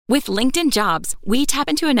With LinkedIn Jobs, we tap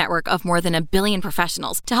into a network of more than 1 billion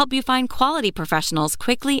professionals to help you find quality professionals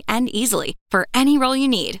quickly and easily for any role you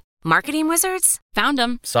need. Marketing wizards? Found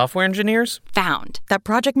them. Software engineers? Found. That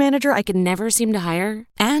project manager I could never seem to hire?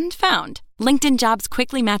 And found. LinkedIn Jobs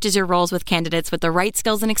quickly matches your roles with candidates with the right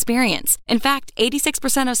skills and experience. In fact,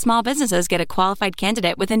 86% of small businesses get a qualified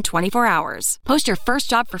candidate within 24 hours. Post your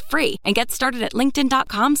first job for free and get started at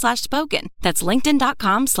linkedin.com/spoken. That's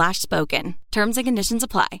linkedin.com/spoken. Terms and conditions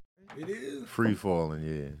apply. It is. Free Falling,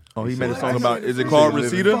 yeah. Oh, he made a song about, is it called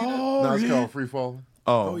Reseda? No, it's called Free Falling.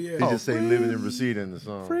 Oh, yeah. He just say living in Reseda in the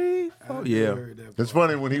song. Free Fall. Yeah. It's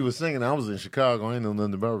funny, when he was singing, I was in Chicago. I ain't know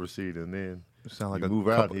nothing about Reseda. And then Sound like you a move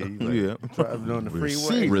out here. Like, yeah. Driving on the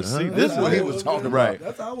freeway. Reseda. This is what he was talking Right. about.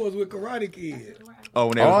 That's how I was with Karate Kid. Oh,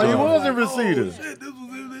 when they was Oh, he doing- was in Oh, Reseda. shit, this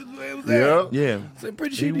was Yeah. Yeah. it's a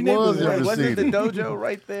pretty He shitty was neighborhood. in Wasn't the Reseda. dojo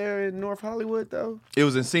right there in North Hollywood, though? It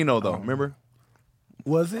was Encino, though. Remember?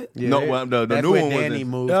 Was it? Yeah, No, that- well, the that's new where one was Danny in-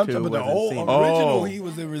 moved Yeah, I'm to. talking about the was old Encino. original. Oh. He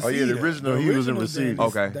was in Reseda. Oh, yeah, the original, he was in Reseda. Danny-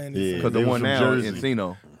 Okay. Danny Yeah. Sanders. Because the They was one from now is Jersey.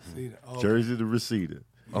 Encino. Reseda. Oh, Jersey to Reseda.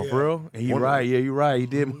 Oh, for real? He right. Yeah, you're right. He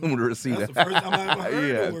did move to Reseda. That's the first time I ever heard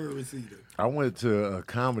Yeah. the word Reseda. I went to a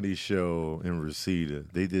comedy show in Reseda.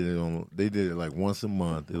 They did it like once a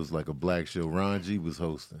month. It was like a black show. Ron G was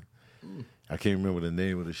hosting. I can't remember the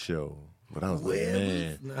name of the show, but I was like,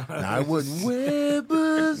 man, nah, it wasn't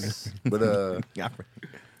Webbers. But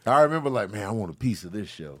I remember like, man, I want a piece of this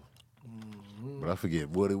show. But I forget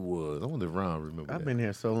what it was. I wonder if Ron remember I've that. been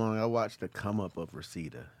here so long, I watched the come up of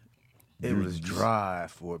Reseda. It was dry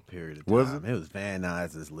for a period of time. Was it? It was Van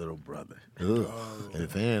Nuys's little brother. Ugh. And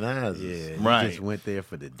Van Nuys. Yeah, he Right. just went there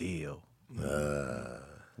for the deal.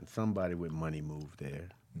 And somebody with money moved there.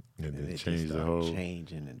 And then it just changed the started whole.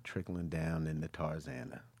 changing and trickling down into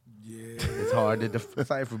Tarzana. Yeah. It's hard to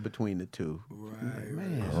decipher between the two. Right.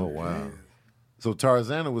 Man. Oh, wow. So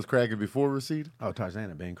Tarzana was cracking before Reseda? Oh,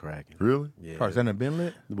 Tarzana been cracking. Really? Yeah. Tarzana been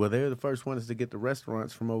lit? Well, they're the first ones to get the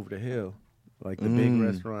restaurants from over the hill. Like the big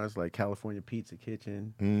restaurants like California Pizza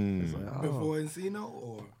Kitchen. It's like, oh, Before Encino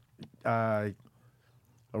or?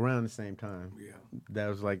 around the same time. Yeah. That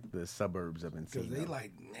was like the suburbs of Because Encino. they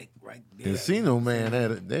like neck right there. Encino Man,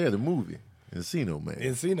 they had a movie. Encino Man.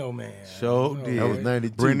 Encino Man. Show Oh, did. That was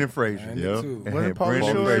 92. Brendan Fraser. 92. Yep. Wasn't Pauly Brendan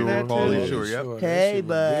Shore in Fraser, that Pauly too? Shore, yep. That Hey, shit was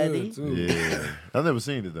buddy. good, too. Yeah. I've never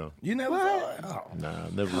seen it, though. You never saw it? Oh. Nah, I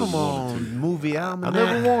never Come really wanted on, movie to. I almanac.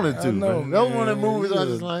 never wanted to. I know, man. That was one of the man. movies I You was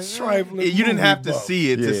just like, trifling You didn't have to movie buff.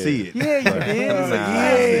 see it to Yeah. see it. Yeah, you did. It's like,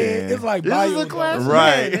 Yeah, it's like This is a bio. classic.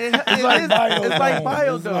 Right. It's like bio. It's like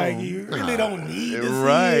Biodome. It's like you really don't need to see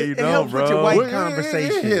Right, it. you It know, helps with your bro. white Well,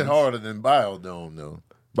 conversation. It hit harder than Biodome, though.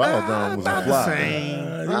 Biodome was a flop.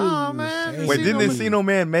 Oh, man. Wait, didn't Encino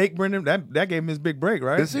Man make Brendan? That gave him his big break,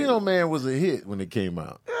 right? Encino Man was a hit when it came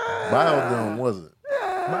out. Biodome wasn't.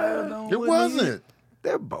 It wasn't.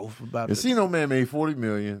 They're both about Encino Man made $40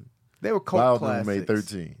 million. They were cult Biodome classics. made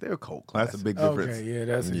 13. They were cult That's classics. a big difference. Okay, yeah,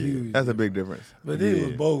 that's a huge. That's a big difference. But it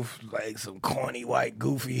was both like some corny, white,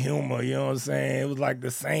 goofy humor. You know what I'm saying? It was like the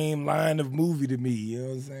same line of movie to me. You know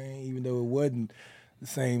what I'm saying? Even though it wasn't the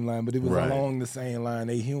same line, but it was Right. along the same line.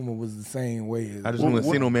 Their humor was the same way. I just knew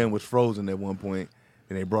Encino Man was frozen at one point,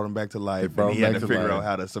 and they brought him back to life, brought and he him had back to to figure life. out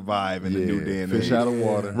how to survive in the new day and Fish age. out of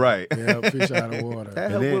water. Right. yeah, fish out of water. That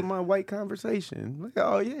helped then- with my white conversation. Like,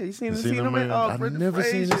 oh yeah, you seen Encino Encino Man? Man? Oh, I've Brendan never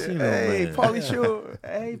seen Fraser. Encino Hey, Man. Pauly Shore.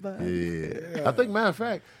 Hey, buddy. Yeah. I think, matter of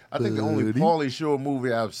fact, I think the only Pauly Shore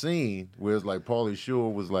movie I've seen where it's like Pauly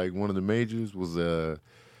Shore was like one of the majors was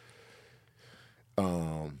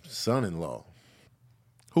Son-in-Law.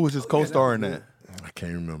 Who was his co-star in that? I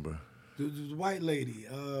can't remember. The white lady.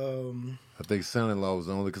 I think Son-in-Law was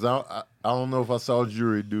the only, because I don't know if I saw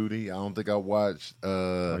Jury Duty. I don't think I watched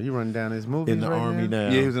Oh, you running down his movies In the right Army now?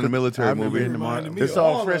 Now. Yeah, he was in a military I remember movie. in the Reminded me It's of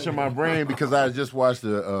all all fresh of in my them. brain because I just watched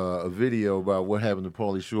a video about what happened to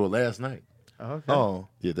Pauly Shore last night. Okay. Oh,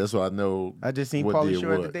 Yeah, that's why I know. I just seen what Pauly did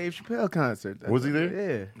Shore at what. the Dave Chappelle concert. Was he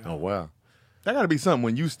there? Yeah. Oh, wow. that got to be something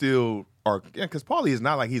when you still are, because Pauly is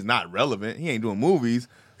not like he's not relevant. He ain't doing movies.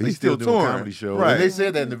 He's still doing touring. comedy shows. Right. And they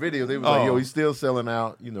said that in the video. They was like, Oh. yo, he's still selling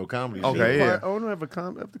out, comedy shows. Okay, He's yeah. part owner of the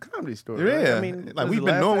comedy store. Yeah, Right? I mean, like was we've the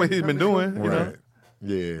been last knowing what time he's been comedy doing. show? You know, Right.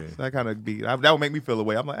 Yeah. that kind of that would make me feel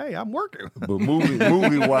away. I'm like, hey, I'm working. But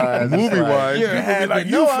movie-wise. Movie-wise, Yeah, had like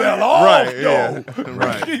you know fell I- off. right? Yo. Yeah,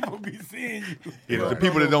 right. People be seeing you. Yeah, the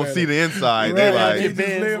people that don't see the inside, They they like, just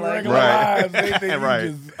live regular Right. lives. They think Right.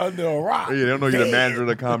 you just under a rock. yeah, they don't know you're the manager of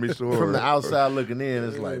the comedy store. From the outside looking in,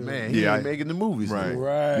 it's like, man, he Yeah, ain't making the movies. Right. now.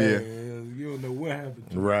 Right. Yeah. You don't know what happened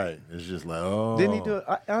to him. Right. It's just like, oh. Didn't he do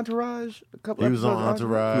Entourage? A couple. He was on episodes of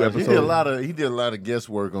Entourage. He episodes. did a lot of guest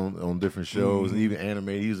work on different shows and even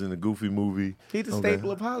animated. He was in the Goofy movie. He's a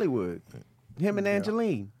staple of Hollywood. Him and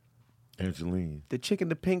Angeline, Angeline. the chick in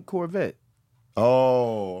the pink Corvette,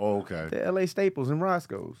 Oh, okay. the L.A. Staples and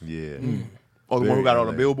Roscoe's. Yeah. Oh, the one who got all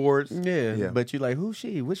the Very billboards. Yeah, but you like, who's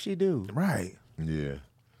she? What's she do? Right. Yeah.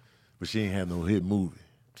 But she ain't had no hit movie.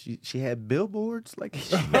 She had billboards. Like,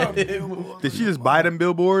 Did she just buy them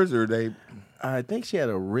billboards, or they? I think she had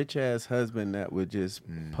a rich ass husband that would just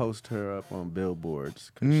post her up on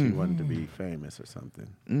billboards because she wanted to be famous or something.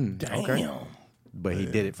 Damn. Okay. But he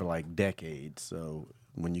did it for like decades. So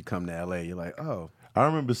when you come to L.A., you're like, oh, I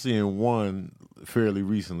remember seeing one fairly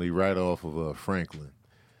recently right off of Franklin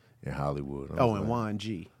in Hollywood. I was and like, Juan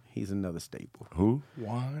G. He's another staple. Who?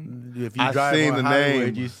 Juan. If you I drive seen on the Hollywood,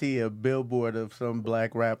 name. you see a billboard of some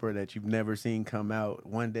black rapper that you've never seen come out.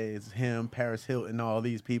 One day it's him, Paris Hilton, all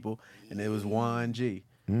these people, and it was Juan G.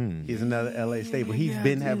 He's another LA staple. He's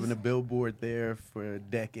been having a billboard there for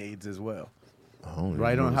decades as well.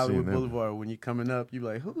 Right on Hollywood Boulevard. When you're coming up, you're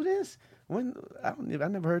like, "Who this? When I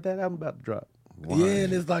never heard that album about to drop." Yeah,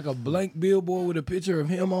 and it's like a blank billboard with a picture of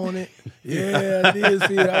him on it. Yeah, I did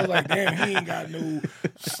see it. I was like, damn, he ain't got nothing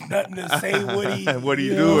to say What he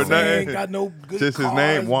you do know or what I'm saying? nothing. Got no good Just his cars,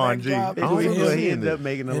 name, Juan G. backdrop. I don't He remember ended seeing up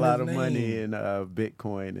making a In lot his of money name. in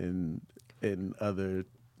Bitcoin and other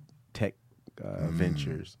tech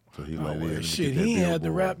ventures. So he Oh, like, well, let me shit, get that he ain't had the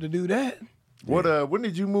billboard. rap to do that. What? When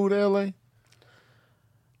did you move to L.A.?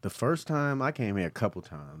 The first time I came here a couple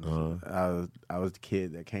times. I was the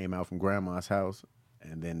kid that came out from grandma's house,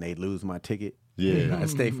 and then they lose my ticket. Yeah. I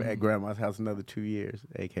stayed at grandma's house another 2 years,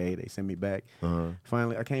 aka they sent me back.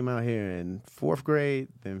 Finally, I came out here in 4th grade,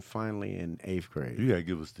 then finally in 8th grade. You gotta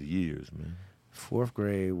give us the years, man. 4th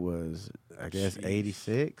grade was, I guess,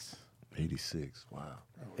 86, 86. Wow.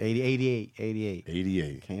 88.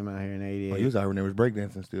 88. Came out here in Oh, 88. he was out here when they was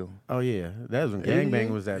breakdancing still. Oh, yeah. That was when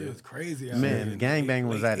gangbang was at It it. was crazy. out Man, there. gangbang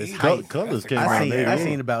was at its Late height. 80s. Colors came I out seen, in I 88.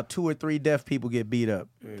 seen about 2 or 3 deaf people get beat up.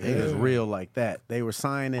 It was real like that. They were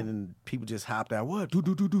signing and people just hopped out. What? Do.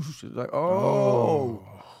 Like, oh.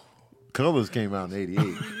 Colors came out in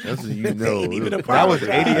 88. That's when you know. That was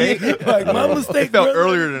 88. Like, my mistake. It felt brother.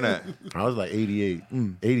 earlier than that. I was like 88,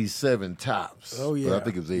 87 tops. Oh, But yeah. I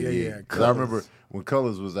think it was 88. Yeah, yeah, 'Cause I remember Colors. when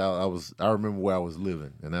Colors was out, I remember where I was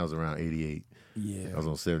living, and that was around 88. Yeah. I was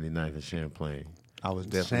on 79th and Champlain. I was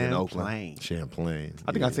definitely in Oakland. Champlain.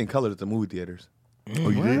 I think I seen Colors at the movie theaters. Oh,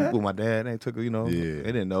 you did? With my dad. They took, Yeah. they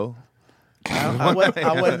didn't know. I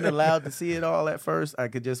wasn't allowed to see it all at first. I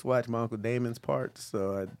could just watch my Uncle Damon's parts.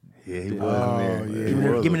 So Yeah, he Oh, wasn't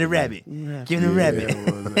there. yeah. Give me the rabbit. Give me the rabbit.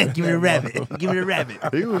 Give me the rabbit. Give me the rabbit.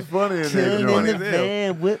 He was funny in that chilling in joint. the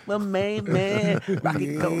van with my main man.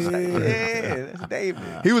 Rocket Coast. Yeah, that's David.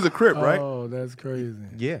 He was a Crip, right? Oh, that's crazy.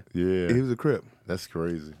 Yeah. Yeah, He was a Crip. that's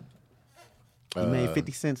crazy. He made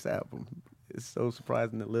 50 Cent's album. It's so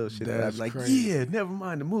surprising, the little shit that I That's was like, crazy. yeah, never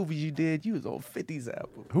mind the movies you did. You was on 50's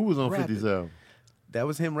album. Who was on Rapping. 50's album? That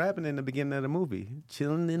was him rapping in the beginning of the movie.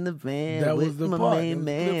 Chilling in the van That with was the my part. main That was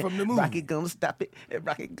the man. clip from the movie. Rocket gonna stop it and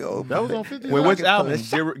Rocket go. That was on 50's Wait, album?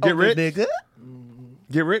 which album? Get Rich? Nigga.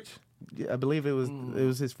 Get Rich? Yeah, I believe it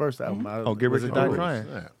was his first album. Oh, Get Rich or Die Oh, Trying.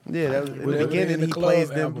 Snap. Yeah, that was in the Whatever beginning. In the He Club plays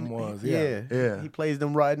them. album was, yeah. Yeah. He plays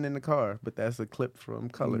them riding in the car, but that's a clip from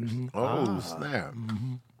Colors. Oh, snap.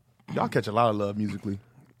 Y'all catch a lot of love musically.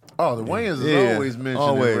 Oh, the Wayans is Yeah. always mentioned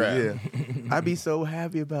Always, in rap. yeah. I'd be so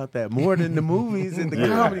happy about that more than the movies and the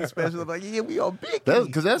comedy specials. I'm like, yeah, we all big. That's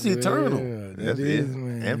because that's eternal. Yeah, That's that is, it.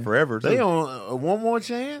 man. And forever, too. They on One More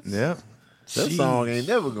Chance? Yeah. That song ain't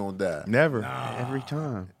never gonna die. Never. every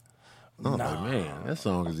time. I'm like, man, that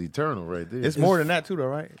song is eternal right there. It's more than that, too, though,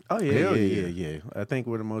 right? Oh yeah, Hell yeah. I think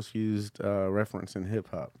we're the most used reference in hip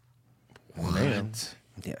hop. Man.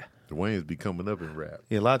 Yeah. the Wayans be coming up in rap.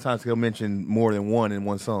 Yeah, a lot of times he'll mention more than one in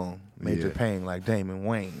one song. Major Yeah. Pain, like Damon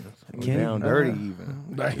Wayans. Ken- Down Dirty,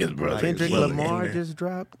 even. Like his brother. Kendrick brother. Lamar just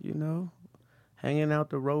dropped, hanging out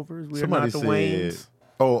the Rovers. We're Somebody not the said, Waynes.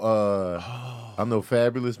 I know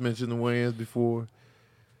Fabulous mentioned the Wayans before.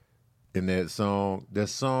 In that song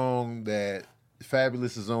that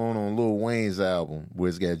Fabulous is on Lil Wayne's album, where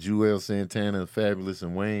it's got Jewel Santana, Fabulous,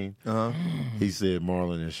 and Wayne. He said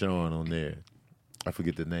Marlon and Sean on there. I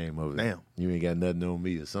forget the name of it. Damn. You ain't got nothing on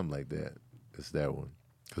me or something like that. It's that one.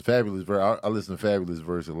 Because Fabulous, I listen to Fabulous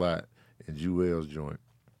verse a lot, and Jewel's joint.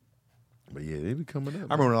 But yeah, they be coming up.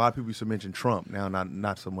 I remember a lot of people used to mention Trump. Now,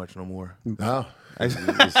 not so much no more. No. It's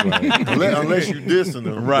like, unless you dissing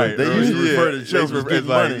them. Right. They used to refer to Trump as getting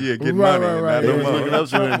money. Yeah, getting money. Right. They was looking up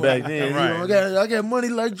to him back then. Right. You know, I got money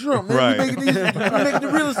like Trump, man. Right. You making the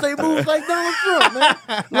real estate moves like Donald Trump,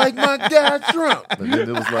 man. Like my guy Trump. But then it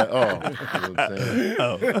was like, oh, you know what I'm saying?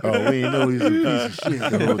 Oh, we ain't know he was a piece of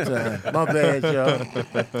shit the whole time. My bad,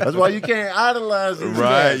 y'all. That's why you can't idolize these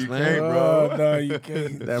guys, You man. can't, bro. Oh, no, you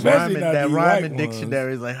can't. That Especially not rhyming these white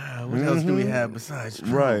dictionary is like, what else do we have besides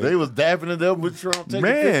Trump? Right. They was dapping it up with Trump. Taking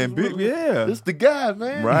Man, pictures with him. yeah. This the guy,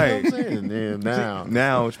 man. Right. You know what I'm saying? And then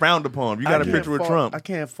Now it's frowned upon. You got a picture with Trump. I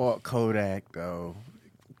can't fault Kodak though.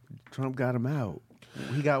 Trump got him out.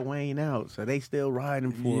 He got Wayne out, so they still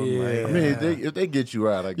riding for him. Like, I mean, if they get you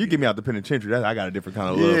out, You get me out the penitentiary, I got a different kind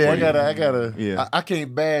of love. yeah, for I you. gotta. Yeah. I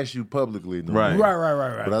can't bash you publicly, no Right. more.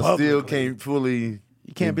 Right. But I still can't fully.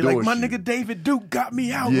 you can't be like, my endorse you. nigga David Duke got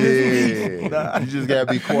me out. Yeah, you just gotta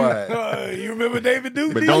be quiet. You remember David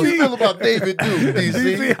Duke? But How don't you feel about David Duke,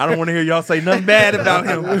 DC? I don't want to hear y'all say nothing bad about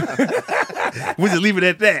him. We just leave it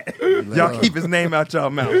at that. Y'all keep his name out y'all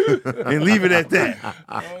mouth and leave it at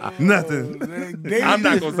that. Nothing. I'm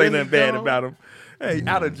not gonna say nothing bad about him. Hey,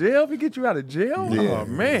 out of jail? If he get you out of jail? Yeah. Oh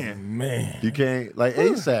man. You can't like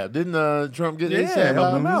ASAP. Didn't Trump get Yeah, ASAP help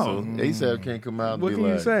out? him out. So ASAP can't come out and What be can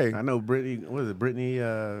like, you say? I know Brittany. What is it? Brittany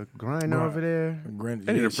Griner over there.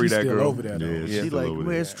 They need to free she's that still girl. over there, though. Yeah, She she's like, over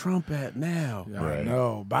where's there. Trump at now? I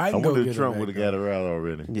know. Biden I go wonder get if her Trump back, would have though. got her out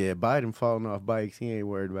already. Yeah, Biden falling off bikes. He ain't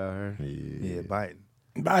worried about her. Yeah, Biden.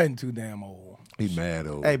 Biden too damn old. He mad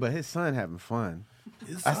over. Hey, but his son having fun.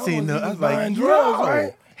 His I son seen was I was buying like, drugs, yo,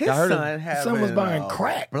 right? his I heard son having son was buying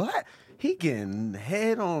crack. Black. He getting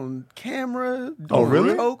head on camera. Oh, doing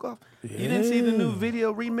really? coke off. You didn't see the new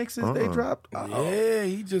video remixes they dropped? Yeah,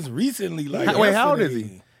 he just recently like. Wait, how old is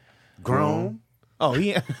yesterday. Grown. Oh, he.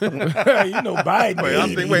 You know Biden. Wait,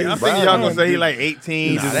 I'm thinking y'all gonna say he like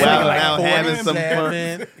 18, just that wilding nigga like out, 40, having some fun.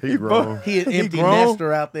 man. He grown. He an empty grown?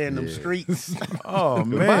 nester out there in them streets. Oh Biden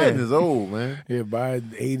man. is old, man. Yeah,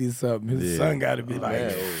 Biden 80 something. His Yeah. son got to be like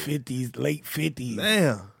man. 50s, late 50s.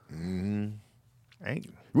 Damn.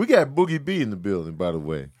 Ain't. We got Boogie B in the building, by the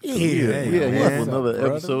way. Yeah, We had him what's for up, another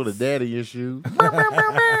brothers? episode of Daddy Issues.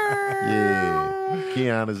 Yeah.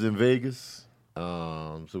 Keon is in Vegas.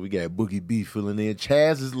 So we got Boogie B filling in.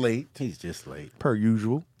 Chaz is late. He's just late. Per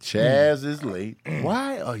usual. Chaz is late.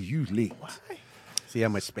 Why are you late? See how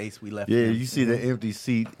much space we left. Yeah, him? you see the empty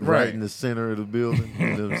seat right in the center of the building. You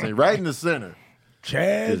know what I'm saying? Right in the center.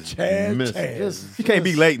 Just miss it. Just- You can't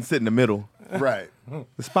be late and sit in the middle. right.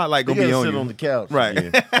 The spotlight You gonna be gotta on sit you. on the couch. Right.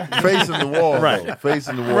 Yeah. Facing the wall. Right. Though.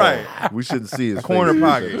 Facing the wall. Right. We shouldn't see his Corner face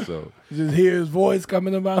pocket. in this episode. Just hear his voice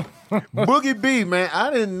coming about. Boogie B, man,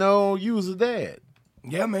 I didn't know you was a dad.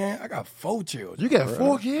 Yeah, man, I got 4 children. You got bro.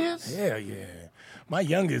 4 kids? Yeah. My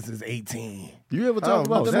youngest is 18. You ever talk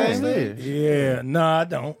about the same next here. thing? Yeah, no, I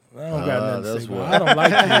don't. I don't got nothing to that's say. About why.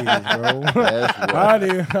 it. I don't like kids, bro. That's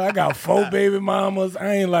why. I got 4 baby mamas.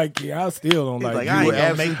 I ain't like kids. I still don't like like, kids. I ain't You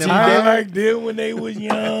gonna make absentee them. I dad? like them when they was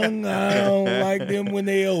young. I don't like them when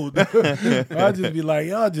they older. I just be like,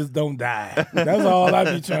 y'all just don't die. That's all I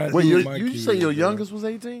be trying to Wait, do with my you kids, say your bro. youngest was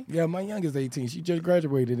 18? Yeah, my youngest 18. She just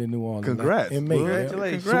graduated in New Orleans. Congrats. In May.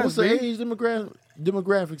 Congratulations. So what's the age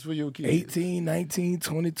demographics for your kids? 18, 19,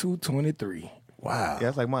 22, 23. Wow. Yeah,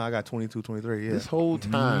 that's like mine. I got 22, 23. Yeah. This whole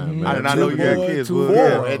time, man. I did not know you had boys, kids. 2 Will.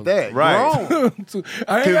 girls. at that. Right. Grown.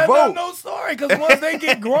 I ain't Can got vote. no story because once they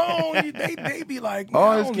get grown, they be like, All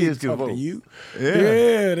 "Man, I his don't kids need to can talk to vote. you. Yeah.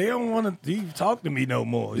 Yeah, they don't want to talk to me no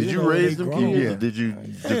more. Did you know, raise they them grown. kids or did you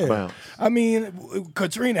just bounce? I mean,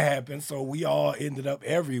 Katrina happened, so we all ended up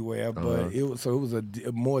everywhere. But it was a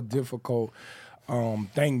more difficult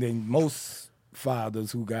thing than most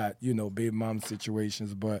fathers who got baby mom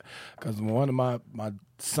situations. But because one of my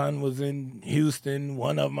son was in Houston,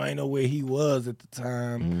 one of them I didn't know where he was at the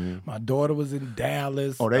time. My daughter was in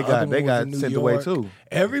Dallas. Oh, they the got- other they one was got in New sent away, York. too.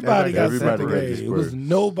 Everybody got Everybody sent got away. It was dispersed.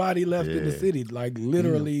 nobody left in the Yeah. city. Like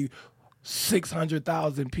literally.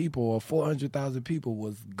 600,000 people or 400,000 people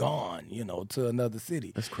was gone, to another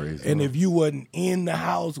city. That's crazy. And if you wasn't in the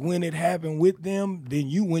house when it happened with them, then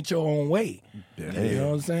you went your own way. You know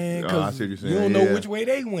what I'm saying? Oh, I 'Cause see what you're saying, you don't know yeah. which way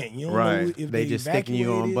they went. You don't Right. know if They just sticking you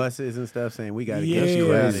on evacuated. buses and stuff, saying we got to get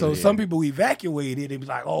you Yeah, out of so here. some people evacuated. They be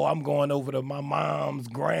like, "Oh, I'm going over to my mom's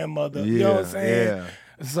grandmother." You know what I'm Yeah, saying? yeah.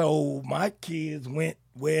 So my kids went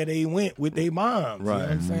where they went with their moms. You know what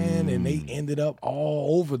I'm saying? And they ended up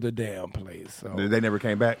all over the damn place. So They never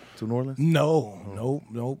came back to New Orleans? no.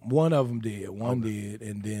 One of them did. One did,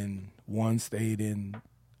 and then one stayed in.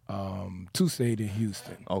 2 stayed in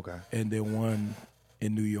Houston. Okay. And then one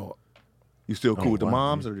in New York. You still cool with the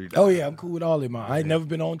moms? Oh, yeah, I'm cool with all of them. I ain't never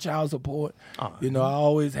been on child support. You know, I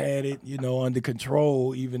always had it, you know, under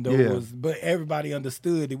control, even though it was, but everybody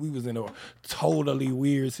understood that we was in a totally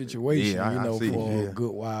weird situation, you know, for a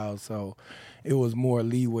good while. So it was more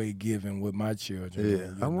leeway given with my children.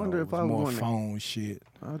 Yeah. I wonder if I would more want phone shit.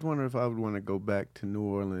 I was wondering if I would want to go back to New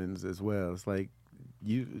Orleans as well. It's like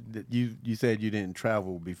you said you didn't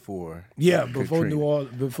travel before. Yeah, before New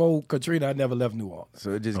Orleans, before Katrina, I never left New Orleans.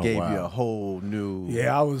 So it just gave you a whole new.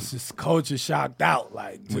 Yeah, I was just culture shocked out,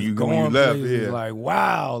 like just when you going left, places, like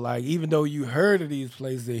wow, like even though you heard of these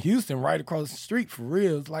places in Houston, right across the street for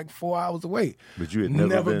real, it's like 4 hours away. But you had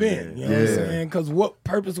never been. You know what I'm saying? Because what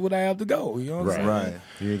purpose would I have to go? You know what I'm saying? Right.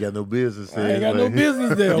 You ain't got no business there. I ain't got no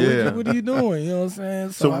business there. What are you doing? You know what I'm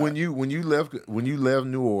saying? So when you left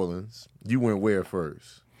New Orleans, you went where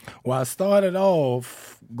first? Well, I started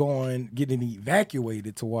off getting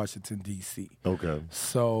evacuated to Washington, D.C. Okay.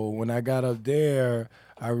 So when I got up there,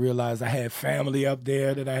 I realized I had family up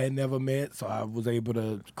there that I had never met. So I was able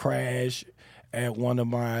to crash at one of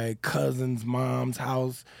my cousin's mom's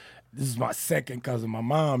house. This is my second cousin. My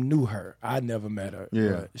mom knew her. I never met her.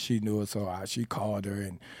 Yeah. But she knew her, so she called her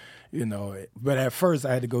and, you know, but at first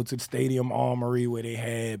I had to go to the Stadium Armory where they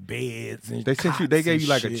had beds and they gave you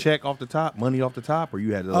like a check off the top, money off the top, or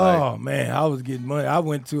you had to like. Oh man, I was getting money. I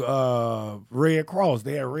went to Red Cross.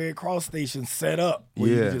 They had Red Cross stations set up where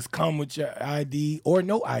you could just come with your ID or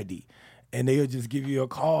no ID, and they'll just give you a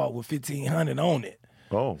card with $1,500 on it.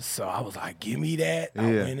 Oh. So I was like, give me that. I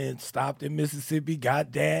went and stopped in Mississippi,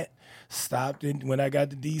 got that. Stopped in when I got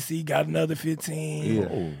to D.C., got another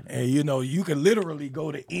 15. And, you know, you can literally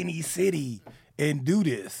go to any city and do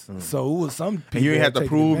this. So it was some people. And you ain't have to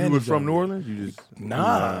prove you was from New Orleans? You just.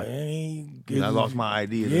 Nah. I lost my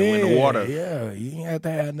ID in the water. Yeah, you ain't have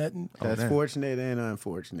to have nothing. That's fortunate and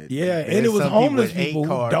unfortunate. Yeah, and it was homeless people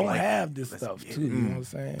who don't have this stuff, too. You know what I'm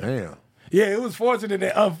saying? Damn. Yeah, it was fortunate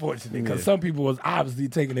and unfortunate because some people was obviously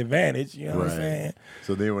taking advantage. You know what I'm saying?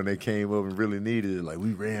 So then when they came up and really needed it, like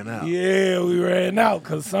we ran out. Yeah, we ran out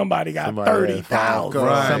because somebody got 30,000.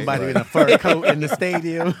 Right. Somebody in a fur coat in the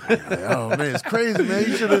stadium. Oh man, it's crazy, man.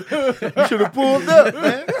 You should have pulled up,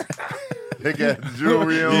 man. They got the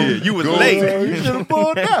jewelry on. Yeah, you was late. You should have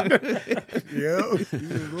pulled up.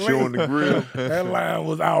 Showing the grill. That line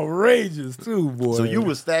was outrageous too, boy. So you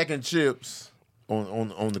were stacking chips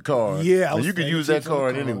on the card. Yeah, and you could use that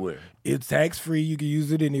card anywhere. It's tax free. You can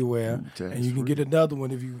use it anywhere, and you can get another one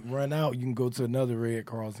if you run out. You can go to another Red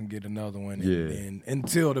Cross and get another one. And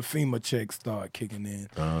until the FEMA checks start kicking in.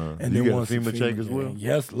 And you then got once a FEMA check as well.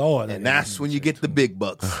 Yes, Lord. And that's when you get the big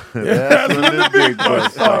bucks. That's when the big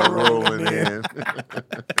bucks start rolling in.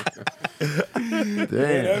 Damn.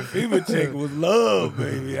 That FEMA check was love,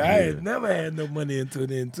 baby. I had never had no money until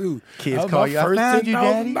then, too. Kids call you, I found you,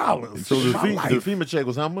 Daddy. So the FEMA check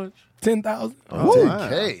was how much? 10,000. Oh,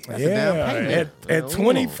 10K. That's a down payment. At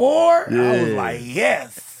 24, I was like,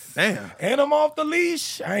 yes. Damn. And I'm off the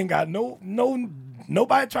leash. I ain't got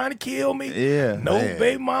nobody trying to kill me. Yeah. No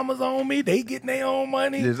baby mamas on me. They getting their own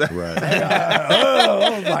money. Right. I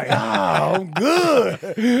was like, I'm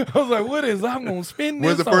good. I was like, what is I'm going to spend this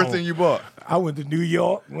When's the first on? thing you bought? I went to New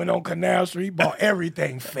York, went on Canal Street, bought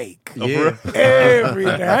everything fake. Yeah.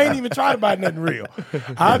 Everything. I ain't even tried to buy nothing real.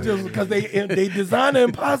 I just, because they designer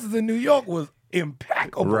imposters in New York was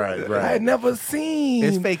impeccable. Right. I had never seen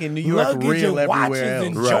It's fake in New York, luggage real and watches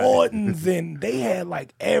everywhere else. and Jordans, and they had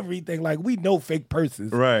like everything. Like we know fake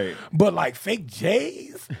purses, Right. But like fake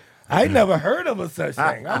J's. I ain't never heard of a such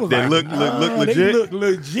thing. I was They like, look legit? They look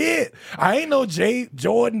legit. I ain't no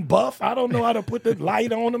Jordan buff. I don't know how to put the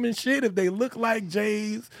light on them and shit. If they look like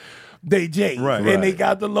J's, they J's. Right. And they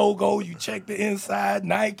got the logo. You check the inside.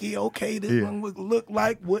 Nike. Okay, this one would look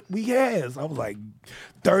like what we has. I was like,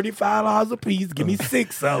 $35 a piece. Give me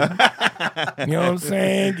 6 of them. You know what I'm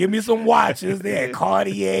saying? Give me some watches. They had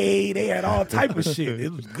Cartier. They had all type of shit.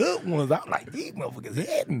 It was good ones. I was like, these motherfuckers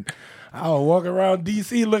hitting. I was walking around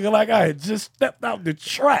D.C. looking like I had just stepped out the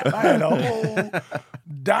trap. I had a whole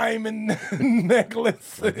diamond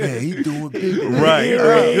necklace. Yeah, he doing big. Right,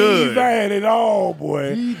 good. I had it all,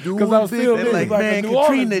 boy. He doing Because I was big. still They're living like, like man, a New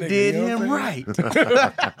Orleans Katrina nigga, did you know him what I'm saying?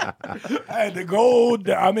 right. I had the gold,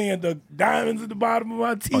 the diamonds at the bottom of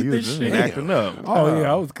my teeth and was shit. acting up. Oh,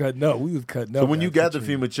 yeah, I was cutting up. We was cutting up. So when you got the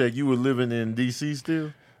Katrina. FEMA check, you were living in D.C.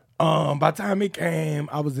 still? By the time it came,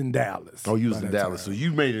 I was in Dallas. Oh, you was by in that Dallas. time. So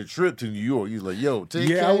you made a trip to New York. You was like, yo, 10K?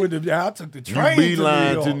 Yeah, I took the train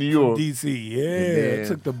beeline to New York. DC. Yeah, then- I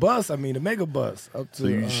took the bus. I mean, the mega bus up to. So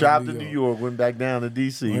you shopped in New York, went back down to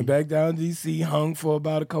D.C. Went back down to DC, hung for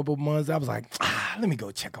about a couple months. I was like, let me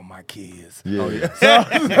go check on my kids. Yeah. So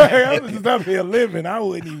I was like, I was just up here living. I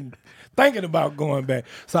wouldn't even thinking about going back.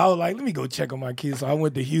 So I was like, let me go check on my kids. So I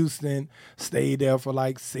went to Houston, stayed there for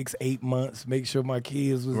like 6-8 months, make sure my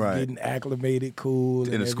kids was getting acclimated, cool.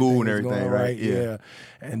 In the school and everything, right? Yeah.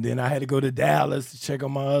 And then I had to go to Dallas to check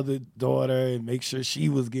on my other daughter and make sure she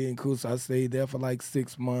was getting cool. So I stayed there for like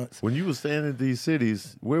 6 months. When you were staying in these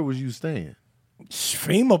cities, where was you staying?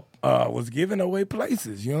 FEMA was giving away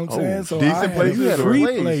places, you know what I'm saying? So decent I had places? a You had a free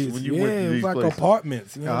place place. when you Yeah, went to it was these like places.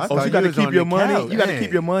 apartments. You know what I'm Oh, so saying? you got to was on keep your the money. couch. You got to Dang.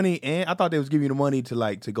 keep your money, and I thought they was giving you the money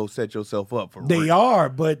to go set yourself up for They rent. are,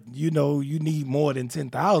 but you need more than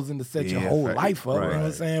 10,000 to set your Yeah, whole right, life up. You know what I'm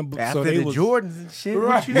right. saying? But, After so they the was, Jordans and shit,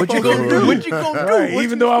 Right. what you gonna do? What you gonna do? Right, What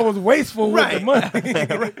even you- though I was wasteful with the Right. money,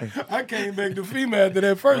 I came back to FEMA after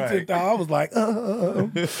that first 10,000. I was like,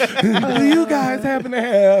 do you guys happen to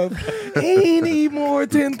have any more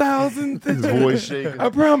 10,000? His voice shaking. I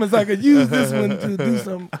promise I could use this one to do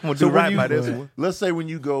something. I'm gonna do when right you- by this one. Let's say when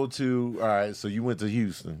you go to, all right, so you went to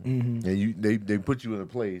Houston and they put you in a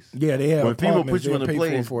place. Yeah, they have When people apartments. put you in They'll a pay for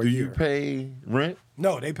place, it for a do you year. pay rent?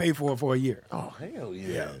 No, they pay for it for a year. Oh, hell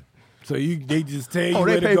yeah. So they just tell you Oh,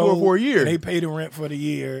 they where to pay go. for it for a year. And they pay the rent for the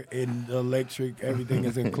year, and the electric, everything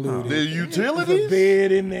is included. The There's a utilities?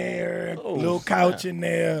 bed in there, Oh, little couch in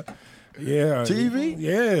there. Yeah. TV?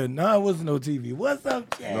 Yeah. No, it wasn't no TV. What's up,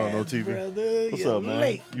 Chaz, No TV. brother? What's You're up, man?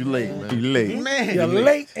 late. You late, man. You late. Man, You're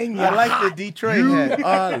late and you're I like hot. the Detroit hat.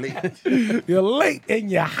 Are late. You're late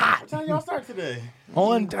and you're hot. How y'all start today?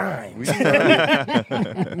 On time. We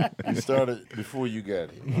started before you got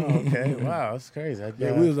it. Okay, wow, that's crazy.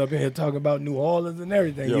 Yeah, we was up in here talking about New Orleans and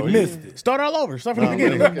everything. Yo, you you- missed it. Start all over. Start from the No,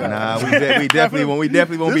 beginning. man, Nah, we definitely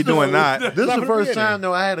won't be doing that. This is the first time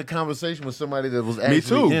though I had a conversation with somebody that was actually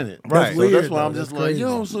too. in it. Right. So weird, that's why though. I'm just That's like, crazy.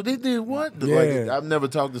 yo, so they did what? Yeah. Like, I've never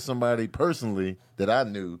talked to somebody personally that I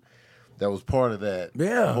knew that was part of that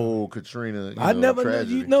Yeah. whole Katrina. I never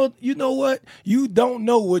tragedy. knew. You know what? You don't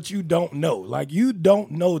know what you don't know. Like you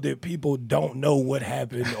don't know that people don't know what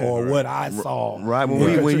happened or what I saw. Right, when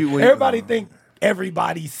Yeah. when you everybody think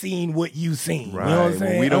everybody's seen what you seen. Right. You know what I'm When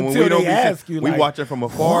saying? we don't, Until we don't they be, ask you, we like, watching from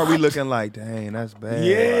afar. We what? looking like, dang, that's bad.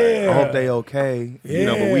 Yeah. I hope they okay. But we Yeah,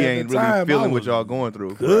 ain't at really the time, feeling I what was y'all going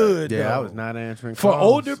through. Good. Yeah, I though. was not answering For calls.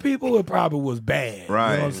 older people, it probably was bad.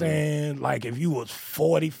 Right. You know what I'm saying? Like if you was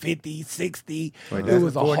 40, 50, 60, Wait, it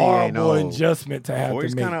was a 40 ain't horrible old. adjustment to have 40's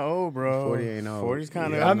to make. kind of old, bro. 40 ain't old. 40's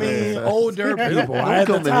kind of. I mean, older people. Don't At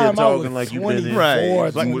the come in here time, I talking was like you been in. 24.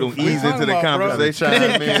 Right. Like, we 25. don't ease into the talking about, bro? conversation.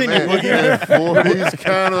 Man, 40's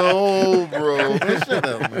kind of old, bro. Man, shut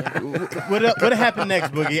up, man. What happened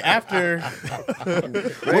next, Boogie? After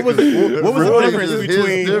what was the difference It's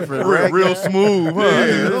between? different, right? Real smooth, huh?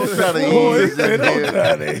 Yeah, don't try to Boy, he ease said, it. "Don't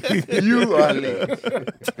try to-" You are late.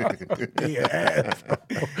 Yeah,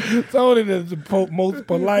 asshole. Tony is the most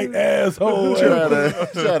polite asshole. ever.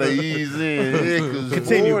 Try to ease in. Yeah, 'cause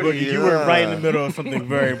Continue, 40, Boogie. You were right in the middle of something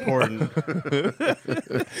very important.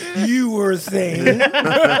 You were saying.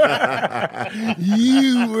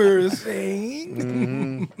 You were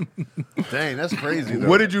saying. Dang, that's crazy. Though.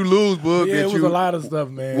 What did you lose, Boog? Yeah, that it was you, a lot of stuff,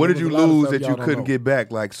 man. What It did was you a lot of lose stuff that y'all you don't couldn't know. get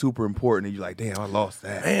back, like super important? And you're like, damn, I lost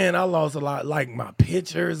that. Man, I lost a lot, like my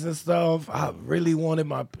pictures and stuff. I really wanted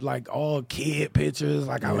my all kid pictures.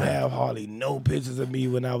 Like I would have hardly no pictures of me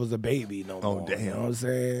when I was a baby no more. damn. You know what I'm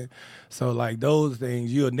saying? So like those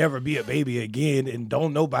things, you'll never be a baby again, and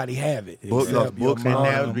don't nobody have it. Book except lost your books, And mom.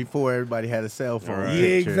 that was before everybody had a cell phone. Yeah, picture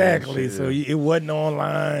and exactly. shit. So it wasn't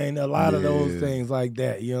online. A lot of those Yeah. things like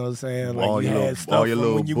that. You know what I'm saying? Like All you your had little- stuff all your from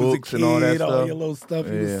little when you was a books kid, and all that all stuff. your little stuff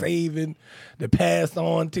you Yeah. was saving to pass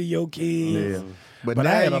on to your kids. Yeah. But, But I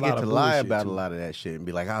now had a you lot get of to lie bullshit, about too. a lot of that shit and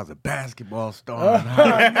be like, I was a basketball star.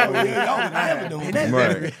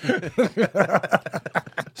 Right.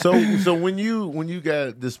 So when you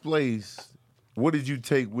got displaced, what did you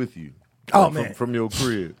take with you? Oh, Like, man. from your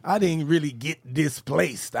crib. I didn't really get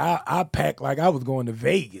displaced. I packed like I was going to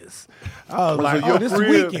Vegas. I was So like, your this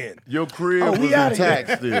crib, weekend. Your crib Oh, was we outta intact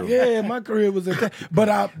here. still. Yeah, my career was intact. But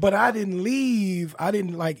I didn't leave. I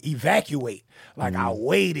didn't like evacuate. Like I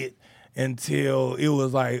waited until it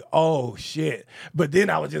was like, oh shit. But then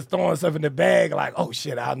I was just throwing stuff in the bag, like, oh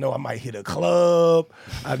shit, I know I might hit a club.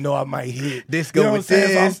 I know I might hit Disco you know with what I'm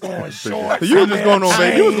saying? this. So I'm throwing shorts. You was I'm just in going on a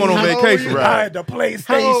vacation. You was going on chain. vacation, I right? had the PlayStation.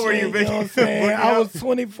 How old were you, you know what I'm saying? I was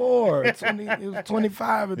 24. It was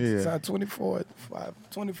 25 at the Yeah. time. 24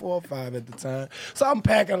 or 5 at the time. So I'm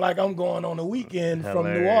packing like I'm going on a weekend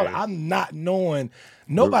from New Orleans. I'm not knowing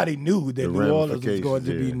nobody knew that the New Orleans was going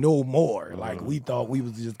to be ramifications, no more. Like we thought we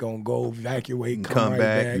was just gonna go evacuate, and come right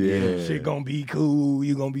back. Yeah. Shit gonna be cool.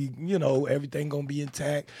 You gonna be, everything gonna be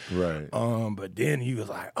intact. Right. But then he was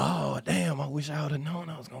like, oh damn, I wish I would have known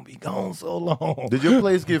I was gonna be gone so long. Did your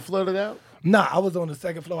place get flooded out? Nah, I was on the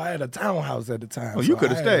second floor. I had a townhouse at the time. Oh, you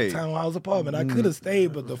coulda I had a stayed. townhouse apartment. I could have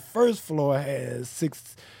stayed, but the first floor had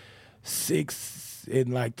six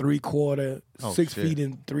and like 3/4, 6 shit. feet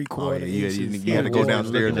and 3/4 yeah, inches. you had to go of water.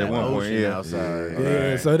 downstairs at one point. Ocean Yeah. outside.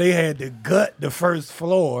 Yeah, so they had to gut the first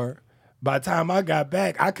floor. By the time I got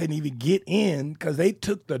back, I couldn't even get in because they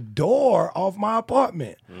took the door off my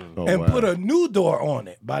apartment and put a new door on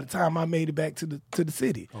it. By the time I made it back to the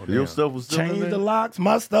city, Your stuff was still in changed there? the locks.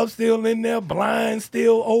 My stuff still in there. Blinds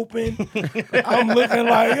still open. I'm looking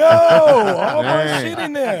like, yo, all my shit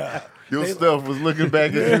in there. Your stuff was looking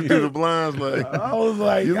back at you through the blinds like. I was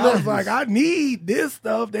like, I need this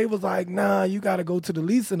stuff. They was like, nah, you got to go to the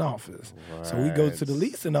leasing office. So we go to the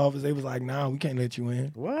leasing office. They was like, nah, we can't let you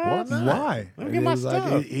in. What? Why? Let me And get it my was like,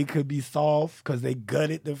 stuff. it could be soft because they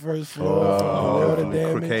gutted the first floor from the water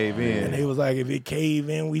damage. Cave in. And they was like, if it cave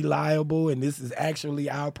in, we liable. And this is actually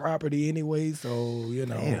our property anyway. So,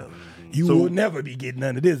 you will never be getting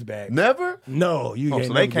none of this back. Never? No, you can't so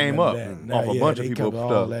never they get came none up of that. off a bunch of they people's covered all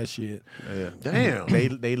stuff. that shit.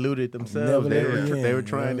 Damn. They looted themselves. Never They were again,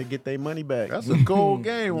 trying to get their money back. That's a cold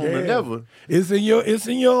game on the Yeah. never. It's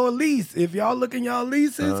in your lease. If y'all look in y'all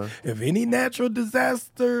leases, if any natural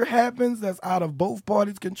disaster happens that's out of both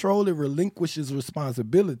parties' control, it relinquishes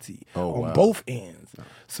responsibility on both ends.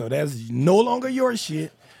 So that's no longer your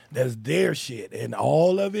shit. That's their shit, and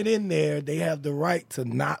all of it in there. They have the right to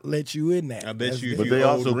not let you in there. I bet you. But they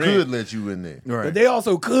also could let you in there. Right. But they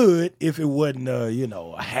also could if it wasn't, a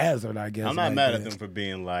hazard. I guess. I'm not like mad that. at them for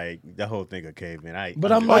being like the whole thing of caveman.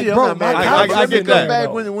 But I'm Oh, like, yeah, bro, I'm my not mad. couch I is get in that there, back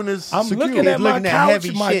though. when it's I'm secure. looking at my looking at couch,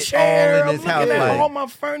 heavy my shit chair. all in I'm his looking house, at like- all my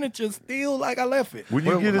furniture still like I left it. When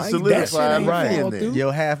you get it Like, that shit solidified, ain't right fall in there. through.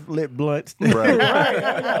 Your half-lit blunts. Right. Right,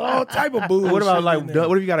 I got all type of bullshit. What about in there.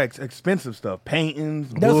 what if you got expensive stuff, paintings,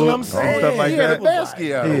 That's what I'm books, saying. stuff like Yeah, that? it was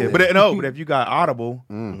Basket out Yeah, there. but if you got Audible,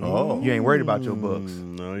 you ain't worried about your books.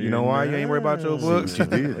 No, You know why you ain't worried about your books?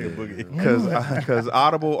 Boogie. Because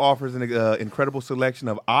Audible offers an incredible selection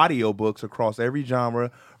of audiobooks across every genre,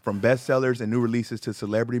 from bestsellers and new releases to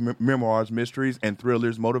celebrity memoirs, mysteries and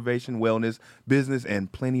thrillers, motivation, wellness, business,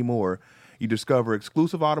 and plenty more. You discover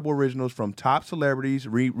exclusive Audible originals from top celebrities,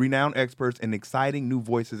 renowned experts, and exciting new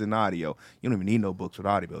voices in audio. You don't even need no books with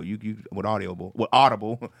Audible. With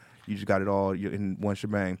Audible. You just got it all in one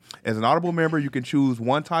shebang. As an Audible member, you can choose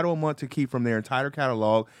one title a month to keep from their entire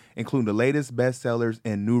catalog, including the latest bestsellers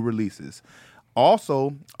and new releases.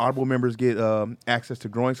 Also, Audible members get access to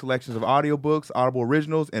growing selections of audiobooks, Audible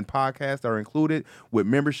originals, and podcasts that are included with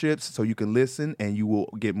memberships, so you can listen and you will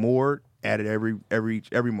get more added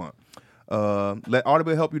every month. Let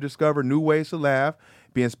Audible help you discover new ways to laugh,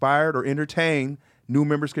 be inspired, or entertained. New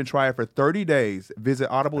members can try it for 30 days. Visit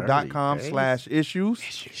audible.com/issues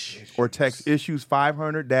or text issues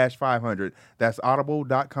 500-500. That's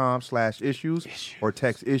audible.com/issues or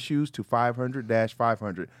text issues to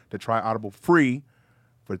 500-500 to try Audible free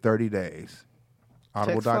for 30 days.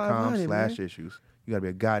 Audible.com/issues. You gotta be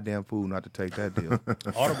a goddamn fool not to take that deal.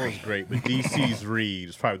 Audible's great, but DC's read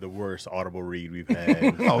is probably the worst Audible read we've had.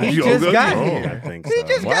 He just got I here. think He so.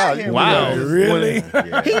 just got here. Wow. Really?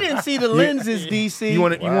 Yeah. He didn't see the lenses, DC. You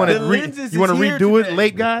want to The lenses is here redo it, today.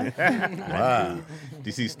 late guy? Wow.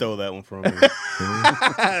 DC stole that one from me.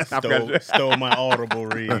 stole my Audible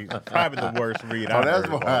read. Probably the worst read I've that's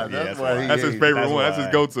heard. why- Yeah, that's why he- That's his favorite That's one. That's his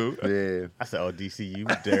why. go-to. Yeah. I said, "Oh, DC, you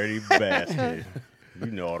dirty bastard! You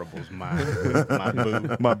know Audible's my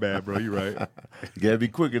boo." My bad, bro. You right. You gotta be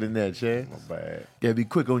quicker than that, Chad. Bad. Gotta be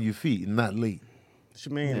quick on your feet and not late. What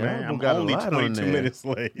you mean, Yeah, man? Audible I'm got a only lot on 22 there. minutes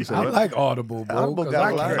late. I like Audible, bro, Audible because got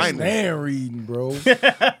I a lot. can't stand reading, bro.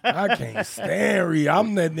 I can't stand reading.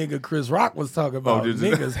 I'm that nigga Chris Rock was talking about. just-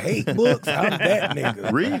 Niggas hate books. I'm that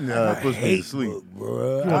nigga. Reading I puts me to hate sleep. book,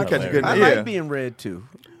 bro. wanna catch a good I yeah. like being read too.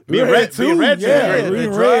 Being read too, being read to, yeah. read to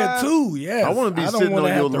Being drive. read too, yes. I want to be don't sitting wanna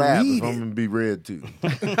on your have to lap read if I'm it. going to be read to.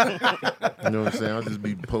 You know what I'm saying? I'll just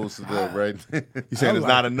be posted up right there. You saying I it's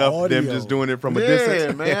not like enough of them audio. just doing it from a Yeah,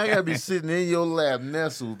 distance? man. I got to be sitting in your lap,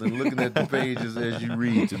 nestled, and looking at the pages as you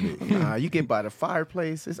read to me. You get by the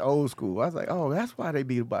fireplace. It's old school. I was like, oh, that's why they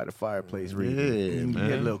be by the fireplace reading. Yeah, You man.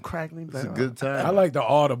 get a little crackling. It's a good time. I like the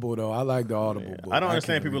Audible though. I like the Audible book. I don't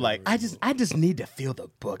understand can't people read like, I just need to feel the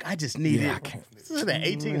book. I just need Yeah, it. I can't. This is the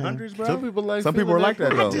 1800s. 1800s, bro. Some people like. Some people are like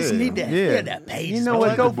that, though. I just need that. Yeah. That page. You know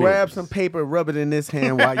what? Go grab some paper, rub it in this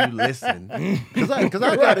hand while you listen. Because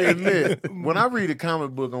I gotta admit, when I read a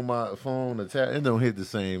comic book on my phone, it don't hit the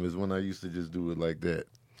same as when I used to just do it like that.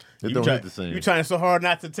 It don't hit the same. You trying so hard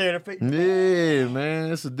not to tear the page? Yeah,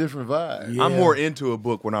 man, it's a different vibe. Yeah. I'm more into a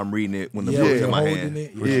book when I'm reading it when the book's in my hand.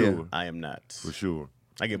 It. For sure. I am not. For sure.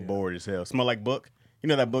 I get bored as hell. Smell like book. You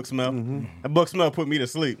know that book smell? That book smell put me to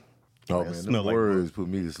sleep. Oh man, the smell like words put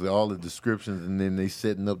me to sleep. All the descriptions, and then they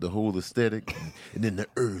setting up the whole aesthetic, and then the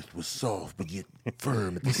earth was soft but yet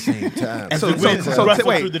firm at the same time. So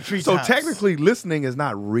rustle through the treetops. technically, listening is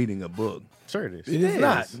not reading a book. Sure it is. It is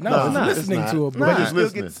not. No, No, it's it's listening not. to a But book. You just still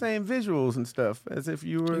listening. get the same visuals and stuff as if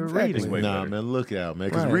you were Exactly. reading. Nah, man, look out, man.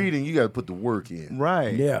 Because Right. reading, you got to put the work in.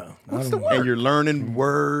 Right. Yeah. And you're learning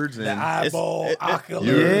words and Eyeball, ocular.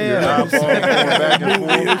 Your eyeball going back and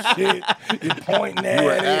forth. Shit. You're pointing at You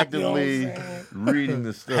are it. actively You know what I'm saying? reading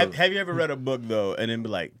the stuff. Have you ever read a book though, and then be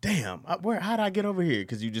like, "Damn, how did I get over here?"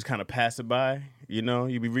 Because you just kind of pass it by. You know,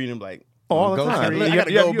 you be reading like all the Go time. through it. I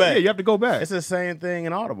gotta go back. Yeah, you have to go back. It's the same thing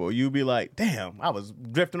in Audible. You be like, "Damn, I was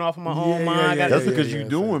drifting off of my own Yeah, mind." I yeah, gotta- That's yeah, because yeah, you're yeah,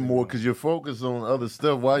 doing something more because you're focused on other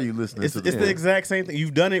stuff while you're listening It's to the exact same thing.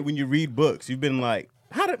 You've done it when you read books. You've been like,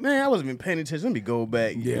 I wasn't even paying attention. Let me go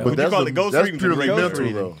back. Yeah. But But that's you call it ghost that's reading. purely Ghost mental,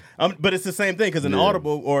 reading. though. But it's the same thing because in Yeah.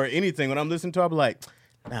 Audible or anything, when I'm listening to, I'll be like,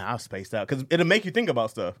 nah, I was spaced out because it'll make you think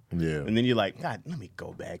about stuff. Yeah. And then you're like, God, let me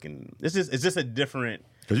go back and it's just a different.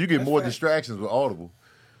 Because you get more distractions with Audible.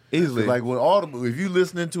 Easily. Like with Audible, if you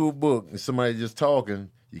listening to a book and somebody just talking,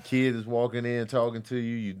 your kid is walking in talking to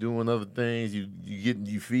you, you doing other things, you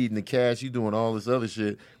feeding the cats, you doing all this other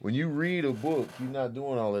shit. When you read a book, you're not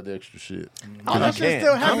doing all that extra shit. Oh, that shit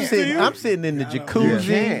still happens to you. I'm sitting in the jacuzzi.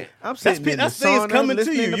 Yeah. I'm sitting in the That's things sauna, coming to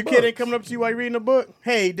listening you. Your books. kid ain't coming up to you while you're reading a book.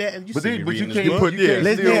 Hey, Dad, you But see me you reading can't, this you book.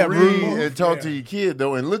 can't still Yeah, read room. and talk to your kid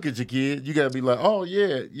though, and look at your kid. You gotta be like, oh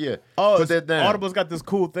yeah. Oh, put that down. Audible's got this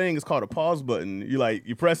cool thing. It's called a pause button.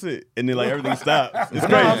 You press it, and then like everything stops. It's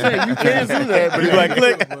No, I'm crazy. saying you can do that, but You like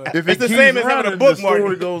click. if It's the keeps same as having a running, bookmark. the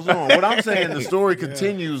story goes on. What I'm saying, the story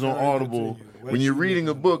continues on Audible. When you're reading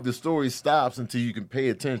a book, the story stops until you can pay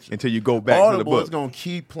attention. Until you go back to the Audible book. is gonna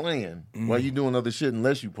keep playing while you're doing other shit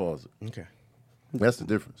unless you pause it. Okay. That's the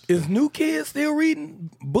difference. Is new kids still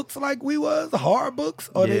reading books like we was, hard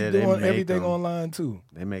books, or Yeah, they they doing make everything them. online too?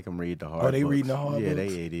 They make them read the hard Oh, they books. reading the hard Yeah,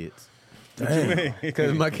 books? they idiots. Damn.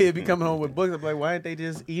 Because my kid be coming home with books. I'm like, why didn't they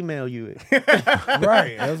just email you it?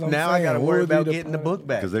 Right. That's what I'm Now I saying. got to What worry would be about getting the point? book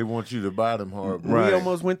back. Because they want you to buy them hard books. Right. We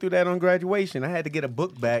almost went through that on graduation. I had to get a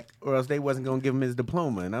book back, or else they wasn't gonna give him his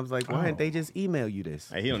diploma. And I was like, why didn't they just email you this?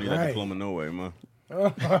 Hey, he don't need that Right. diploma no way, man.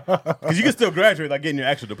 Because you can still graduate like getting your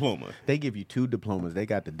actual diploma. They give you 2 diplomas. They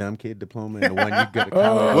got the dumb kid diploma and the one you go to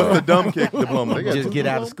college. What's the dumb kick diploma? Just get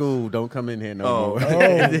out of school. Don't come in here no more.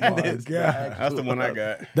 Oh my God. That's the one I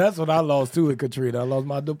got. That's what I lost too at Katrina. I lost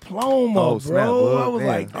my diploma, Oh, bro. snap, I bud. was Damn.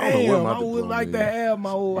 like, I don't know what damn, my I would diploma like to is. have my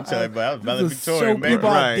old. tell you, but I was just to valedictorian, show man. people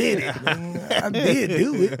I Right. did it. I did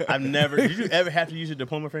do it. I've never. Did you ever have to use your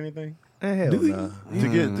diploma for anything? Hell Do nah.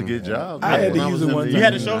 To get jobs. I had When to use was it in one the- time. You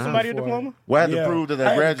had to show Yeah. somebody your For it. diploma? Well, I had Yeah. to prove that I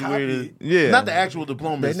I had to graduated. copy Yeah. Not the actual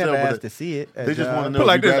diploma They itself, never but asked to see it. at they just job. want to know. Put it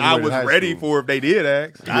like if you this, I graduated was high ready school. for if they did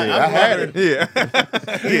ask. Yeah, I had it.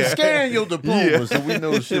 Yeah. You scan your diploma so we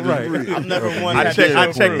know shit Right. is real. I've never won. I that checked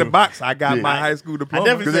shit the approved. box. I got Yeah. my high school diploma.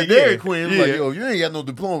 definitely Because said at Dairy yeah. Queen, Yeah. like, yo, you ain't got no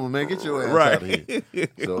diploma, man. Get your ass Right. out of here.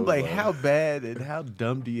 So, I'm like, how bad and how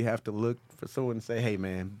dumb do you have to look for someone to say, hey,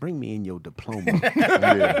 man, bring me in your diploma?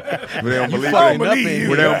 yeah. But they don't believe fucking you. up in here.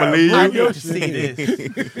 When they don't believe I you. need to see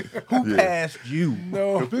this. Who passed you?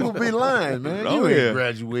 No. People be lying, man. Oh, You yeah. ain't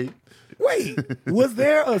graduate. Wait, was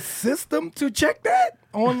there a system to check that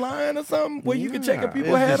online or something where you could check if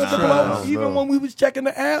people it's had a just diploma, trials, even though. when we was checking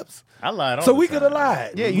the apps? I lied. All So the we time. could have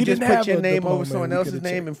lied. Yeah, We you just didn't put have your a name diploma over someone and we else's coulda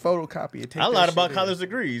name checked. and photocopy it. Take I that lied shit about in. college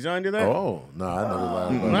degrees. You don't do that? Oh, no, I never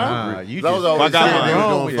lied about Nah, that. you That was just- always I got saying mine. they was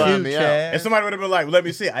Wrong going with to find you, me Chad. out. If somebody would have been like, let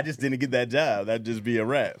me see, I just didn't get that job. That'd just be a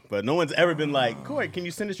rap. But no one's ever been like, Corey, can you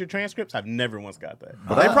send us your transcripts? I've never once got that.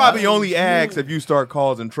 But they probably only ask if you start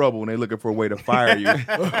causing trouble when they looking for a way to fire you.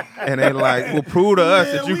 And they like, well, prove to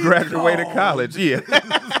us that you we graduated called. college. Yeah.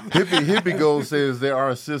 Hippie Gold says there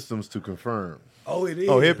are systems to confirm. Oh, it is.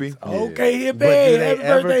 Oh, hippie. Okay, hippie. But do they Happy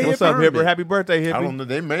ever- birthday, What's hippie. up, Hippie? Happy birthday, Hippie. I don't know.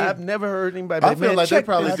 They may. I've never heard anybody. I feel like they check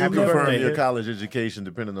probably this. do I've never confirm heard your it. college education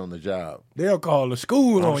depending on the job. They'll call the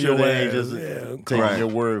school I'm on sure your they ain't ass. just Yeah. taking Right. your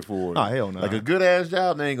word for it. Oh, hell no. Like a good ass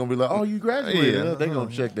job, they ain't gonna be like, oh, you graduated. Yeah. They gonna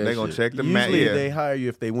check that. They gonna shit. check the mat. Usually Yeah. they hire you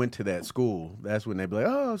if they went to that school. That's when they be like,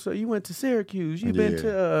 oh, so you went to Syracuse. You been Yeah.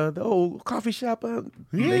 to the old coffee shop. Yeah,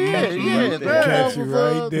 They catch you yeah, right that there. Catch you was,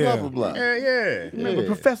 right there. Blah blah blah. Yeah, yeah. Remember Yeah.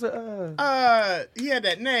 Professor he had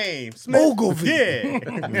that name. Smith. Ogilvy.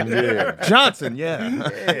 Yeah. Johnson, yeah.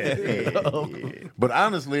 But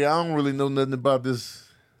honestly, I don't really know nothing about this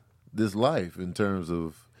life in terms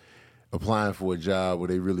of applying for a job where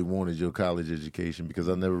they really wanted your college education because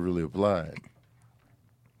I never really applied.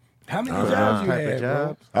 How many jobs you had,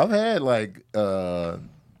 bro? I've had like, I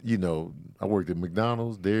worked at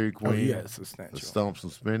McDonald's, Dairy Queen. Oh, yeah, substantial. Stomp some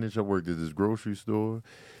spinach. I worked at this grocery store.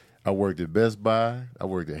 I worked at Best Buy. I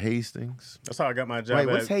worked at Hastings. That's how I got my job. Wait,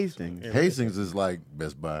 what's Hastings? Hastings is like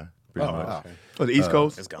Best Buy, pretty much. Okay. Oh, the East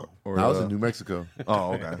Coast? It's gone. Or, I was in New Mexico.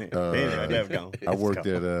 Oh, okay. That's gone. I worked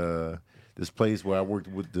at this place where I worked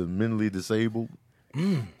with the mentally disabled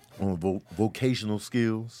on vocational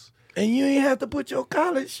skills. And you ain't have to put your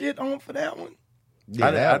college shit on for that one? Yeah,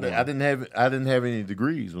 I didn't have any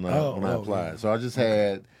degrees when I applied. So I just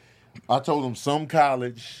had. I told them some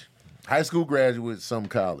college, high school graduates, some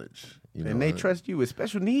college. And they trust you with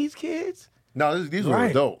special needs kids? No, these were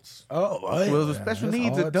adults. Oh, Well, the special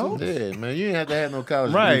needs adults? Yeah, man, you ain't have to have no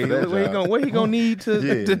college Right. degree for that job. What he gonna need to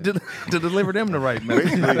deliver them the right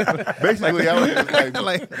message? Basically, I was just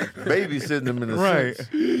like babysitting them in a Right.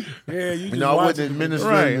 sense. Yeah, I wasn't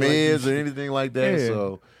administering Right. meds or anything like that. Yeah.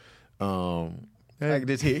 So, I can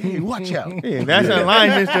just hear, hey, watch out. Yeah, that's a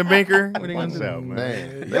line, Mr. Banker. What are you gonna Watch do? out,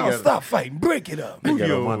 man. man, Y'all stop fighting. Break it up. They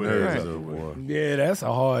got on my Yo, nerves, right. though, boy. Yeah, that's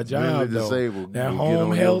a hard job, Mentally though. disabled, That you get home on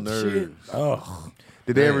your health nerves. shit. Oh,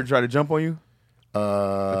 Did they ever try to jump on you?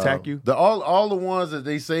 Attack you? All the ones that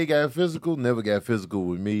they say got physical never got physical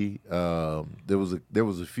with me. There was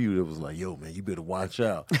a few that was like, yo, man, you better watch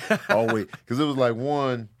out. Always, because it was like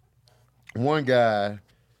one guy,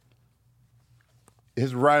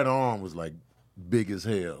 his right arm was like big as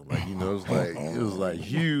hell. Like, it was like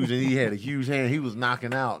huge, and he had a huge hand. He was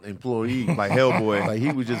knocking out employees. Like Hellboy. Like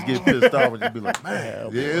he would just get pissed off and just be like, man.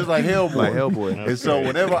 Yeah, it was like Hellboy. Like Hellboy. And so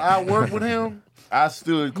whenever I worked with him, I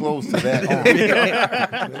stood close to that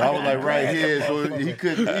arm. So I was like right here, so he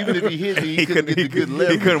couldn't, even if he hit me, he couldn't get the good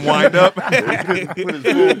level. He couldn't wind up. He couldn't put his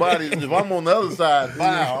full body. If I'm on the other side,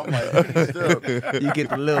 wow, I'm like, still. You get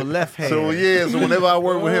the little left hand. So whenever I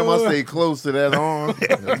work with him, I stay close to that arm.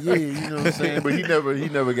 Yeah, you know what I'm saying? But he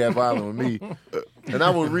never got violent with me. And I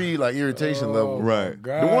would read like irritation level. Right.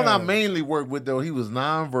 The one I mainly worked with though, he was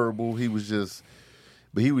nonverbal. He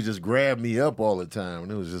would just grab me up all the time,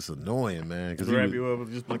 and it was just annoying, man. Because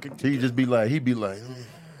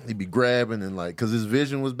he'd be grabbing and like, because his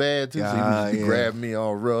vision was bad too, so he would just grab me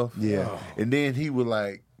all rough. Yeah. And then he would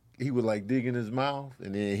dig in his mouth,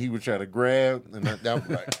 and then he would try to grab, and that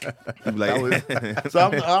was like, so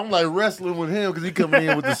I'm like wrestling with him because he coming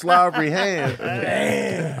in with the slobbery hand.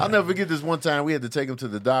 I'll never forget this one time we had to take him to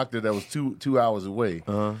the doctor that was 2 hours away.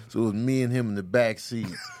 So it was me and him in the back seat.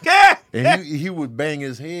 And he would bang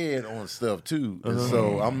his head on stuff too. And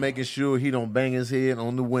so I'm making sure he don't bang his head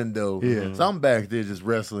on the window. Yeah. So I'm back there just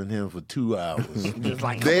wrestling him for 2 hours. Just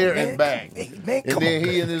like there and back. And then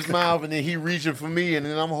he in his mouth, and then he reaching for me, and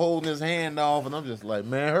then I'm holding his hand off, and I'm just like,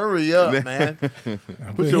 man, hurry up, man.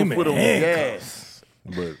 Put your foot on the gas.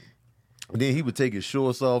 But then he would take his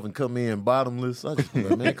shorts off and come in bottomless. I just be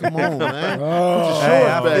like, man, come on, man. Put your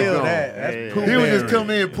shorts back on. That's He would just come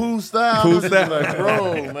in poo style. Poo style. Like,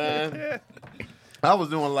 bro, man. I was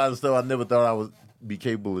doing a lot of stuff I never thought I would be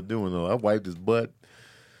capable of doing, though. I wiped his butt.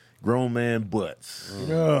 Grown man butts.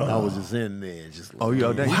 I was just in there. Just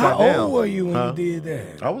like, How old were you when you did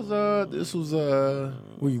that? I was, this was,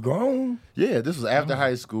 Were you grown? yeah, this was after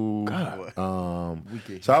high school.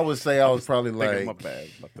 So I would say I was probably My like, bad.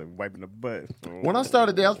 About to wiping the butt. when I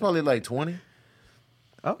started there, I was probably like 20.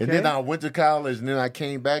 Okay. And then I went to college, and then I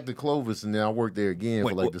came back to Clovis, and then I worked there again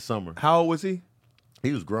for like the summer. How old was he?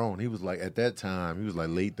 He was grown. He was like, at that time, he was like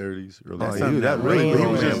late 30s. Early Oh, 40s. that really He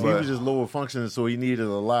grown, was man. just lower functioning, so he needed a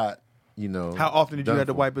lot, How often did you done have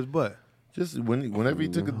to for. wipe his butt? Just whenever he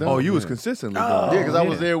took a dump. Oh, you was man. consistently. Yeah, because I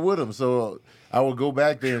was there with him, so I would go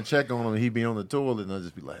back there and check on him, and he'd be on the toilet, and I'd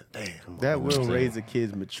just be like, damn. That will raise a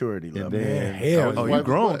kid's maturity level. then, hell Oh, you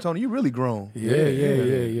grown, Tony. You really grown.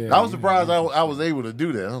 Yeah. I was surprised I was able to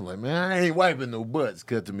do that. I was like, man, I ain't wiping no butts.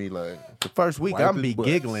 Cut to me like, The first week, Wipe I'm his be butts.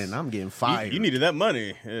 giggling. I'm getting fired. You needed that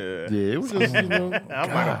money. Yeah. yeah, it was just, I might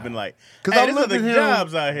have been like, Because hey, I there's looked other at him,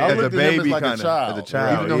 jobs out here. I As a looked at him baby, as like kinda, a child. as a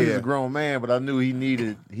child, Even though he's yeah. a grown man, but I knew he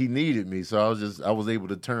needed me. So I was able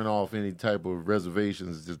to turn off any type of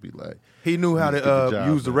reservations and just be like, He knew how Just get the to job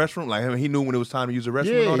use the done. restroom. Like he knew when it was time to use the restroom. and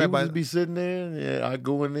yeah, all he that. would just be sitting there. And, yeah, I'd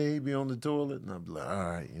go in there, he'd be on the toilet, and I'd be like,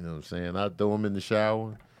 all right, you know what I'm saying? I'd throw him in the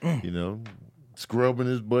shower, you know, scrubbing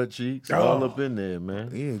his butt cheeks, all up in there,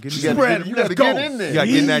 man. Yeah, get You got to get in there. You got to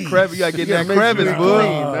get in that crevice. You got to get in that make sure crevice, it's bud.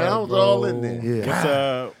 clean, man. I was all in there.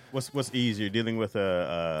 Yeah. What's easier, dealing with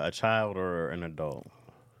a child or an adult?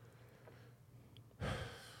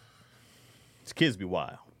 Kids be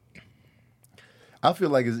wild. I feel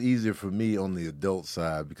like it's easier for me on the adult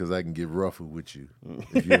side because I can get rougher with you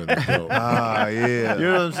if you're an adult. Yeah. You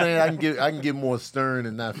know what I'm saying? I can get more stern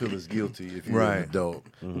and not feel as guilty if you're an adult.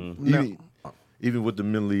 Mm-hmm. Even with the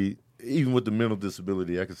mental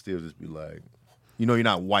disability, I can still just be like, You know you're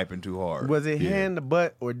not wiping too hard. Was it hand to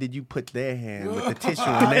butt, or did you put their hand with the tissue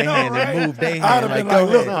in their hand and move their I'd hand? have been Go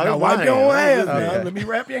like, look, ahead. now wipe your own hands, man. Okay. Let me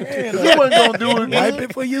wrap your hand you up. wasn't going to do it. Wipe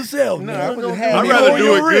it for yourself. No, man. I would've Let had me I'd rather hold do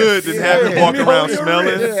your it good wrist. than have him walk Let me around hold your smelling.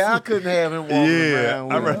 wrist. Yeah, I couldn't have him walking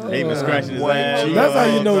around. I'd with rather- Even scratching his ass. That's how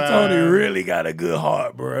you know Tony really got a good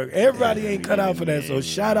heart, bro. Everybody ain't cut out for that. So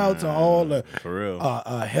shout out to all the For real.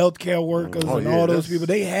 healthcare workers and yeah, all those that's- people.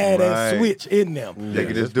 They had that Right. switch in them. They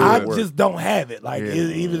can just do I it. just don't have it. Like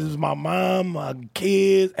even it's my mom, my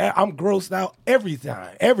kids, I'm grossed out every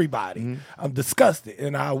time. Everybody, I'm disgusted,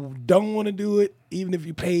 and I don't want to do it. Even if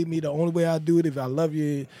you paid me, the only way I do it if I love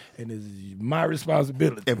you, and it's my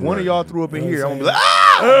responsibility. If one of y'all threw up in You know here, what I'm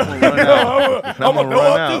I'm gonna be like, ah! I'm gonna throw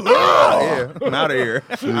up too. Yeah, I'm out of here.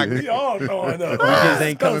 We all throwing up. Kids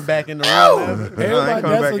ain't coming back in the room. Everybody,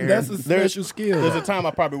 coming back that's in a special skill. There's a time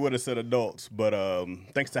I probably would have said adults, but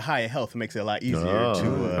thanks to Higher Health, it makes it a lot easier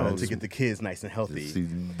to get the kids nice and healthy. See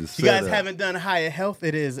the If you guys setup. haven't done Higher Health,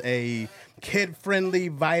 it is a kid-friendly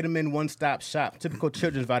vitamin one-stop shop. Typical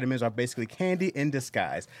children's vitamins are basically candy in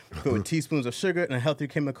disguise, filled with teaspoons of sugar and healthy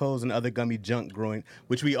chemicals and other gummy junk growing,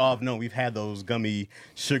 which we all know. We've had those gummy,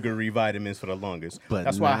 sugary vitamins for the longest. But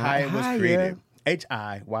That's why not Higher was Higher. created.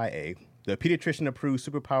 HIYA. The pediatrician-approved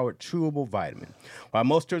superpowered chewable vitamin. While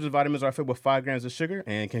most children's vitamins are filled with 5 grams of sugar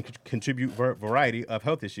and can contribute variety of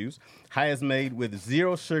health issues, High is made with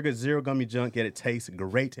 0 sugar, 0 gummy junk, yet it tastes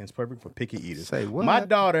great and it's perfect for picky eaters. Say what? My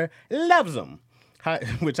daughter loves them.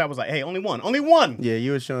 Which I was like, hey, only one. Yeah,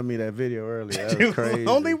 you were showing me that video earlier. That was crazy.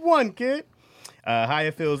 Only one, kid.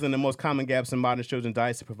 Higher fills in the most common gaps in modern children's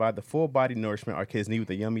diets to provide the full body nourishment our kids need with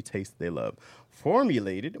the yummy taste they love.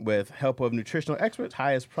 Formulated with help of nutritional experts,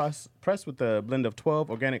 High is pressed with a blend of 12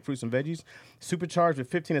 organic fruits and veggies, supercharged with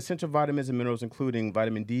 15 essential vitamins and minerals, including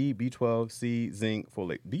vitamin D, B12, C, zinc,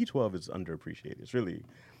 folate. B12 is underappreciated. It's really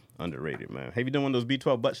underrated, man. Have you done one of those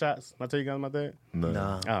B12 butt shots? I tell you guys about that?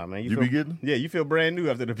 No. Oh, man. You be getting? Yeah, you feel brand new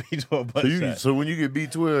after the B12 butt shot. So when you get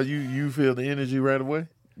B12, you feel the energy right away?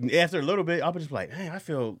 After a little bit, I'll be just like, hey, I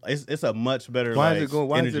feel it's a much better. Why like, is it go?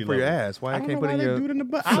 Why is energy it for your level. ass? Why I I don't can't know put why in they your do it in the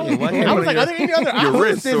butt. why can't I was like, are there any other your options?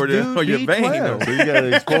 wrist or your vein? B12? So you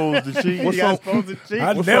gotta expose the cheek. You guys supposed to cheat?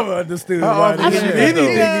 I never understood How why often they is did it? anything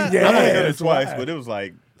in your I've done it ass. twice, Why? but it was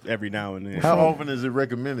like every now and then. How often is it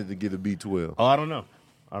recommended to get a B12? Oh, I don't know.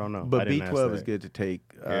 I But didn't ask B12 is that. good to take,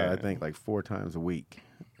 Yeah. I think, like 4 times a week.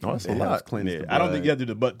 Oh, that's a It helps lot. cleanse Yeah, the I don't think blood. you have to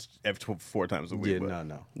do the butt every 4 times a week. Yeah,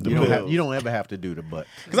 no. The You don't ever have to do the butt.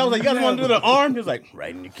 Because I was like, you guys want to do the arm? He was like,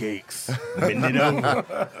 right in your cakes. Bend it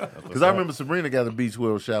over. Because I remember Sabrina got a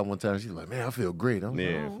B12 shot one time. She's like, man, I feel great. I'm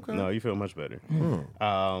Yeah. like, oh, okay. No, you feel much better.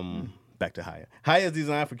 Back to Higher. Higher is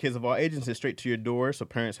designed for kids of all ages and straight to your door, so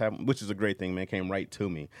parents have, which is a great thing, man. Came right to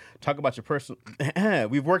me. Talk about your personal.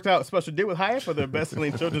 We've worked out a special deal with Higher for their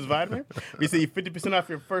best-selling children's vitamin. Receive 50% off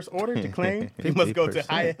your first order. To claim, you must go to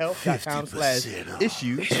 50%.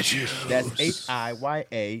 higherhealth.com/issues. That's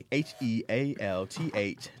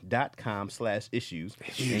HIYAHEALTH.com/issues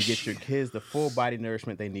and get your kids the full body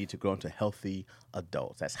nourishment they need to grow into healthy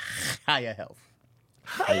adults. That's Higher Health.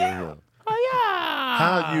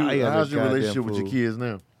 How's your goddamn relationship with your fool. kids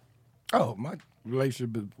now? Oh, my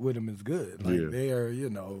relationship with them is good. Like Yeah. they are,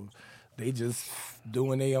 they just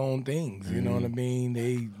doing their own things. You know what I mean?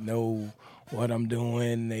 They know what I'm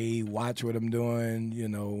doing. They watch what I'm doing.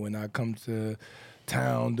 When I come to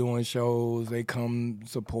town doing shows, they come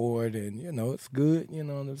support, and it's good. You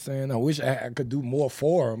know what I'm saying? I wish I could do more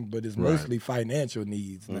for them, but it's mostly financial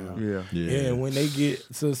needs now. Yeah. And when they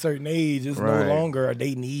get to a certain age, it's Right. no longer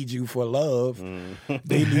they need you for love.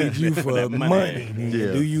 They need you for money.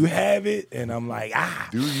 Yeah. Do you have it? And I'm like,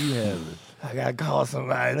 Do you have it? I gotta call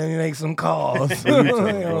somebody. Let me make some calls. You know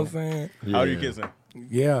what I'm saying? How are you kissing?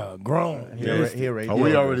 Yeah, grown. We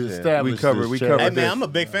already established We covered- this, we Chad. covered Hey this. man, I'm a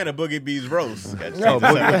big fan of Boogie B's roast.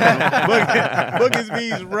 Boogie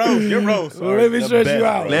B's roast. Your roast. Let me stretch you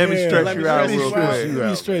out. Let me stretch Let me you out stretch real you out. quick. Let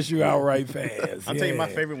me stretch you out right fast. I'll tell you my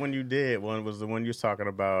Yeah. favorite one you did. One was the one you was talking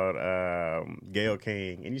about Gail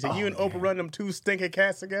King. And you said, you and Oprah run them 2 stinking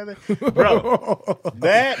cats together? Bro,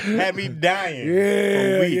 that had me dying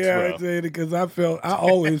for weeks, bro. Because I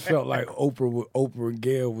always felt like Oprah and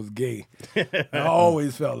Gail was gay. I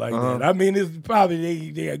always felt like that. I mean, it's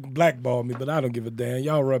probably they blackball me, but I don't give a damn.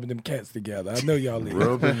 Y'all rubbing them cats together. I know y'all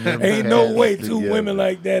is. Ain't no way two women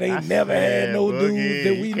like that ain't never had no dudes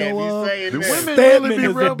that we know of. The women Stedman really be is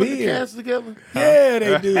a rubbing the beard. cats together? Yeah,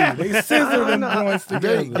 they do. They scissor them joints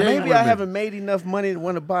together. Maybe I haven't made enough money to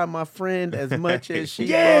want to buy my friend as much as she.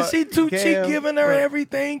 Yeah, bought she too cheap, Gail, giving her but-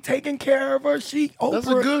 everything, taking care of her. She Oprah. That's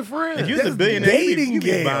a good friend. If you're a That's billionaire, dating you be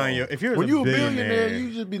Gail. buying your. If you're When you a a billionaire, billionaire,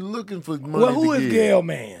 you just be looking for money. Well, who to is give. Gail,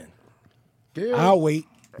 man? Gail, I'll wait.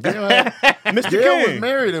 Mr. Gail was King,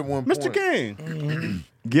 married at one point. Mr. King.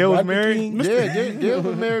 Gail was Dr. married. King. Yeah, Gail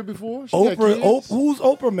was married before. She got Oprah. kids. Who's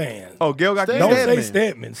Oprah man? Oh, Gail got Don't kids. say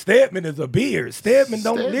Stedman. Stedman is a beard. Stedman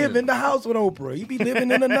don't Stedman. live in the house with Oprah. He be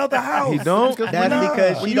living in another house. He don't? That's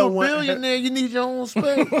because When she you're a don't want. billionaire, you need your own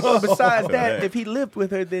space. Well, besides that, if he lived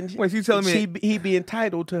with her, then Wait, so you telling me- he'd be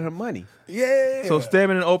entitled to her money? Yeah. So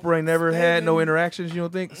Stedman and Oprah ain't never had no Stedman- interactions. You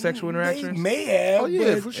don't think sexual They interactions? may have. Oh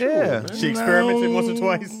yeah, but for sure. Yeah. man. She experimented once or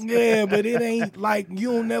twice. Yeah, but it ain't like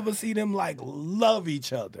you don't never see them like love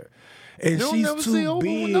each other. And You don't she's never too see Oprah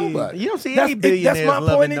big. with nobody. You don't see That's, any billionaires that's my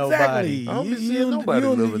loving point exactly. nobody. I don't be seeing nobody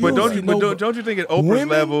loving But don't see you? But nobody. don't you think at Oprah's Women-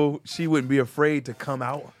 level, she wouldn't be afraid to come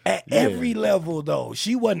out? At every level, though,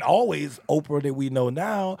 she wasn't always Oprah that we know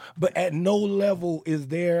now. But at no level is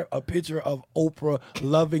there a picture of Oprah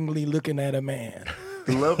lovingly looking at a man.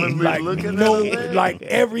 Lovingly Like looking no, at her. like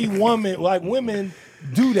every woman, like women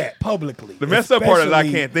do that publicly. The messed up part is I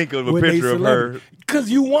especially can't think of a when they picture of her. Because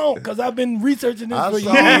you won't. Because I've been researching this I for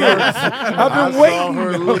saw years. her- I've I been saw her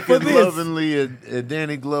waiting looking for this. lovingly at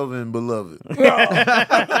Danny Glover and Beloved.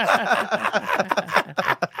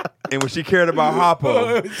 And when she cared about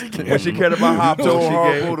Hoppo, when she cared about Hoppo, Told she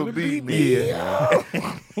Harpo gave. to beat me.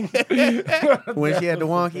 When she had the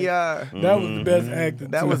wonky eye, That was the best acting.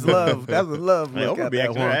 that too. was love. That was love. Man, Look Oprah at be that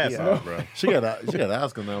acting her ass wonky off, eye. bro. She got an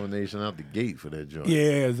Oscar nomination out the gate for that joint. Yeah,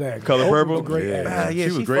 exactly. Color Oprah Purple? was a great Yeah. actor. Yeah,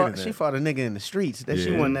 She was she great fought. in that. She fought a nigga in the streets. That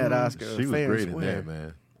she Yeah. won that Oscar. She was fair and great in square. that,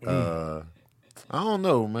 man. I don't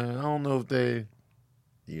know, man. I don't know if they,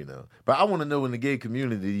 but I want to know in the gay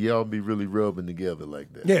community, y'all be really rubbing together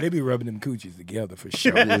like that. Yeah, they be rubbing them coochies together for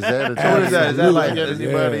sure. Is that a What is that? Is that like-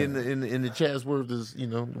 anybody yeah. in the Chatsworth is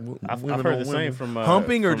I've women heard on the same women? from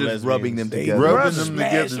Humping or from just rubbing them They together? Rubbing smash them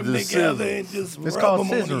together, them just together scissor. and just It's rub called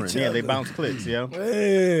them on scissoring. each Yeah, other. they bounce clits, yo.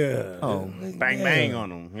 Yeah. Oh. Bang bang on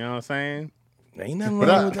them. You know what I'm saying? Ain't nothing But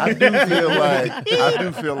wrong with I that.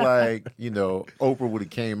 do feel like Oprah would have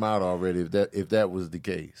came out already if that was the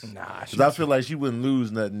case. Nah, Because I feel like she wouldn't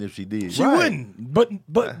lose nothing if she did. She wouldn't. But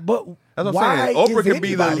That's what I'm why saying. Oprah is could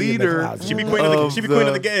be the anybody in leader. closet? She'd be queen of the, Of she'd be queen of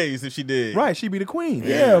the- the gays if she did. Right, she'd be the queen.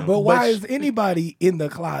 Yeah, but why But is anybody in the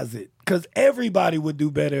closet? Because everybody would do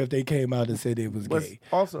better if they came out and said it was But gay.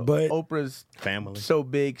 also, But Oprah's Family. so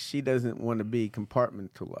big, she doesn't want to be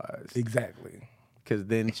compartmentalized. exactly. Because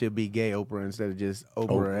then she'll be gay Oprah instead of just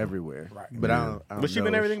Oprah everywhere. Right. But I don't But she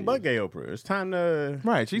been know everything if but gay Oprah. It's time to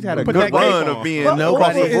Right, she's had a Put good that cape run on. of being But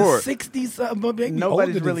nobody across the Oprah board. is 60-something.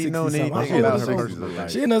 Nobody's really known anything about about her her. personal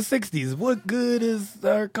life. She in her 60s. What good is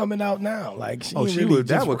her coming out now? Like she Oh, ain't she really would.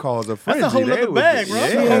 That just- would cause a That's frenzy. a whole They other would bag, be- bro. She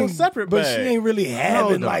That's a Yeah. whole ain't- separate but bag. she ain't really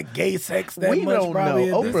having no. like gay sex that We much. don't Probably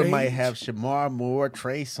know. at this Oprah might age. have Shamar Moore,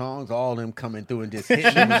 Trey Songz, all them coming through and just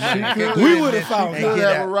hitting them. We would have found She out. could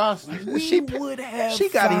have a roster. We would have. she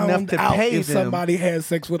got enough found to out pay if them. somebody had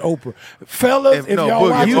sex with Oprah. Fellas, if no, y'all Boogie,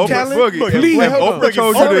 watch you Oprah, telling- Boogie, Please, if hold Oprah on.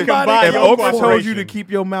 told you to, Somebody if your Oprah told you corporation. to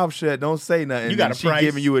keep your mouth shut, don't say nothing. You got and a she price.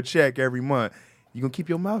 giving you a check every month. You gonna keep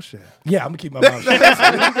your mouth shut? yeah, I'm gonna keep my mouth shut.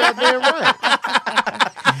 Goddamn right.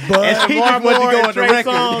 And Shamar wants to go on the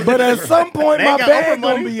record. But at some point, They my ain't got bag Oprah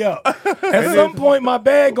gonna money. be up. At some point, my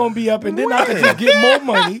bag gonna be up, and then I can just get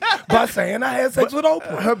more money by saying I had sex with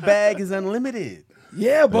Oprah. Her bag is unlimited.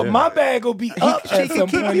 Yeah, but my bag will be up she at can some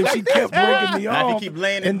keep point if she kept breaking me I can off. keep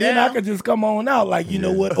laying it and then I down. could just come on out like, you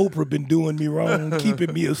know what, Oprah been doing me wrong,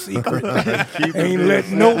 keeping me a secret. Ain't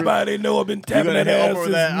letting nobody know I've been tapping gonna that hit ass Oprah since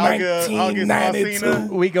with that August 1992. Alsina?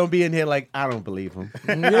 We gonna be in here like I don't believe him.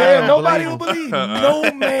 Yeah, nobody will believe.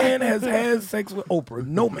 No man has had sex with Oprah.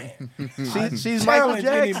 No man. She's Michael Challenge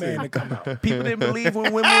any Jackson. man to come out. People didn't believe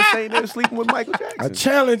when women were saying they were sleeping with Michael I Jackson.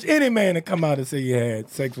 challenge any man to come out and say you had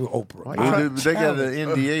sex with Oprah. Well, they got an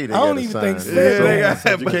NDA. They I don't gotta even sign. think So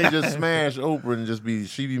Stedman- you can't just smash Oprah and just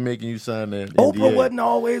she be making you sign that. Oprah NDA. wasn't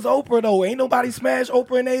always Oprah though. Ain't nobody smashed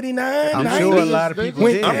Oprah in '89. I'm 90s. sure a lot of people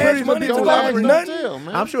When did. Cash I'm pretty Money sure took the over lies don't nothing. tell,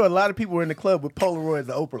 man. I'm sure a lot of people were in the club with Polaroids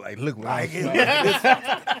of Oprah. Like, look, Like, like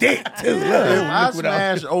it's dick too. If I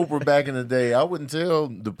smashed Oprah back in the day, I wouldn't tell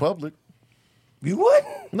the public. You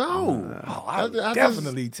wouldn't? No. I would I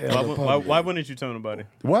definitely tell the public. Why wouldn't you tell nobody?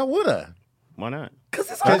 Why would I? Why not? Cause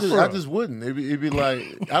it's I Oprah. just wouldn't. It'd be like,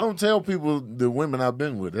 I don't tell people the women I've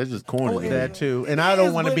been with. That's just corny. That too. And I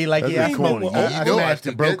don't want to be like, That's yeah, I just corny. I You know smashed I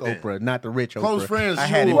the broke did that. Oprah, not the rich Oprah. Close friends, I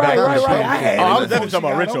had it sure. back Right. in the I had Oh, I it was definitely before talking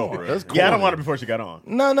about she Rich got Oprah. on. That's Yeah, I don't corny. want it before she got on.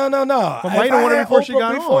 No. why If you don't I want her had before she Oprah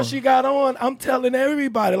got before on? she got on, I'm telling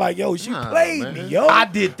everybody, like, yo, she Nah, played man. me, yo. I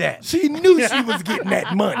did that. She knew she was getting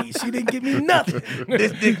that money. She didn't give me nothing.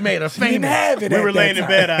 This dick made her She didn't famous. have it We at were that laying in time.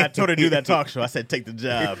 bed. I told her to do that talk show. I said, take the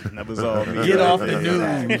job. And that was all me. Get off the news.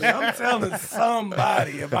 Exactly. I'm telling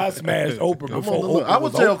somebody if I smashed Oprah before Oprah I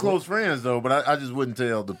would was tell Oprah. close friends though, but I just wouldn't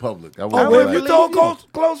tell the public. I Oh, wouldn't well, be if you like,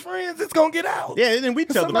 told close friends, it's gonna get out. Yeah, and then we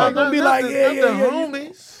tell the Somebody public. gonna be like, yeah, not the yeah.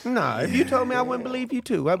 homies. Nah, if you told me, I wouldn't believe you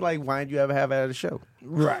too. I'm like, why'd you ever have at a show?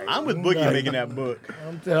 Right. I'm with Boogie making that book.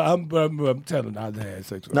 I'm telling I had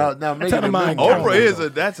sex with her. Now, I'm telling mine. Oprah is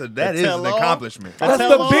that is tell an all. accomplishment. That's tell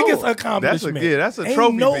the all. biggest accomplishment. that's a Ain't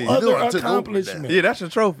trophy no piece. other You know, I took Oprah accomplishment. Yeah, that's a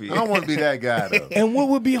trophy. I don't want to be that guy though. And what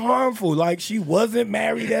would be harmful? Like she wasn't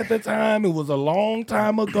married at the time. It was a long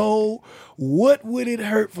time ago. What would it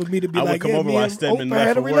hurt for me to be I would like, come yeah, over me while and Stedman Oprah left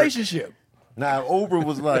had a for work. relationship? Now, if Oprah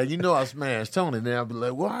was like, you know, I smashed Tony. Then I'd be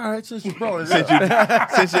like, well, all right, since you brought it up,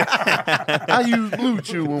 I used Blue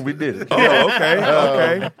Chew when we did it. Oh,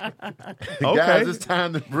 okay. Guys, it's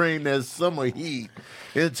time to bring that summer heat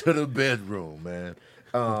into the bedroom, man.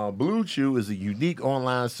 Blue Chew is a unique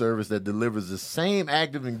online service that delivers the same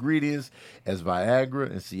active ingredients as Viagra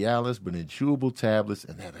and Cialis, but in chewable tablets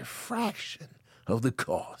and at a fraction of the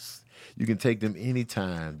cost. You can take them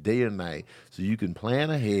anytime, day or night, so you can plan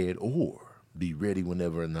ahead or be ready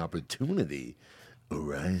whenever an opportunity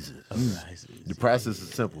arises. The process is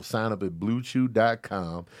simple. Sign up at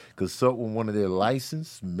BlueChew.com, consult with one of their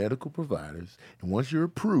licensed medical providers, and once you're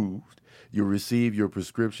approved, you'll receive your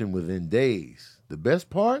prescription within days. The best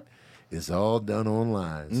part? It's all done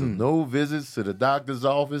online. So no visits to the doctor's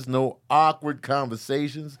office, no awkward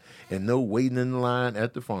conversations, and no waiting in line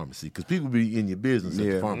at the pharmacy. Because people be in your business at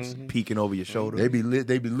the pharmacy. Peeking over your shoulder. They be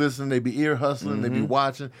listening, they be ear hustling, they be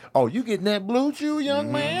watching. Oh, you getting that Blue Chew,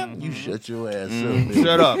 young man? You shut your ass up. Mildred,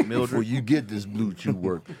 Shut up, Mildred. before you get this Blue Chew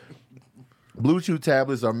work. Blue Chew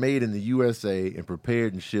tablets are made in the USA and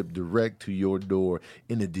prepared and shipped direct to your door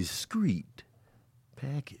in a discreet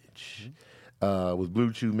package. With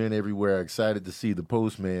Blue Chew, men everywhere are excited to see the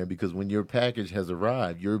postman because when your package has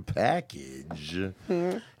arrived, your package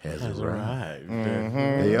has arrived.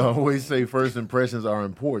 They always say first impressions are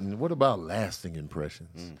important. What about lasting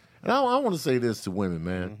impressions? And I want to say this to women,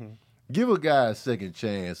 man. Give a guy a second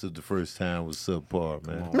chance if the first time was subpar,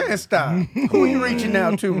 man. Man, stop. Who you reaching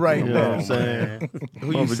out to right You know what now? I'm saying?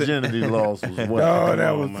 My virginity loss was what? Oh,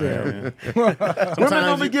 that was terrible. Women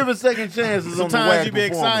don't be giving second chances on the Sometimes whack you be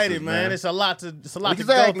excited, performances, man. It's a lot to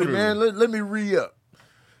Exactly, go through. man. Let me re-up.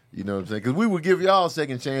 You know what I'm saying? Because we would give y'all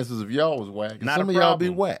second chances if y'all was whack. And Not some a of y'all be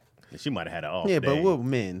problem. whack. She might have had an off Yeah, day. but we're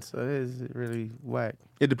men, so is it really whack?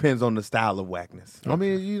 It depends on the style of whackness. I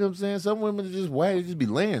mean, you know what I'm saying? Some women are just whack. They just be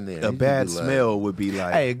laying there. A They just bad be like- smell would be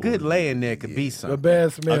like. Hey, a good lay in there could be A something.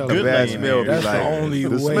 bad smell. A good bad laying smell there. be That's like. the only The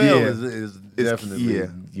way. smell Yeah. is definitely, yeah.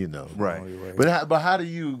 you know. Right. But how do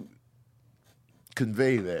you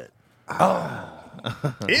convey that?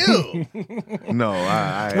 Ew. No,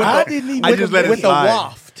 I didn't even I just let it with the slide.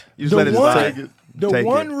 waft. You just let it slide. The Take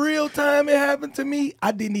one it. real time it happened to me,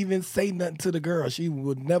 I didn't even say nothing to the girl. She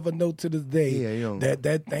would never know to this day Yeah, you don't-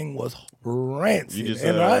 that thing was rancid. You just,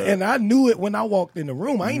 and I knew it when I walked in the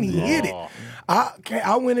room. I ain't even hit it.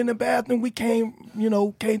 I went in the bathroom. We came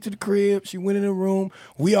to the crib. She went in the room.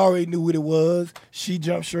 We already knew what it was. She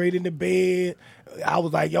jumped straight in the bed. I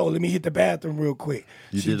was like, yo, let me hit the bathroom real quick.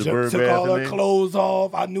 You She did the bird took bath all in her there? clothes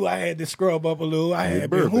off. I knew I had to scrub up a little. I had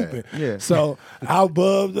been bird bath. hooping. Yeah. So I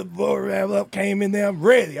bubbed the bird up, came in there. I'm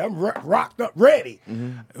ready. I'm rocked up, ready.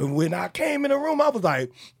 And when I came in the room, I was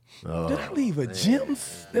like, did I leave a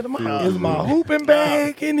gems? Is my hooping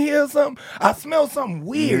bag in here or something? I smelled something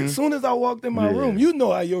weird as soon as I walked in my room. You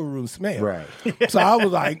know how your room smells. Right. So I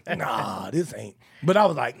was like, nah, this ain't. But I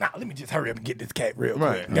was like, nah, let me just hurry up and get this cat real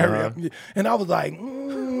quick. Hurry up. And I was like,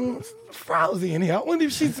 it's frowsy in here. I wonder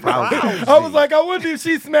if she smelled it. I was like, I wonder if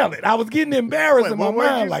she smelled it. I was getting embarrassed in my what word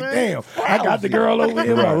mind. you Like, say? damn, I got the girl over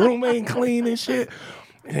here. My room ain't clean and shit.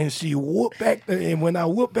 And she whooped back and when I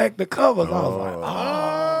whooped back the covers, I was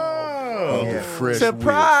like, The fresh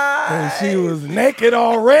Surprise! and she was naked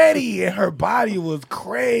already, and her body was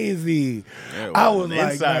crazy. I was the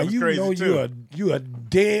like, inside "Man, was you crazy, know too." you a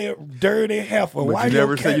dead, dirty heifer. Why But you your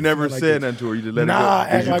never cat said smell said this?" nothing to her. You just let Nah, it I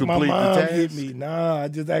go. act like my complete the mom task? hit me. Nah, I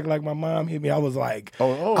just act like my mom hit me. I was like, I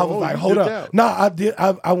was like, you hold dipped up. out. Nah, I did.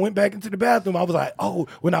 I went back into the bathroom. I was like, oh,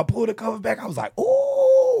 when I pulled the cover back, I was like,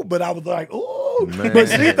 ooh, but I was like, ooh. Man. But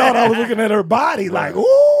she thought I was looking at her body like,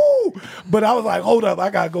 ooh. But I was like, hold up, I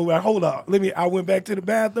gotta go back. Hold up. I went back to the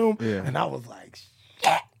bathroom and I was like,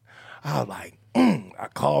 shit. I was like, I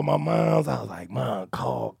called my mom's. I was like, Mom,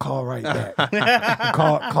 call right back.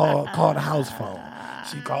 call the house phone.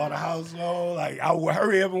 She called the house phone. Like, I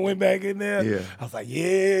hurry up and went back in there. Yeah. I was like,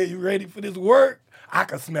 yeah, you ready for this work? I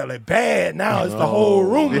can smell it bad now. It's the whole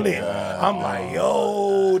room lit. I'm like,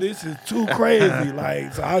 yo, this is too crazy.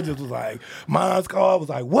 Like, so I just was like, Mom's call. I was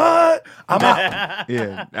like, what? I'm out.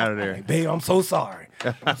 Yeah, out of there. Like, babe, I'm so sorry.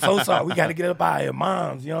 I'm so sorry. We got to get up out of here.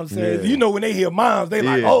 Moms, you know what I'm saying? You know, when they hear moms, they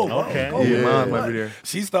like, oh, okay. Go. Yeah, Mom might be there.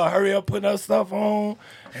 She started hurry up putting her stuff on.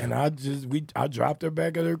 And I dropped her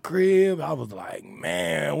back at her crib. I was like,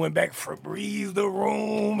 man, went back, Febrezed the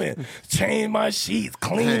room and changed my sheets,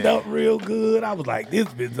 cleaned up real good. I was like, this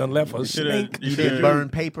bitch done left a stink. You did burn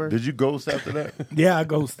paper? Did you ghost after that? Yeah, I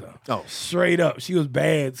ghosted her. Oh, straight up. She was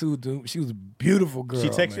bad too, dude. She was a beautiful girl. She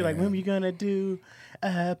texted you like, man. when you gonna do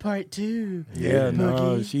part 2? Yeah,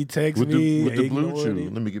 no, she texted With me. the blue ignored chew.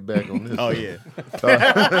 it. Let me get back on this. Oh yeah.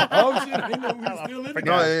 Oh shit! I know we still in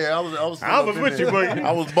No, there. yeah, I was with you, boy. boy.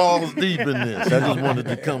 I was balls deep in this. I just wanted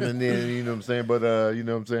to come in there, you know what I'm saying? But, you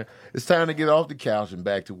know what I'm saying? It's time to get off the couch and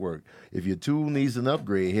back to work. If your tool needs an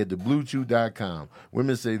upgrade, head to BlueChew.com.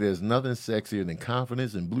 Women say there's nothing sexier than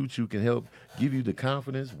confidence, and Blue Chew can help give you the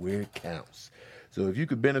confidence where it counts. So if you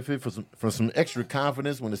could benefit from some extra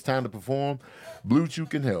confidence when it's time to perform, Blue Chew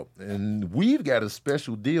can help. And we've got a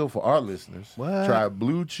special deal for our listeners. What? Try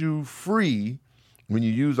Blue Chew free when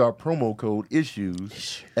you use our promo code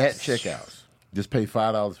ISSUES at checkouts. Just pay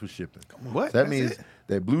 $5 for shipping. What? So that That's means it?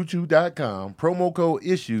 that BlueChew.com, promo code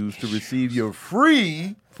ISSUES to receive your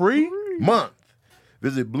free month.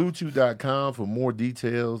 Visit BlueChew.com for more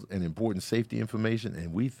details and important safety information.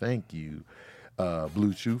 And we thank you,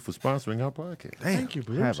 Blue Chew, for sponsoring our podcast. Thank you,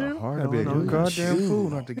 Blue Have Chew. a hard Gotta be a on good you. goddamn Chew. fool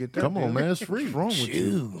not to get that. Come on, man. It's free. What's wrong with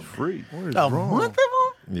you? It's free. What is A wrong? month of them?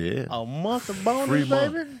 Yeah. A month of bonus, Free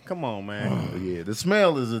month. baby? Come on, man. Yeah, the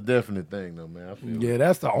smell is a definite thing, though, man. I feel Yeah,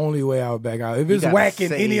 that's the only way I would back out. If it's gotta whacking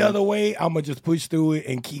save- any other way, I'm gonna just push through it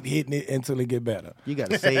and keep hitting it until it get better. You got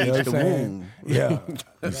to You know sage what the I'm saying? wound. Yeah.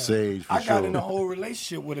 the sage for I got in a sure. whole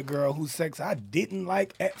relationship with a girl whose sex I didn't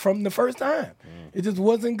like from the first time. It just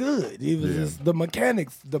wasn't good. It was just the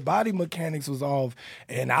mechanics, the body mechanics was off,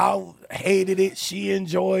 and I hated it. She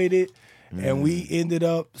enjoyed it. And we ended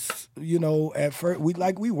up, you know, at first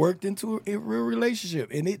we worked into a real relationship,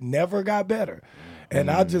 and it never got better. And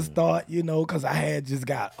I just thought, you know, because I had just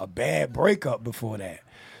got a bad breakup before that.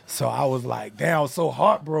 So I was like, damn, I was so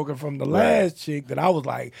heartbroken from the last chick that I was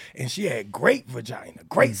like, and she had great vagina,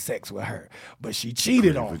 great sex with her, but she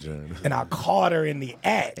cheated on me. And I caught her in the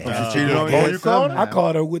act. She cheated on you? Oh, you caught her? I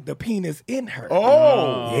caught her with the penis in her.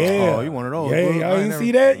 Oh! Yeah. Oh, you one of those. Yeah, Well, y'all I ain't never-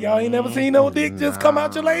 see that? Y'all ain't never seen no dick just come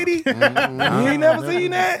out your lady? You ain't never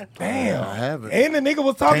seen that? Damn. I haven't. And the nigga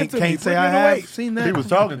was talking to me. Can't say putting I it have away. seen that. He was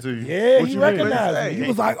talking to you. Yeah, What he you mean? recognized me. He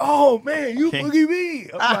was like, oh, man, you Boogie B.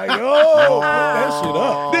 I'm like, oh, put that shit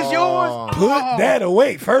up. This yours? Put that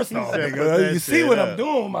away, first off, said, "Put nigga. that You see shit what up." I'm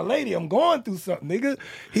doing with my lady. I'm going through something, nigga.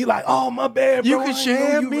 He like, oh, my bad, You bro. can I ain't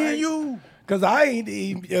share know me right. and you. Because I ain't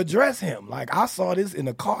even address him. Like, I saw this in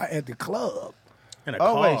the car at the club. In a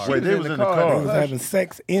Oh, car. wait, she Wait, they was in the car. They was having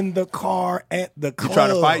sex in the car at the You club.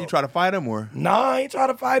 try to fight him or? Nah, I ain't try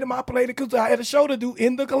to fight him. I played it because I had a show to do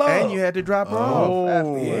in the club. And you had to drop her off.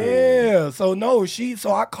 afterwards. Yeah, so no,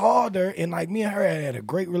 so I called her, and like me and her had a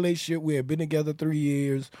great relationship. We had been together 3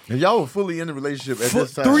 years. And y'all were fully in the relationship at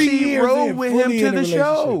this time. 3 She years rode in, with fully him to in a the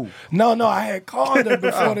show. relationship. No, I had called her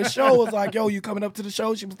before the show. I was like, yo, you coming up to the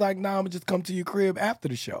show? She was like, nah, I'm gonna just come to your crib after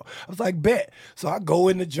the show. I was like, bet. So I go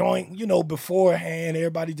in the joint, you know, beforehand,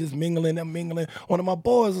 everybody just mingling. One of my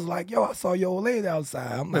boys was like, yo, I saw your old lady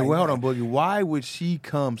outside. I'm Wait, like, well, hold on, Boogie. Why would she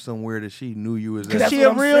come somewhere that she knew you was at? That's She what a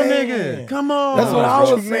I'm real saying. nigga. Come on. That's what I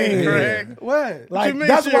was saying. Craig? What? Like, mean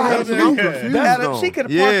that's she why a real nigga? that's- She could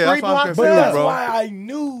have Yeah, parked 3 that's why I'm blocks confused, But up. that's bro. why I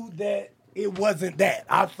knew that it wasn't that.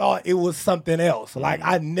 I thought it was something else. Like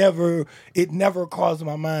it never crossed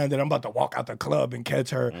my mind that I'm about to walk out the club and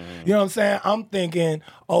catch her. You know what I'm saying? I'm thinking,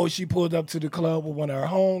 oh, she pulled up to the club with one of her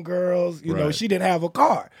homegirls. You know, Right. she didn't have a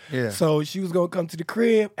car. Yeah. So she was gonna come to the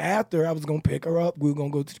crib after I was gonna pick her up. We were gonna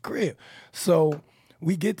go to the crib. So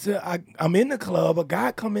we get to, I'm in the club. A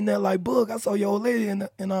guy come in there like, Boog, I saw your old lady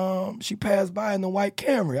and she passed by in the white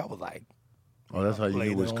Camry. I was like, Oh, that's how you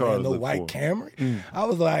knew which Don't car have to no look white for. Camry. I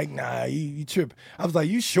was like, nah, you tripping. I was like,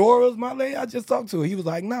 you sure it was my lady I just talked to? He was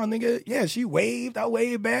like, nah, nigga, yeah, she waved. I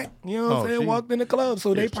waved back. You know what I'm saying? Walked in the club,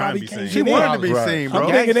 so they was trying to probably be can't seen. get She in. wanted to be Right. seen, I'm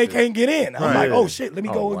bro. thinking they can't get in. I'm like, Right. oh shit, let me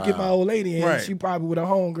go and get my old lady in. Right. She probably with a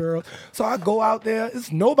homegirl. So I go out there.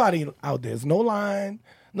 It's nobody out there. It's no line.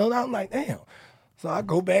 No, I'm like, damn. So I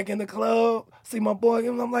go back in the club, see my boy,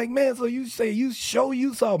 and I'm like, man, so you say you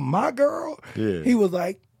saw my girl? Yeah. He was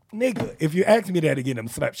like, nigga, if you ask me that again, I'm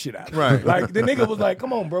slap shit out. Right. Like the nigga was like,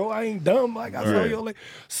 come on, bro, I ain't dumb. Like I saw your lady.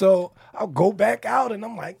 So I'll go back out and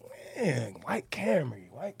I'm like, man, white Camry.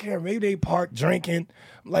 Maybe they parked drinking.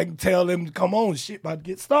 Like tell them to come on, shit about to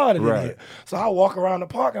get started in here. So I walk around the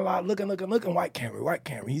parking lot looking, white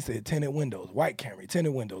Camry. He said tinted windows, white Camry,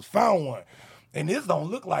 tinted windows. Found one. And this don't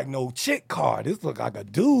look like no chick car. This look like a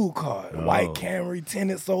dude car. White Camry,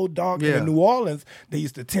 tinted so dark. Yeah. In New Orleans, they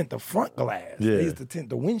used to tint the front glass. Yeah. They used to tint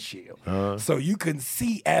the windshield. So you couldn't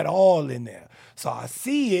see at all in there. So I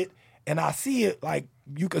see it, and I see it like,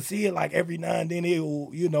 you could see it like every now and then, it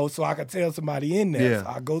will, you know, so I could tell somebody in there. Yeah. So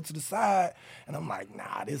I go to the side, and I'm like,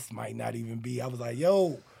 nah, this might not even be. I was like,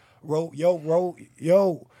 yo.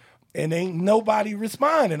 And ain't nobody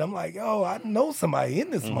responding. I'm like, yo, I know somebody in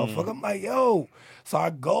this motherfucker. I'm like, yo. So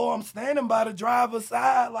I go, I'm standing by the driver's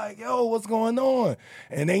side, like, yo, what's going on?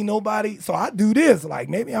 And ain't nobody. So I do this, like,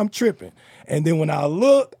 maybe I'm tripping. And then when I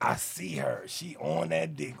look, I see her. She on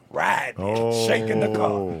that dick riding, shaking the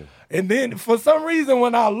car. And then for some reason,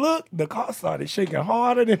 when I looked, the car started shaking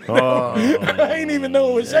harder than I ain't even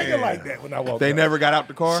know it was shaking like that when I walked They up. never got out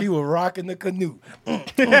the car? She was rocking the canoe.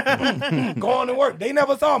 Going to work. They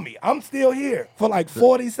never saw me. I'm still here for like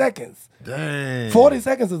 40 seconds. Dang. 40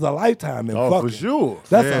 seconds is a lifetime in fucking. Oh, for sure.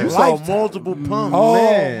 That's Yeah. a You lifetime. saw multiple pumps. Oh,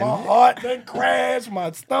 Man. my heart done crashed.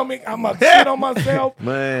 My stomach, I'm a shit on myself.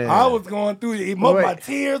 Man. I was going through it. My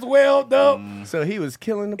tears welled up. So he was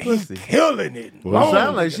killing the He's pussy. killing it. Well, it Long.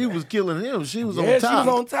 sounded like she was killing him. She was Yeah, on she top.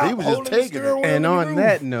 was on top. He was just holding the taking steering it. wheel And in the on roof.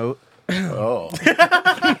 that note, Oh.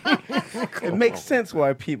 it makes sense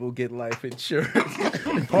why people get life insurance.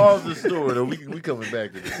 Pause the story, though. We coming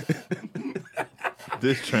back to this.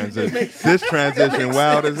 This transition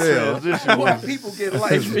wild as hell. Why people get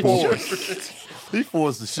life insurance. He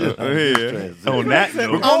forced the shit out of Yeah. this transition. On that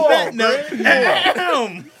note. On that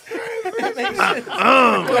note,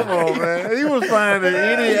 Come on, man. He was finding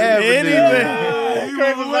any avenue.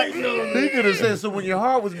 He could have said, so when your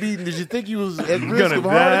heart was beating, did you think you was at risk of a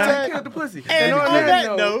heart die? attack? killed the pussy. And on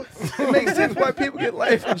that note, it makes sense why people get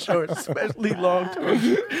life insurance, especially long term,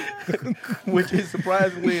 which is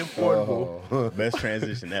surprisingly affordable. Best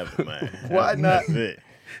transition ever, man. Why not? That's it.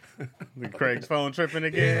 Craig's phone tripping Yeah,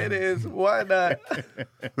 again. it is. Why not?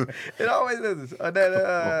 It always is.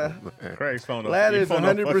 Craig's phone. Ladder's phone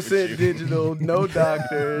don't fuck with 100% you. digital, no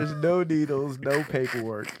doctors, no needles, no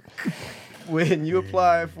paperwork. When you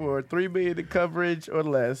apply for $3 million in coverage or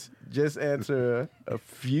less, just answer a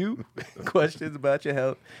few questions about your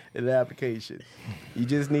health in the application. You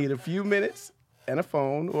just need a few minutes and a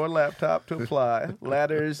phone or a laptop to apply.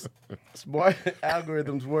 Ladder's smart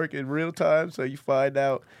algorithms work in real time, so you find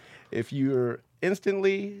out if you're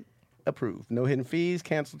instantly approved. No hidden fees,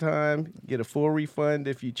 cancel time, get a full refund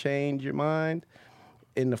if you change your mind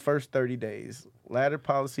in the first 30 days. Ladder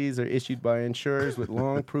policies are issued by insurers with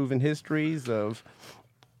long proven histories of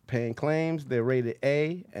paying claims. They're rated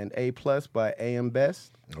A and A+ by AM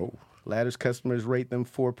Best. Oh. Ladder's customers rate them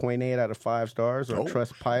 4.8 out of 5 stars on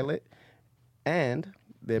Trustpilot. And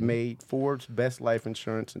they made Forbes Best Life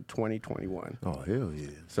Insurance in 2021. Oh, hell yeah.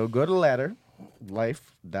 So go to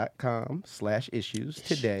ladderlife.com/issues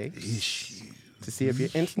today to see if you're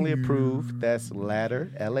instantly approved. That's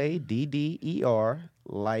ladder, LADDER,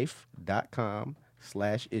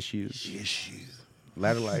 life.com/issues.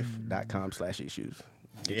 Ladderlife.com/issues.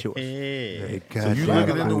 Get yours. Yeah. So you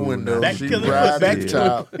looking in the window, Back she to the rides back the to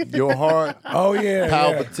top, your heart Oh, yeah.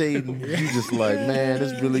 palpitating. You just like, man,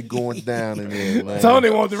 it's really going down in there, man.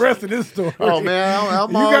 Tony wants the rest of this story. Oh, man,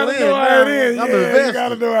 I'm You all gotta in. know how it man. is. I'm Yeah, you invested.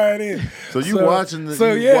 gotta know how it is. So you watching the-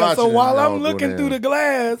 So you yeah. watching So it while all I'm go looking down. through the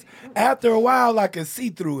glass, after a while I can see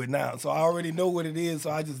through it now. So I already know what it is.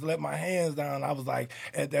 So I just let my hands down. I was like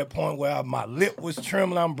at that point where my lip was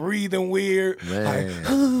trembling. I'm breathing weird.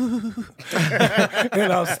 Man.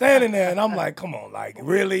 And I'm standing there, and I'm like, come on, like,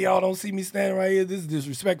 really, y'all don't see me standing right here? This is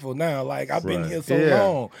disrespectful now. Like, I've been here so Yeah.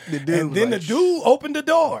 long. And then the dude opened the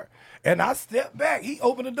door, and I stepped back. He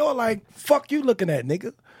opened the door like, fuck you looking at,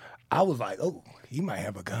 nigga. I was like, oh, he might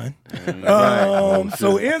have a gun.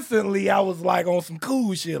 So instantly I was like on some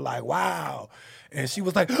cool shit, like, wow. And she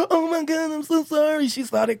was like, oh my God, I'm so sorry. She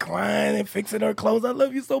started crying and fixing her clothes. I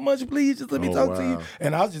love you so much. Please just let me talk to you.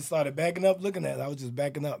 And I just started backing up, looking at it. I was just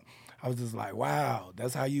backing up. I was just like, wow,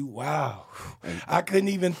 that's how you, wow. I couldn't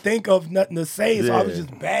even think of nothing to say, so I was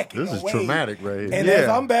just backing away. This is traumatic, right? And as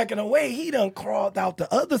I'm backing away, he done crawled out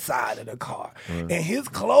the other side of the car. And his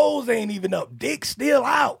clothes ain't even up. Dick still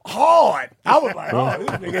out, hard. I was like, oh, this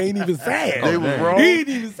nigga ain't even sad. They was wrong? He ain't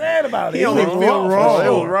even sad about it. He only feel wrong. It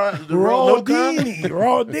was Raw diggity,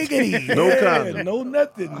 raw diggity. No condom. No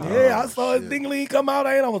nothing. I saw his dingling come out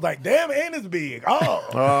and I was like, damn, and it's big.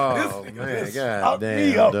 Oh, this man, just God fucked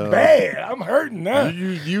me damn, up dog. bad. I'm hurting now.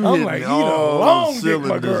 You I'm hitting like, he all done long dick my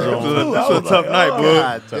cylinders girl. on. too. This I was a was tough like, night, bro.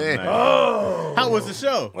 God damn. Oh. How was the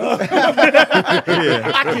show?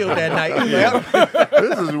 I killed that night. Yep.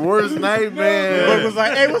 This is the worst night, man. But was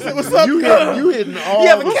like, hey, what's up? You hitting all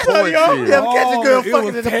ever the catch points it, y'all? here. You ever catch a girl it fucking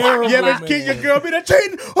was in the terrible, You ever man. kid your girl be the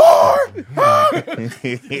cheating? Hard.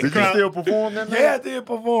 Did you still perform that night? Yeah, I did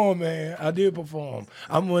perform, man. I did perform.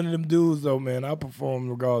 I'm one of them dudes, though, man. I perform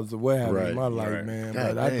regardless of what happened in my life, man.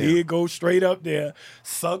 God But I damn. did go straight up there,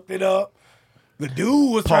 sucked it up. The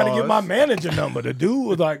dude was trying to get my manager number. The dude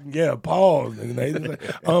was like, yeah, pause.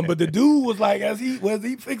 But the dude was like, as he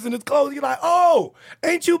fixing his clothes, he's like, oh,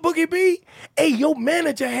 ain't you Boogie B? Hey, your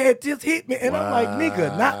manager had just hit me. And I'm like,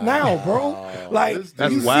 nigga, not now, bro. Like,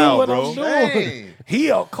 That's you see wild, what bro. I'm doing? Dang. He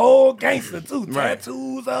a cold gangster, too. Right.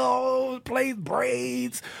 Tattoos all over the place,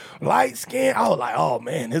 braids, light skin. I was like, oh,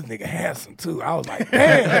 man, this nigga handsome, too. I was like,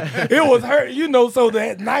 damn. It was hurt, so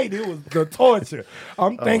that night, it was the torture.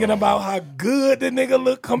 I'm thinking about how good the nigga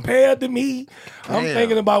looked compared to me. I'm Damn.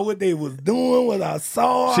 thinking about what they was doing, what I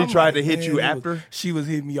saw. She I'm tried like, to hit man, you it was- after? She was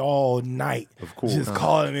hitting me all night. Of course. Just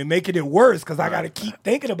calling me, making it worse, because I got to keep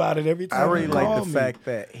thinking about it every time I really you like call the me. fact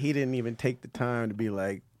that he didn't even take the time to be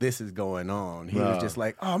like, this is going on. He was just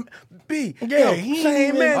like, B, Yeah, yo, he same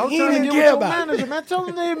ain't man. I was He trying to didn't get with care your about it. manager, man. Tell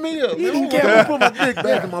him they me up. He man. didn't Hold care on, about put my dick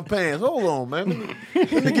back in my pants. Hold on, man.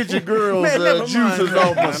 Let me get your girl's Man, never mind, juices man.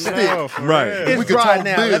 off my stick. Right. It's We can dry talk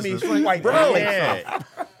now. Let me business. swipe Bro, my legs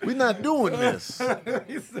off. we're not doing this.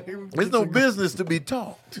 There's no business to be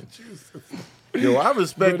talked. Yo, I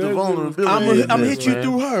respect the vulnerability. I'm in hit this, you man.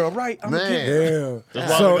 through her, all right? Man. Yeah.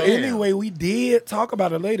 Wow. So Damn. anyway, we did talk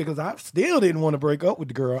about it later because I still didn't want to break up with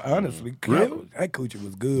the girl. Honestly, Really? that coochie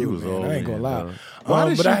was good. You was man. all I ain't in, gonna lie. dog. Why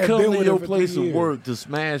did but she I had come been to with your her for place 3 of years. work to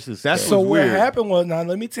smash this? That's stuff? So was what weird. happened was, now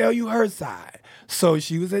let me tell you her side. So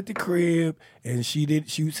she was at the crib and she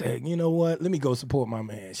said, you know what, let me go support my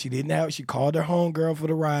man. She called her homegirl for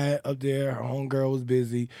the ride up there. Her homegirl was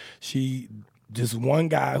busy. Just one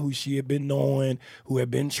guy who she had been knowing, who had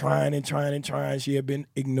been trying. She had been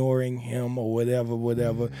ignoring him or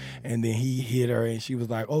whatever. And then he hit her and she was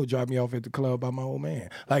like, oh, drop me off at the club by my old man.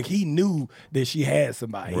 Like, he knew that she had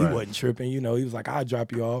somebody. He wasn't tripping, He was like, I'll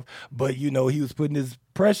drop you off. But, he was putting his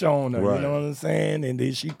pressure on her, you know what I'm saying? And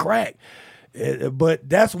then she cracked. But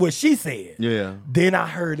that's what she said. Yeah. Then I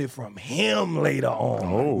heard it from him later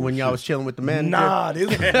on. When y'all was chilling with the manager? Nah,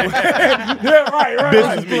 this yeah,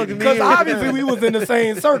 right. Because obviously we was in the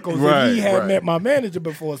same circles. Right, And he had right. met my manager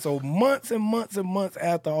before. So months and months and months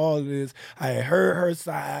after all of this, I had heard her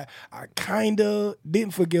side. I kind of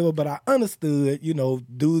didn't forgive her, but I understood,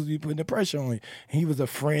 dudes be putting the pressure on you. He was a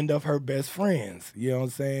friend of her best friends. You know what I'm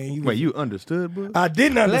saying? He was, Wait, you understood, bro? I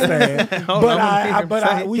didn't understand,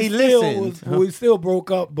 we still broke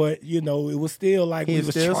up. But it was still like He we was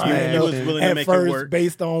was still trying. smashed. He was willing to at make it first, work.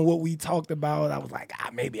 based on what we talked about, I was like,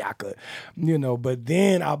 maybe I could, But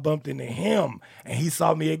then I bumped into him, and he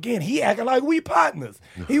saw me again. He acting like we partners.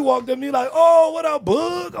 He walked up to me like, "Oh, what up,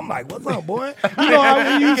 Bug?" I'm like, "What's up, boy?"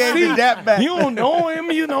 How you gave me see that back. You don't know him.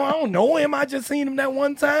 I don't know him. I just seen him that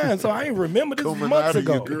one time, so I ain't remember this Coming months out of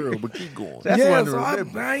ago. your girl, but keep going. That's yeah, one to so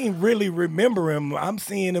remember. I ain't really remember him. I'm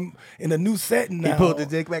seeing him in a new setting now. He pulled the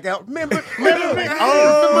dick back out. Remember?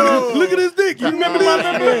 Oh, look at his dick. You remember this?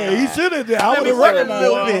 Yeah, he should have. I would have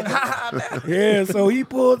recognized him. Yeah, so he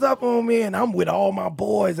pulls up on me, and I'm with all my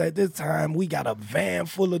boys at this time. We got a van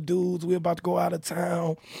full of dudes. We're about to go out of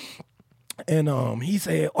town. And he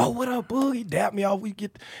said, "Oh, what up, Boo?" He dapped me off.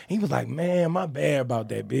 He was like, "Man, my bad about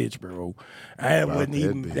that bitch, bro. I wasn't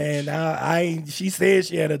even." bitch. And I ain't. She said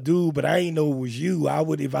she had a dude, but I ain't know it was you. If I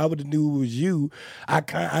would have knew it was you,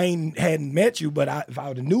 hadn't met you, but if I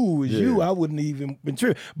would have knew it was you, I wouldn't even been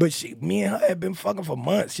true. But me and her had been fucking for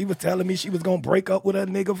months. She was telling me she was gonna break up with her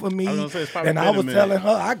nigga for me, I was gonna say, it's probably and I been a was minute. telling her,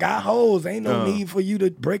 I got hoes. Ain't no need for you to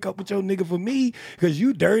break up with your nigga for me, because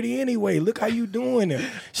you dirty anyway. Look how you doing it.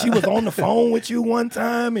 She was on the phone phone with you one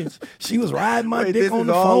time, and she was riding my Wait, dick this on is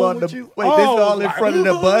the all phone on with the. you. Wait, this is all in front of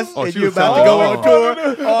the bus, and she you're was about to telling go you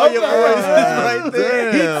on tour. All your voices right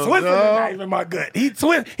there. He twisted the knife in my gut. He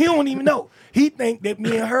don't even know. He think that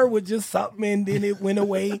me and her was just something, and then it went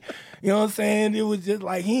away. You know what I'm saying? It was just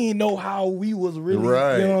like he didn't know how we was really.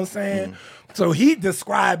 Right. You know what I'm saying? So he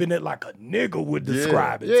describing it like a nigga would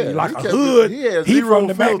describe it. Yeah, to you, like he a kept hood. it- he had He zero from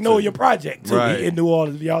the filter. Magnolia Project too. Right. In New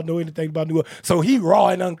Orleans. Y'all know anything about New Orleans? So he raw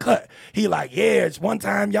and uncut. He like, yeah, it's one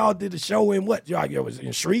time y'all did a show in what? Y'all was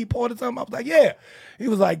in Shreveport or something? I was like, yeah. He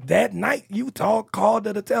was like, that night you called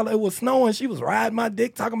her to tell her it was snowing. She was riding my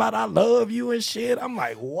dick talking about I love you and shit. I'm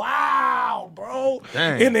like, wow, bro.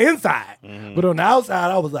 Dang. In the inside. But on the outside,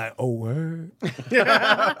 I was like, oh, word.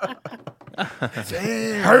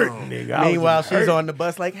 Hurt, nigga. I was Meanwhile, just she's hurt. on the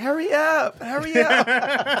bus like, hurry up, hurry up.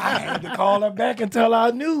 I had to call her back until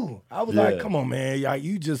I knew. I was like, come on, man.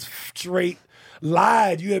 You just straight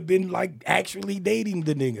lied. You had been like actually dating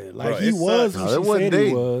the nigga. Like Bro, he it was sucks. who No, that she wasn't said he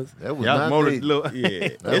dating. was. That was Y'all not more dating. Yeah,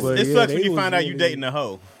 was- it yeah, sucks when they you was find out you really- dating a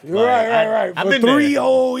hoe. Right. I've For been 3 there.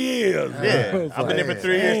 whole years. Yeah, I've been there for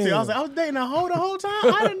 3 years too. I was Damn. like, I was dating a hoe the whole time.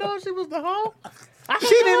 I didn't know she was the hoe. She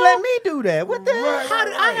didn't let me do that. What the hell? Right, How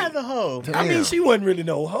did I have the hoe? I mean, she wasn't really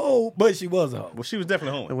no hoe, but she was a hoe. Well, she was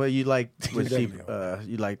definitely hoeing. Well, you like when she, definitely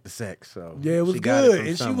you like the sex, so Yeah, it was she got good, from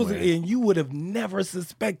and she was, somewhere. and you would have never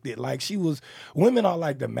suspected. Like she was, women are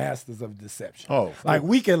like the masters of deception. Oh, like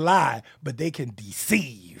we can lie, but they can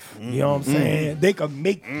deceive. You know what I'm saying? They can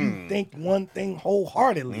make you think one thing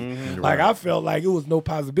wholeheartedly. Like I felt like it was no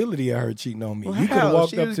possibility of her cheating on me. Well, you could have hell,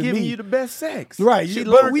 walked she up was to giving me. you the best sex, Right, She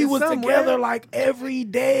but learned we it was somewhere. together like every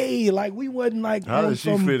day. Like we wasn't like How on did she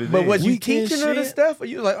some- fit it But in? was you weekend teaching her the shit. stuff, or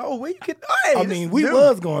you was like, oh, where you get? Hey, I this mean, is we new.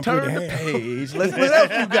 was going Turn pretty the ham. page. What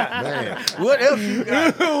else you got? What else you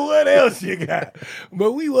got? What else you got?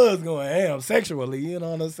 But we was going ham sexually, you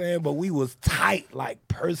know what I'm saying? But we was tight, like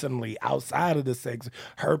personally, outside of the sex.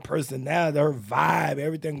 Her personality, her vibe,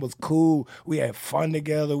 everything was cool. We had fun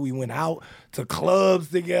together. We went out to clubs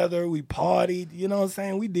together. We partied. You know what I'm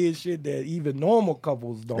saying? We did shit that even normal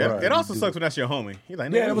couples don't. It also sucks when that's your homie. He's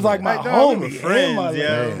like, Yeah, it was like my dog, homie. We and were friends, my-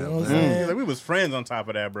 yeah. You know what I'm saying? He's like, we was friends on top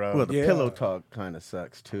of that, bro. Well, the Yeah. pillow talk kind of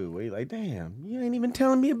sucks too. Where you like, damn, you ain't even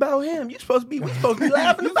telling me about him. We supposed to be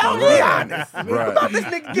laughing about him. About this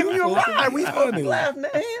nigga giving you a ride. We supposed to be laughing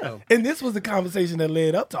at him. And this was the conversation that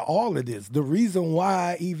led up to all of this. The reason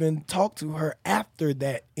why I even talked to her after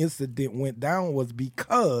that incident went down was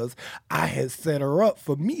because I had set her up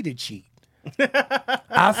for me to cheat.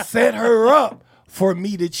 I set her up for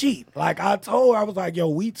me to cheat. Like I told her, I was like, yo,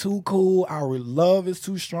 we too cool. Our love is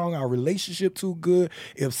too strong. Our relationship too good.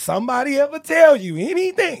 If somebody ever tell you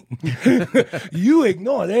anything, you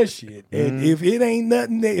ignore that shit. And if it ain't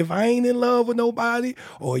nothing, if I ain't in love with nobody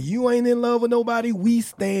or you ain't in love with nobody, we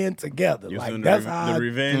stand together. You're Like doing that's the how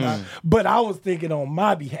revenge. But I was thinking on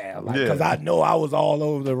my behalf, like, because I know I was all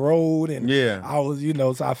over the road and I was,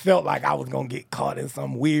 so I felt like I was gonna get caught in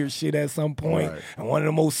some weird shit at some point, and one of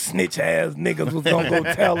the most snitch ass niggas was gonna go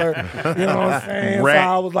tell her, you know what I'm saying? Right. So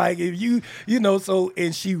I was like, if you so,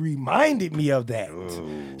 and she reminded me of that.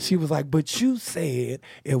 She was like, but you said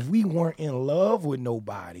if we weren't in love with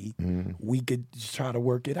nobody, we could just try to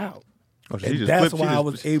work it out. Oh, she And just that's flipped- she why I just-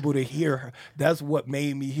 was able to hear her. That's what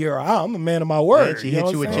made me hear her. I'm a man of my word. And she know hit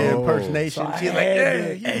what you I'm with saying? your impersonation. So I She's like, had yeah,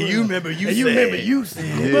 to- hey, you remember you said. Yeah, remember you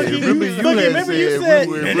Boogie, had remember you said said-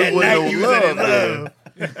 we and were that with night no you was in love.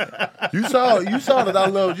 You saw that I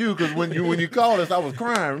loved you because when you called us, I was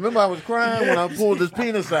crying. Remember, I was crying when I pulled his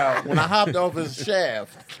penis out when I hopped off his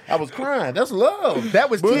shaft. I was crying. That's love. That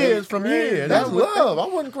was Boogie. tears from here. That's love. I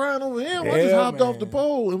wasn't crying over him. I just Yeah, hopped off the man.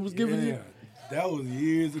 pole and was giving you. That was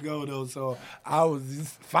years ago though, so I was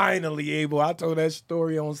just finally able. I told that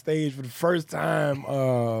story on stage for the first time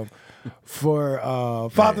for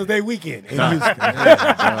Father's Day weekend in Houston.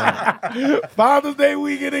 Father's Day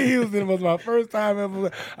weekend in Houston was my first time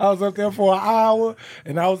ever. I was up there for an hour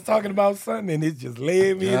and I was talking about something and it just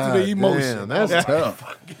led me into the emotion. Damn, that's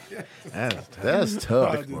tough. That's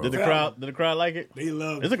tough. Did the crowd like it? They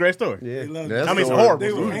loved It's it. a great story. They loved That's it. I mean, it's horrible. horrible.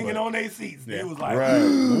 They were story, hanging but- on their seats. They was like, Right.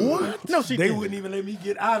 What? No, she they didn't. wouldn't even let me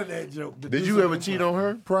get out of that joke. Did you ever cheat on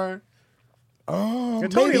her prior? Tony,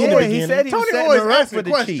 maybe in the Yeah, he beginning. said he was Tony setting always her up asking for the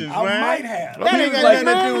questions, cheat. I man. might have. That ain't got Like,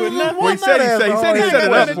 nothing to do with nothing. Well, he said he set it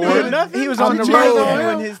up for nothing. her. He was I on the might road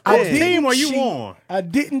have. doing his I thing. didn't team are you cheat. on? I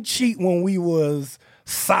didn't cheat when we was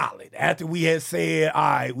solid. After we had said, all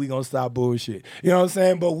right, we gonna stop bullshit. You know what I'm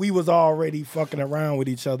saying? But we was already fucking around with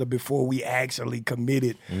each other before we actually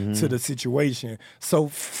committed to the situation. So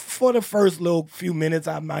for the first little few minutes,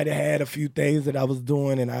 I might have had a few things that I was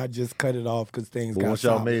doing, and I just cut it off because things got once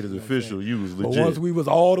y'all solid, made it official, you was legit. But once we was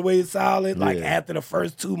all the way solid, like after the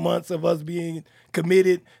first 2 months of us being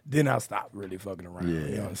committed, then I stopped really fucking around. You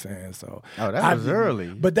know what I'm saying? So that was early.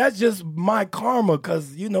 But that's just my karma,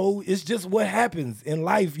 because it's just what happens in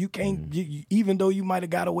life. You can't, even though you might have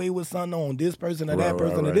got away with something on this person or that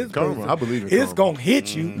person or this karma, person, I believe in it's karma. gonna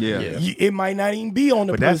hit you. It might not even be on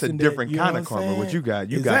the But person. that's a different kind of karma. What you got?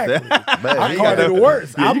 You got that. I called it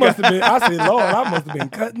worse. I must have been. I said, Lord, I must have been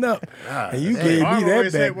cutting up, and you gave me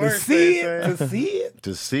that back.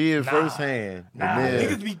 To see it firsthand.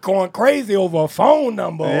 Niggas be going crazy over a phone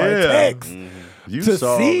number or a text. You to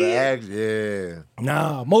saw see the it? act,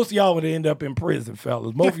 Nah, most of y'all would end up in prison,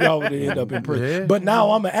 fellas. Most of y'all would end up in prison. But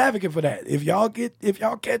now I'm an advocate for that. If y'all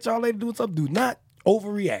catch y'all lady doing something, do not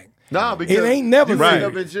overreact. Nah, because it ain't never you end right.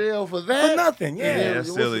 up in jail for that. For nothing, yeah.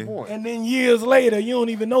 That's silly. And then years later, you don't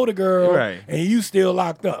even know the girl, and you still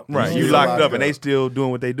locked up. Right, you locked up, and they still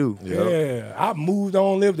doing what they do. Yeah, I moved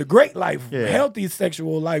on, lived a great life, healthy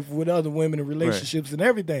sexual life with other women and relationships and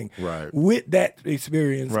everything. Right. With that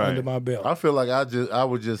experience under my belt. I feel like I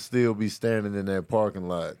would just still be standing in that parking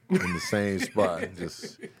lot in the same spot.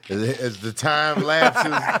 Just as the time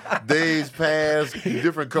lapses, days pass,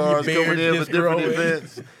 different cars coming in for different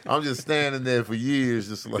events. I'm just standing there for years,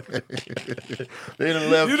 just like they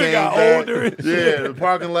done left. You done got older. Yeah, the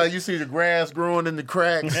parking lot. You see the grass growing in the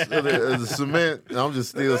cracks of the cement. And I'm just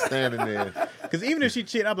still standing there. Because even if she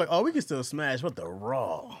cheated, I'm like, oh, we can still smash. What the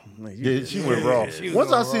raw? Like, She went raw.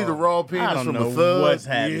 Once I see the raw penis from a thug what's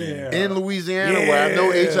happening in Louisiana, where I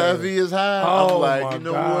know HIV is high, I'm like, you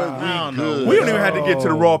know what? We good. We don't even have to get to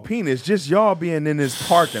the raw penis. Just y'all being in this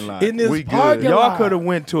parking lot. In this We parking good. lot. Y'all could have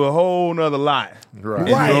went to a whole nother lot. Right.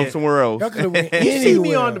 And drove somewhere else. Y'all could have went You see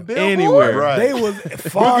me on the anywhere. billboard? Anywhere. Right. They was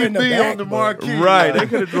far in the Boogie B back. on the but- marquee. Right, they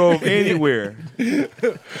could have drove anywhere. If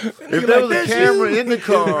there was a "That's camera you." in the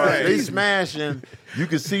car, they smashing, you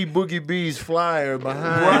could see Boogie B's flyer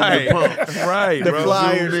behind the pumps. Right, The bro.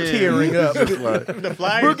 flyers Zoom in. tearing up. The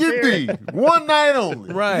flyers Boogie B, one night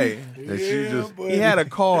only. Right. And she just, He had a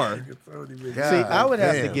car. See, I would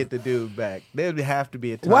have to damn. get the dude back. There would have to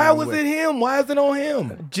be a time. Why was where- it him? Why is it on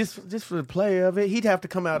him? Just for the play of it? He'd have to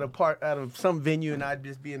come out of some venue, and I'd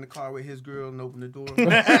just be in the car with his girl and open the door. hey,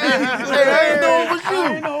 I ain't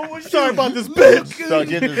know it was you. Sorry about this bitch. Start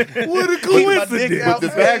getting this. What a my dick coincidence. out.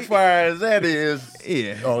 But the backfire as that is,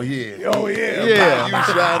 Yeah. oh yeah. Oh, yeah. Yeah. You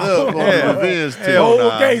shot up on the revenge The tip.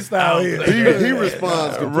 old gay style here. He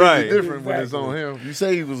responds completely Right. different when it's on him. You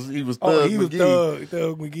say he was Oh, Thug he was McGee.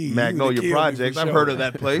 Thug McGee. He Magnolia would've killed me Projects. for I've sure. heard of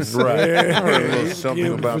that place. Right. I heard a little He something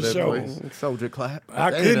killed me about for that sure. place. Soldier clap. I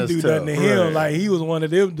Dang, couldn't that's do tough. nothing to him. Right. Like, he was one of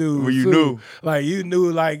them dudes. Well, you too. knew. Like, you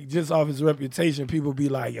knew, like, just off his reputation, people be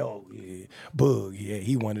like, yo, yeah, Bug, yeah,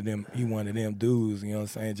 he one of them dudes, you know what I'm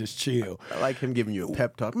saying? Just chill. I like him giving you a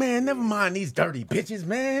pep talk. Man, never mind these dirty bitches,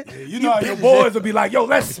 man. You know how your boys would be like, yo,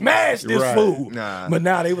 let's smash this Right. fool. Nah. But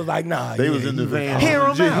now they was like, nah. They yeah, was in the he van. Hear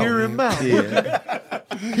him Just out. hear him out.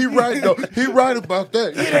 He right though. He right about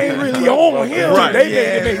that. It ain't really on him. Right. They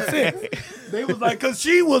made it make sense. They was like, cause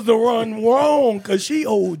she was the one wrong, cause she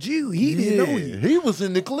owed you. He didn't know you. He was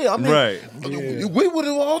in the clear. I mean, Right. we would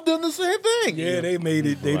have all done the same thing. Yeah, they made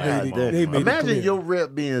it. They made it. They made it Imagine clear. your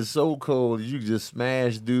rep being so cold you just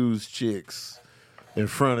smash dudes' chicks in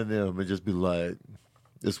front of them and just be like,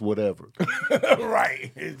 it's whatever.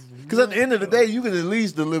 right. Because at the end of the day, you can at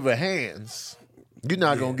least deliver hands. You're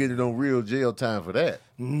not going to get it on real jail time for that.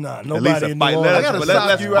 Nah, least nobody a in fight. New Let I Orleans. got to But stop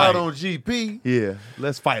let's you out fight. on GP. Yeah.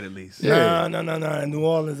 Let's fight at least. Nah. In New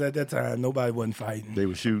Orleans at that time, nobody wasn't fighting. They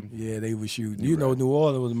were shooting. Yeah, they were shooting. You know, New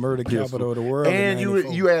Orleans was the murder capital of the world. And in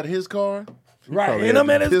 94. you had his car? right, probably and had I'm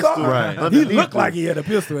at the his pistol car. Right. He underneath looked him. like he had a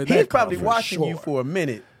pistol. At He's that probably car, for watching you sure. for a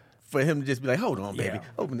minute for him to just be like, hold on, baby. Yeah.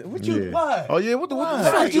 Open it. What you, Yeah. why? Oh, yeah, what the Why?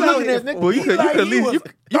 fuck you looking at, nigga? Well, you could Like, at he least. was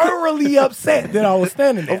thoroughly upset that I was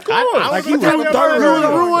standing there. Of course. Like he was You was thoroughly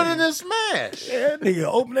ruining his smash. Yeah, that nigga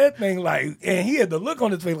opened that thing like, and he had the look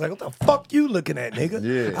on his face like, what the fuck you looking at, nigga?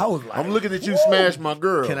 Yeah. I was like, I'm looking at you whoa. smash my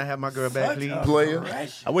girl. Can I have my girl back, Such please? a Player.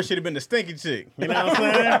 fresh- I wish it'd have been the stinky chick. You know what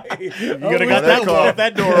I'm saying? You Oh, could have got yeah. that car if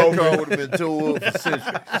that door That open. car would have been tore up for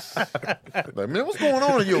centuries. Like, man, what's going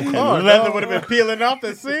on in your car? Leather dog? would have been peeling off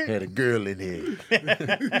the seat. Had a girl in here.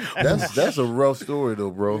 That's a rough story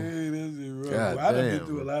though, bro. Hey, this is rough. God I done been damn.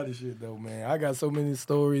 through a lot of shit though, man. I got so many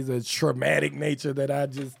stories of traumatic nature that I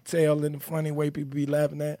just tell in a funny way people be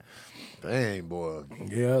laughing at. Dang, boy.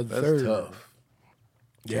 Yeah, That's sir. tough.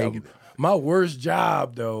 Yeah, My worst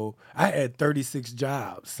job, though, I had 36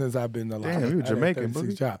 jobs since I've been alive. Damn, you were Jamaican,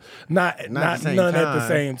 36 Boogie. jobs. Not the none same at the time.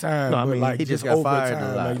 same time, No, I but mean, like he just just got over fired a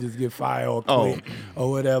time, lot. like just get fired or Oh. quit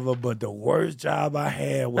or whatever. But the worst job I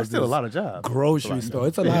had was That's still a this lot of jobs. grocery store.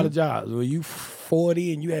 It's a lot of jobs. Were you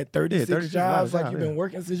 40 and you had 36 36 is a lot of jobs like jobs, you've been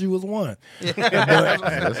working since you was 1?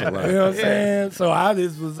 That's a lot. You know what I'm saying? So I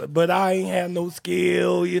just was, but I ain't had no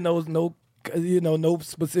skill, no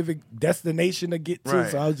specific destination to get to.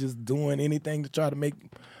 Right. So I was just doing anything to try to make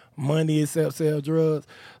money except sell drugs.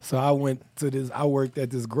 So I worked at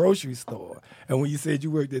this grocery store. And when you said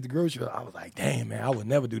you worked at the grocery store, I was like, damn, man, I would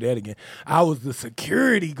never do that again. I was the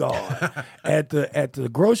security guard at the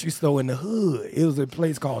grocery store in the hood. It was a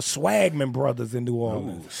place called Swagman Brothers in New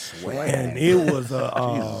Orleans. And it was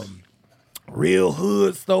a real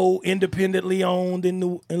hood store, independently owned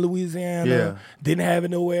in Louisiana. Yeah. Didn't have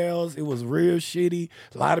it nowhere else. It was real shitty.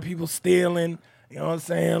 A lot of people stealing. You know what I'm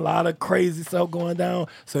saying? A lot of crazy stuff going down.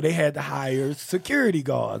 So they had to hire security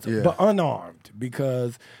guards, but unarmed,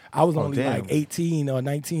 because I was only damn. like 18 or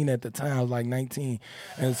 19 at the time. I was like 19.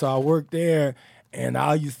 And so I worked there, and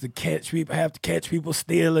I used to have to catch people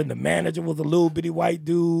stealing. The manager was a little bitty white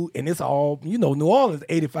dude, and it's all, New Orleans,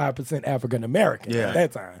 85% African American at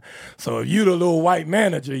that time. So if you the little white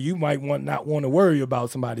manager, you might not want to worry about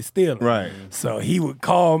somebody stealing. Right. So he would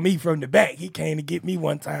call me from the back. He came to get me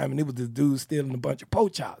one time, and it was this dude stealing a bunch of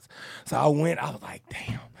pork chops. So I was like,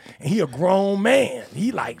 damn. And he a grown man.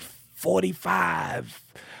 He like 45.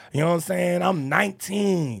 You know what I'm saying? I'm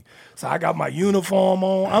 19. So I got my uniform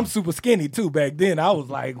on. I'm super skinny, too, back then. I was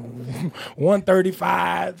like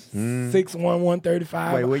 135, 6'1",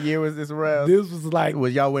 135. Wait, what year was this around? This was like...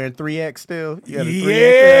 Was y'all wearing 3X still? You had a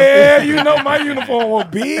 3X Yeah, my uniform was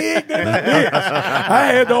big. I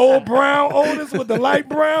had the old brown Otis with the light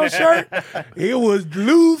brown shirt. It was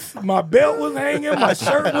loose. My belt was hanging. My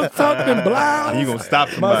shirt was tucked in blouse. You gonna stop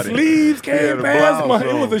My somebody. sleeves came the past blouse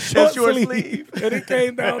it was a on. short Short sleeve. And it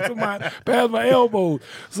came down to past my elbows.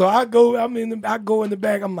 So I go in the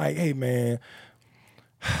back. I'm like, hey, man,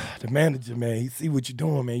 the manager, man, he see what you're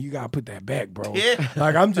doing, man. You got to put that back, bro.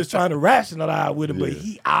 Like, I'm just trying to rationalize with him, but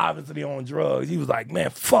he obviously on drugs. He was like, man,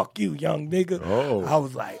 fuck you, young nigga. Oh. I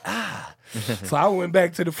was like, So I went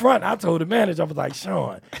back to the front. I told the manager, I was like,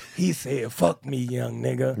 Sean, he said, fuck me, young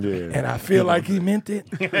nigga. Yeah. And I feel like he meant it.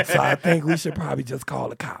 So I think we should probably just call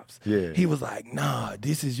the cops. Yeah. He was like, nah,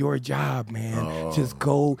 this is your job, man. Just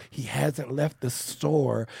go. He hasn't left the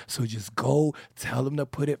store, so just go, tell him to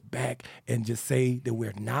put it back, and just say that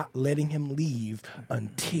we're not letting him leave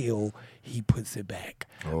until he puts it back.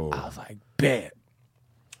 I was like, bet.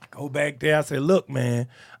 Go back there. I said, look, man,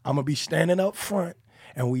 I'm going to be standing up front,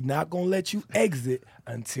 and we not going to let you exit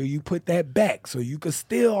until you put that back. So you can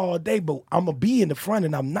steal all day, but I'm going to be in the front,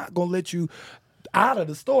 and I'm not going to let you out of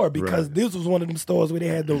the store, because this was one of them stores where they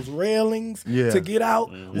had those railings to get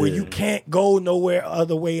out, where you can't go nowhere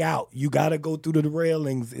other way out. You got to go through the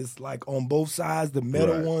railings. It's like on both sides, the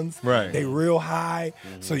metal ones. Right. They real high,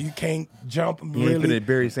 so you can't jump them You ain't really. finna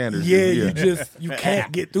Barry Sanders. You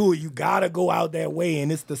can't get through it. You gotta go out that way,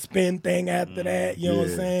 and it's the spin thing after that. You know what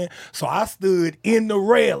I'm saying? So I stood in the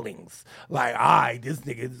railings, like, all right, this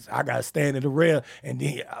nigga, I gotta stand in the rail, and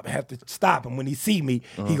then I have to stop him. When he see me,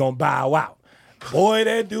 he gonna bow out. Boy,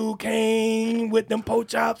 that dude came with them pork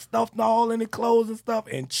chops stuffed all in his clothes and stuff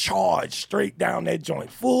and charged straight down that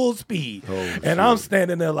joint, full speed. And I'm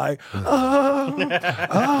standing there like, and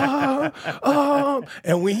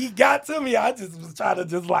when he got to me, I just was trying to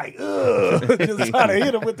just trying to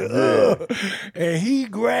hit him with the And he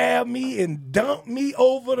grabbed me and dumped me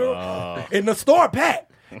over in the store pack.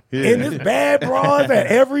 In this bad bras at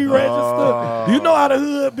every register. You know how the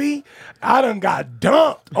hood be? I done got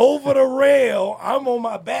dumped over the rail. I'm on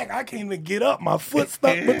my back. I can't even get up. My foot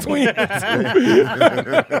stuck between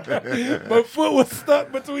the two. My foot was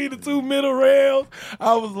stuck between the two middle rails.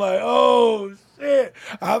 I was like, oh, shit.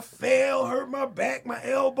 I fell, hurt my back, my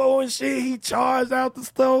elbow and shit. He charged out the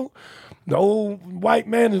store. The old white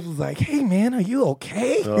man was like, hey, man, are you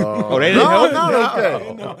okay? Oh, they didn't help? Not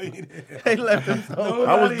okay. No, he didn't. They left him so.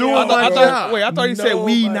 I was doing I my thought, job. wait, I thought he said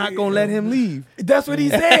we not Nobody gonna let him leave. That's what he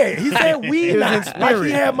said. He said we not. Like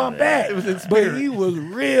he had my back. It was in But spirit. he was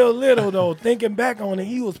real little though. Thinking back on it,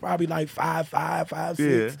 he was probably like 5'5", 5'6".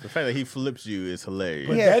 The fact that he flips you is hilarious.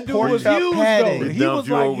 But Yeah, that dude pork was chop huge padding. though. He He dumped was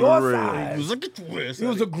you like over your the rail. size. He was like, get your ass He out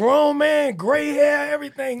was of a grown man, gray hair,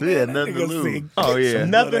 everything. He had Man, nothing that to nigga lose. said, Oh, yeah.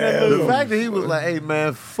 Nothing to The lose. fact that he was like, hey,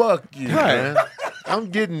 man, fuck you, man. I'm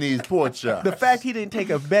getting these pork chops. The fact he didn't take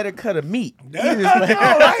a better cut of meat. You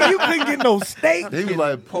couldn't get no steak. He was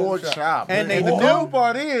like pork chop. And And they the knew. new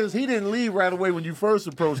part is he didn't leave right away when you first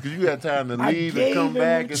approached because you had time to I leave gave and come him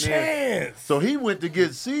back. a And then, chance. so he went to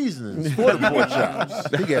get seasonings for the pork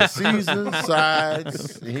chops. He got seasoned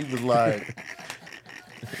sides. And he was like,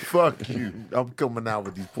 fuck you. I'm coming out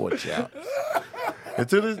with these pork chops. And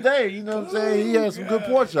to this day, you know what I'm saying? He has some good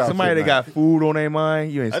pork chops. Somebody that got food on their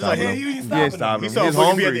mind, you ain't That's stopping like, him. you ain't You stopping ain't stopping He him. saw He's Boogie B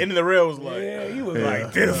at the hungry. end of the rail. Was like, Yeah, he was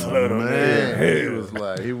like this little Man, he was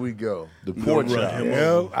like, here we go. The pork chops.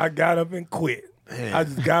 Yeah, I got up and quit. I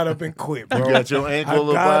just got up and quit, bro. You got your ankle I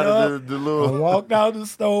up got out of up, the I little... walked out the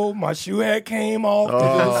stove. My shoe had came off. It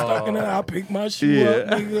was stuck in it. I picked my shoe up,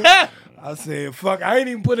 Yeah. nigga. I said, fuck, I ain't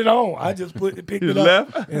even put it on. I just picked it up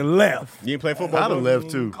left? and left. you ain't play football. I'd have bro?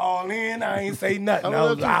 left too. Call in, I ain't say nothing. I I was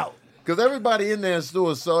left too. out. Because everybody in that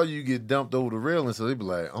store saw you get dumped over the railing, so they'd be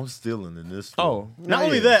like, I'm stealing in this store. Oh. Not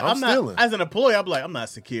only that, I'm not stealing. as an employee. I'm like, I'm not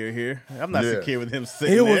secure here. I'm not Yeah. secure with him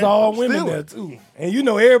sitting It was there. all I'm women stealing. there too. And you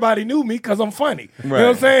know, everybody knew me because I'm funny. You know what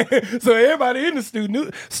I'm saying? So everybody in the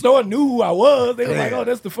store knew who I was. They were like, oh,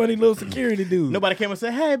 that's the funny little security dude. Nobody came and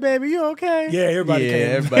said, "Hey, baby, you okay?" Yeah, everybody Yeah, came.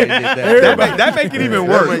 everybody did that. That make it even That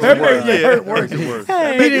worse. makes That it worse. makes it hurt worse. Makes it worse.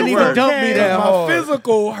 Hey, He didn't you even dump me okay? that My hard.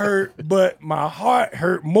 physical hurt, but my heart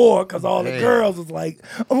hurt more because all the Damn. girls was like,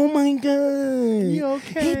 "Oh my god, You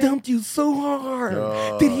okay? He dumped you so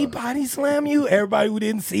hard. Did he body slam you?" Everybody who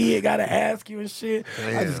didn't see it got to ask you and shit.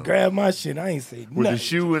 I just Damn. grabbed my shit. I ain't say With nothing. the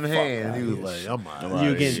shoe in hand, out he was here. like, I'm out. You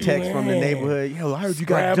were getting texts from the neighborhood. Yo, I heard you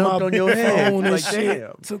got Grabbed dumped my on your big head. phone and Like, shit.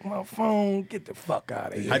 damn. Took my phone. Get the fuck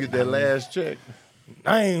out of You here. get that last check.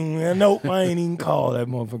 I ain't even call that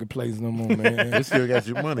motherfucking place no more, man. They still got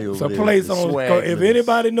your money over It's a there. place The on. swag If list.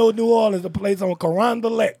 anybody know New Orleans, a place on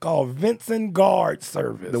Carondelet called Vincent Guard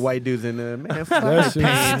Service. The white dudes in the man. That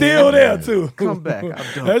shit's still there too. Come back. I'm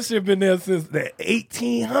done. That shit been there since the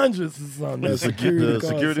 1800s or something. That security, the guard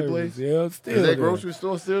security service. place? Yeah, it's still Is that there. grocery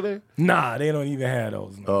store still there? Nah, they don't even have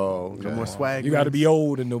those. No. Oh, No more swag. You got to be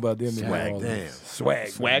old to know about them. Swag, Swag, damn. swag,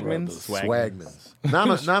 Swagmans? Swagmans.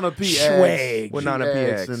 Nana P asks, Swag. What she Nana P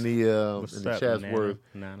asks asks? in the What's in up, Chatsworth,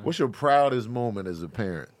 Nana? what's your proudest moment as a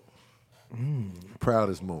parent?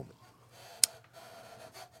 Proudest moment.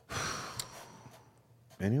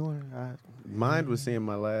 Anyone? Mine was seeing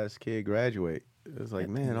my last kid graduate. It was like,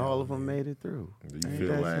 man, all of them made it through. Do you Ain't feel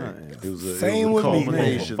that like something? it was a, Same it was with a me.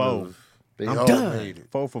 culmination Four. of they I'm all done. made it.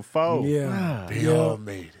 4 for 4. Yeah, They yeah. all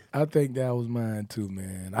made it. I think that was mine too,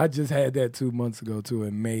 man. I just had that 2 months ago too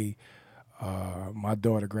in May. My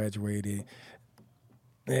daughter graduated,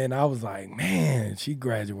 and I was like, man, she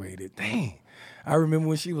graduated. Dang. I remember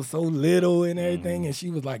when she was so little and everything, and she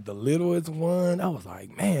was like the littlest one. I was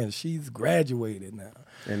like, man, she's graduated now.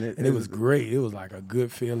 And it was great. It was like a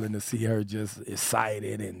good feeling to see her just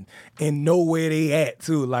excited and know where they at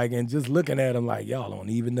too. Like, and just looking at them like, y'all don't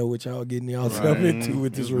even know what y'all getting yourself into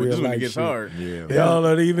with this real This when it life gets shit. hard. Yeah. Y'all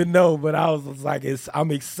don't even know. But I was just like,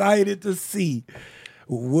 I'm excited to see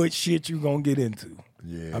what shit you gonna get into.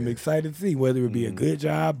 Yeah. I'm excited to see whether it be a good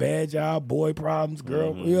job, bad job, boy problems,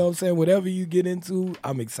 girl. You know what I'm saying? Whatever you get into,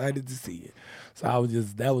 I'm excited to see it. So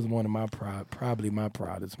that was one of my probably my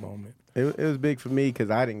proudest moment. It was big for me because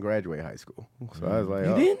I didn't graduate high school. So I was like,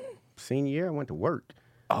 You oh, didn't? Senior year, I went to work.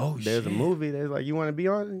 Oh, There's shit. a movie. There's like, you want to be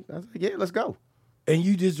on? I was like, yeah, let's go. And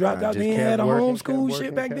you just dropped I out just and kept had a working, homeschool kept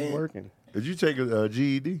shit working, back kept then? Working. Did you take a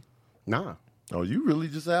GED? Nah, Oh, you really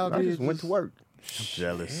just out I there? just went to work.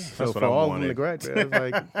 Jealous. That's So what for I all of them to wanted. graduate, I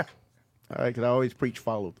was like, all right, because I always preach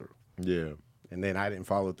follow through. Yeah. And then I didn't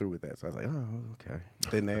follow through with that. So I was like, oh, okay.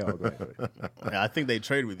 Then they all graduated. I think they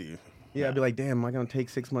trade with you. Yeah, I'd be like, damn, am I going to take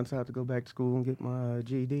 6 months out to go back to school and get my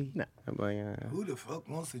GED? Nah. I'm like, Who the fuck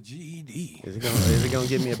wants a GED? is it gonna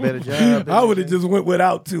give me a better job? I would have just went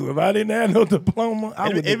without two. If I didn't have no diploma, I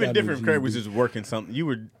would It'd been have different if Craig was just working something. You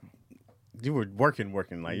were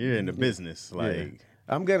working. Like you're in the business. Like I think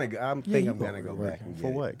I'm you gonna go back and for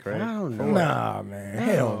get what, it. Craig? I don't know. Nah, man.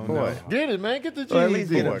 Hell For no. what? Get it, man. Get the GED. Or at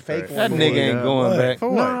least get a what, fake Craig? one. That nigga ain't going back. For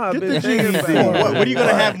what? Nah, I've Get been the thinking GED. about What are you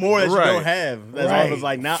gonna have more that you Right. don't have? That's why I was Right.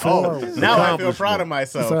 like, now, For now I feel proud of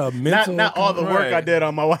It's a myself. mental Not all the work I Right. did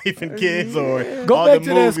on my wife and kids, or Go all back the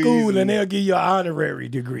to that movies school and they'll give you an honorary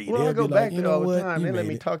degree. Well, I They'll go be back like, you there know all the what? time. You They let made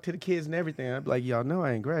me it. talk to the kids and everything. I'd be like, y'all know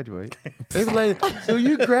I ain't graduate. They be like, so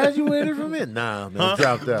you graduated from it? Nah, man. I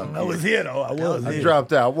dropped out. I was here though. I was I here. dropped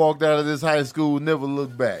dropped out. Walked out of this high school, never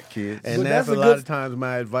looked back, kids. And But that's that's a a lot good- of times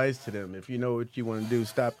my advice to them. If you know what you want to do,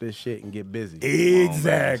 stop this shit and get busy.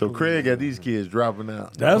 Exactly. So Craig got these kids dropping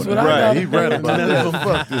out. That's what I right. got. He right about that.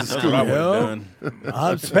 Fuck this That's school. what I would have Yeah.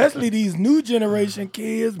 done. Especially these new generation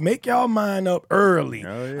kids, make y'all mind up early.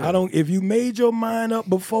 Oh, yeah. If you made your mind up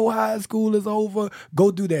before high school is over,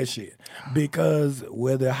 go do that shit. Because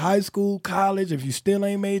whether high school, college, if you still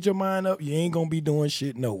ain't made your mind up, you ain't gonna be doing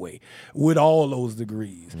shit no way with all those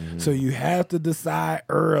degrees. So you have to decide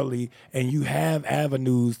early, and you have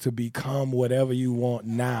avenues to become whatever you want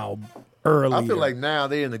now. Early. I feel like now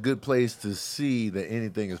they're in a good place to see that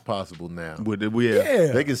anything is possible now.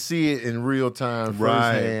 yeah. They can see it in real time,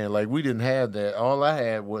 Right. firsthand. Like we didn't have that. All I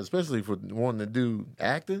had was, especially for wanting to do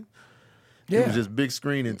acting, it Yeah. was just big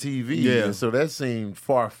screen and TV. Yeah. And so that seemed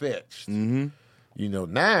far fetched. Mm-hmm. You know,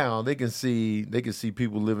 now they can see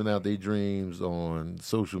people living out their dreams on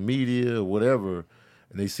social media or whatever,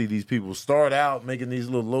 and they see these people start out making these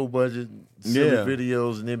little low budget silly Yeah.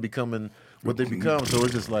 videos and then becoming what they become. So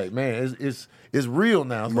it's just like, man, it's real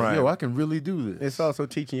now. It's like, Right. yo, I can really do this. It's also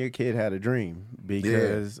teaching your kid how to dream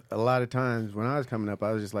because a lot of times when I was coming up,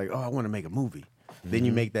 I was just like, oh, I want to make a movie. Then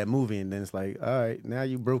you make that movie, and then it's like, all right, now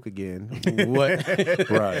you broke again. What?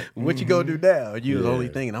 Right. What you gonna do now? You was only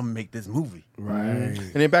thinking, I'm gonna make this movie. Right. And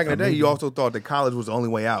then back in the day, you also thought that college was the only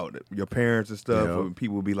way out. Your parents and stuff, Yeah. or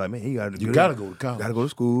people would be like, "Man, you gotta You gotta go to college. Gotta go to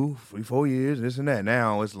school 3-4 years, this and that."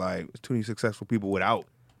 Now it's like it's too many successful people without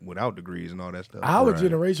degrees and all that stuff. Our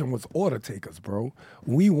generation was order takers, bro.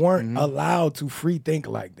 We weren't allowed to free think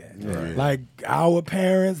like that. Right. Like our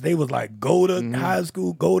parents, they was like, go to high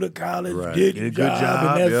school, go to college, Right. get Get a a good job,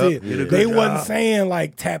 job, and that's yep. it. Get a good They wasn't job. saying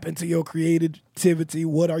like tap into your creativity.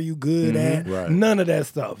 What are you good at? Right. None of that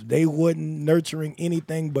stuff. They wasn't nurturing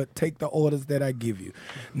anything but take the orders that I give you.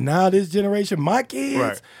 Now this generation, my kids,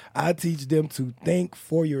 Right. I teach them to think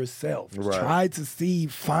for yourself. Right. Try to see,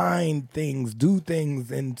 find things, do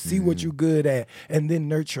things, and see what you're good at, and then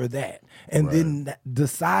nurture that. And then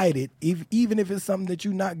decide it, even if it's something that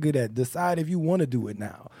you're not good at, decide if you want to do it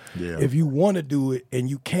now. Yeah. If you want to do it and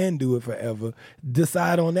you can do it forever,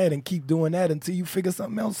 decide on that and keep doing that until you figure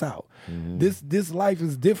something else out. This life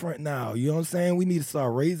is different now. You know what I'm saying? We need to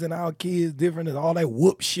start raising our kids different, and all that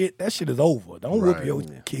whoop shit. That shit is over. Don't whoop your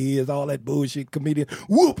kids, all that bullshit comedian.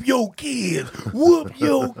 Whoop your kids. Whoop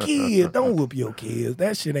your kids. Don't whoop your kids.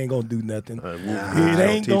 That shit ain't gonna do nothing. It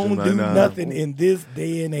ain't teach 'em gonna like do that. nothing in this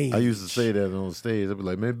day and age. I used to say that on stage. I'd be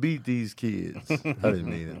like, man, beat these kids. I didn't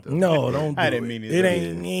mean it though. No, don't do I didn't mean it. it. It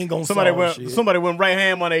ain't gonna Somebody solve went. shit. Somebody went right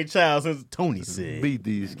hand on their child since Tony said. Beat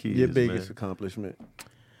these kids. Your biggest man. accomplishment.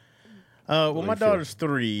 Well, my daughter's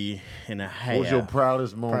 3.5. What's your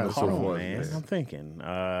proudest moment so Hold on, far? man. I'm thinking.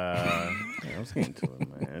 Yeah, I'm thinking to it,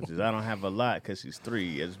 man. It's just, I don't have a lot because she's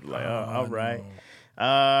 3. It's like, all right.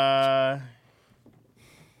 I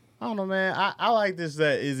don't know, man. I like this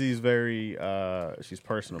that Izzy's very. She's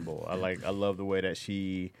personable. I love the way that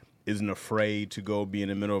she isn't afraid to go be in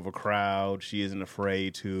the middle of a crowd. She isn't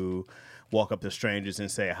afraid to walk up to strangers and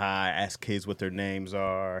say hi, ask kids what their names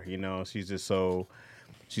are. You know, she's just so.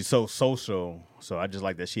 She's so social, so I just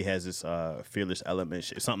like that she has this fearless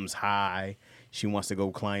element. If something's high, she wants to go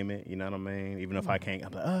climb it. You know what I mean? Even if I can't,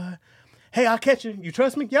 I'm like, hey, I'll catch you. You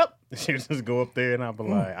trust me? Yep. She just go up there, and I'll be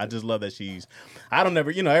like, I just love that she's. I don't never,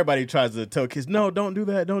 everybody tries to tell kids, no, don't do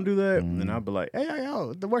that, don't do that, and I'll be like, hey,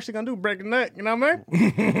 yo, the worst you gonna do, break a neck. You know what I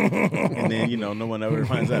mean? And then no one ever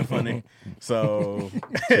finds that funny. So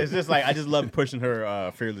it's just like I just love pushing her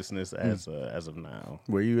fearlessness as of now.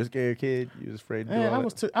 Were you a scared kid? You was afraid to do Man, all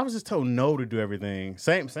that? I was just told no to do everything.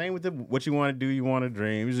 Same with what you want to do, you want to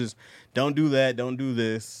dream. It's just don't do that, don't do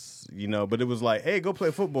this, But it was like, hey, go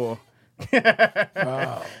play football.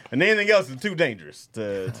 And anything else is too dangerous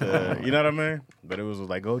to you know what I mean? But it was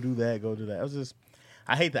like, go do that, go do that. I was just,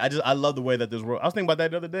 I hate that. I love the way that this world. I was thinking about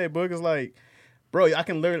that the other day, Boog. It's like, bro, I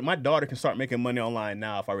can learn. My daughter can start making money online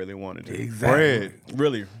now if I really wanted to. Exactly.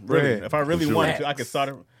 Really. Bread. If I really wanted to, I could start.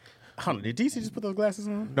 I don't know. Did DC just put those glasses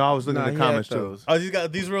on? No, I was looking Nah, at he the had comments too. those. Oh, you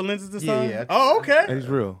got these real lenses this Yeah, time? yeah. Oh, okay. It's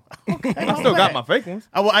real. I still got my fake ones.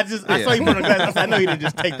 I saw you put on glasses. I said, I know you didn't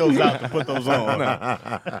just take those out to put those on.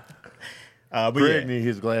 But Greg yeah. need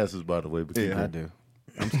his glasses, by the way. But Yeah. I do.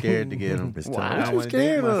 I'm scared to get them. What you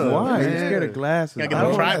scared of? Why? Man. You scared of glasses? Gotta get I them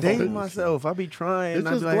don't tried date for- myself. I be trying. It's I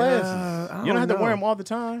just be like, glasses. I You don't have to know. wear them all the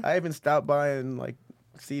time. I even stopped buying like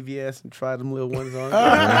CVS and try them little ones on.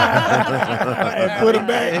 And put them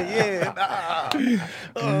back.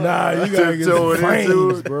 Nah, you gotta get the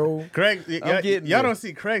frames, bro. Craig, y'all don't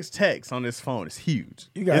see Craig's text on his phone. It's huge.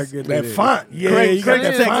 You gotta get that font. Yeah, Craig's got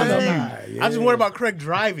text that font is on huge. high. Yeah. I just worry about Craig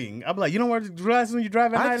driving. I'm like, you don't wear glasses when you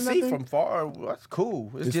drive at I night can or see nothing? from far. That's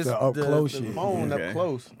cool. It's just the up close the shit. phone Okay. up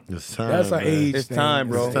close. It's time. That's an age It's thing. time,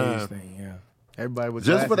 bro. It's an age Time. thing, yeah. Everybody with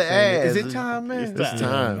Just for the glasses saying, ads. Is it time, man? It's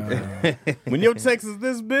time. When your text is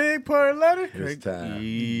this big per letter, It's time.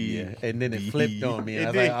 Yeah. And then it flipped on me. It I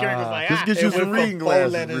was did. like, Craig was like, Just get it you went some from reading 4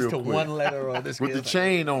 glasses letters real to quick. 1 letter on this. With the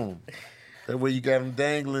chain on them. That way you got them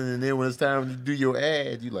dangling, and then when it's time to do your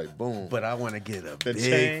ad, you like, boom. But I want to get a The big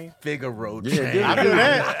chain? Figaro Yeah, chain. I feel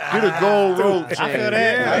that. Get a gold rope chain. I feel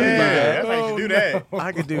that. Yeah, that's how you do that.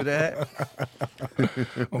 I could do that.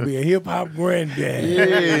 Gonna be a hip hop granddad.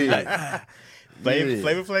 Yeah.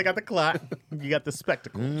 Flavor Flav got the clock. You got the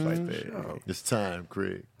spectacles right there. It's time,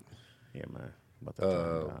 Craig. Yeah, man. About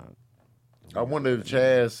that time. I wonder if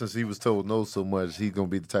Chaz, since he was told no so much, he's gonna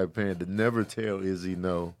be the type of parent to never tell Izzy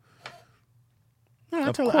no.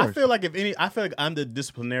 I feel like I'm the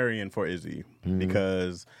disciplinarian for Izzy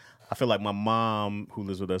because I feel like my mom, who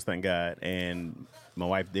lives with us, thank God, and my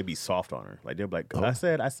wife, they'd be soft on her. Like they'll be like, I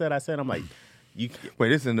said. I'm like, you. Wait,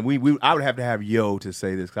 listen. I would have to have Yo to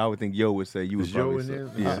say this because I would think Yo would say you was Is Yo probably in so-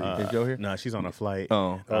 there? Yeah, is Yo here? No, she's on a flight.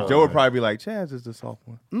 Joe would probably be like, Chaz is the soft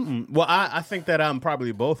one. Well, I think that I'm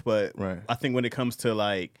probably both, but Right. I think when it comes to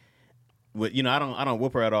like, I don't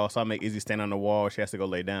whoop her at all, so I make Izzy stand on the wall. She has to go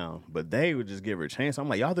lay down, but they would just give her a chance. I'm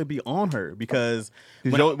like, y'all to be on her because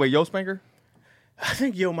Yo spanker? I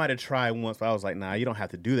think Yo might have tried once, but I was like, nah, you don't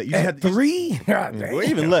have to do that. You just At have to, 3? God damn. or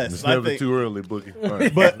even less. It's I never think. too early, Boogie.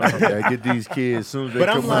 But gotta get these kids as soon as they But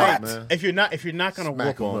come I'm like, out, man. if you're not gonna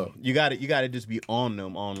Smack whoop 'em them, up. you gotta just be on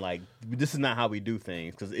them. On like, this is not how we do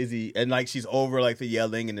things. Because Izzy and like she's over like the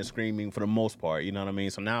yelling and the screaming for the most part. You know what I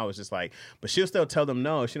mean? So now it's just like, but she'll still tell them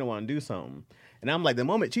no. She don't want to do something. And I'm like, the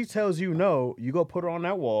moment she tells you no, you go put her on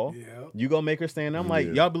that wall. Yeah. You go make her stand. I'm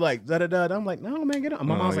like, y'all be like, da da da. I'm like, no, man, get up.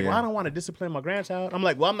 My mom's like, well, I don't want to discipline my grandchild. I'm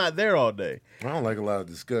like, well, I'm not there all day. I don't like a lot of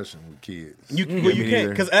discussion with kids. You me can't neither.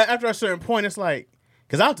 because after a certain point, it's like,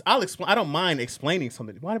 because I'll explain. I don't mind explaining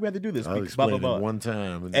something. Why do we have to do this? I'll Blah, explain blah, blah. it one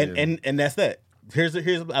time, and then And that's that. Here's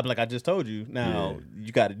I'm like I just told you. Now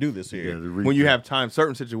you got to do this you here. gotta read When you that. have time,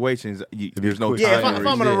 certain situations, there's no quick. time. Yeah, if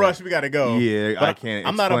I'm in a rush, we got to go. Yeah, But I can't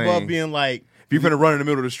I'm not explain. above being like, If you're finna run in the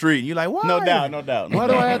middle of the street, you're like, why? no doubt. Why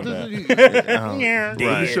do I have to? Yeah.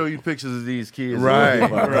 Let me show you pictures of these kids. Right,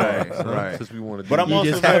 right. right. Since we want to. But I'm also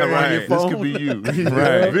just have it very, on your Right. This phone. could be you.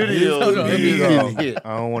 Right. Videos of me getting hit.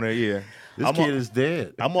 I don't want to. Yeah. This I'm kid a- is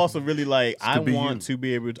dead. I'm also really like I could be want her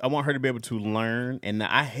to be able to learn, and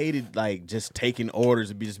I hated like just taking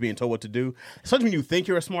orders and just being told what to do. Especially when you think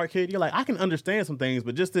you're a smart kid, you're like I can understand some things,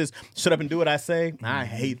 but just this shut up and do what I say, I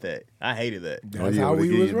hate that. I hated that. That's yeah, how we we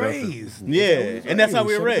give was you nothing. raised. Yeah, and that's how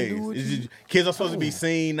we were Shut up and do raised. what It's you- just- kids are supposed to be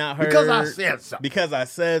seen, not heard. Because I said so. Because I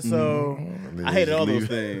said so. then I they hated just all those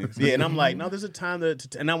leave. things. Yeah, and I'm like, no, there's a time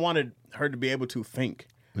and I wanted her to be able to think.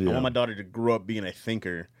 I Yeah. want my daughter to grow up being a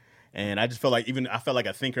thinker. And I just felt like I felt like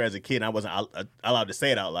a thinker as a kid, and I wasn't allowed to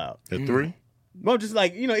say it out loud. At 3? Well, just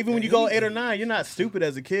like, even when you go 8 or 9, you're not stupid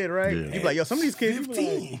as a kid, right? Yeah. You be like, yo, some of these kids, you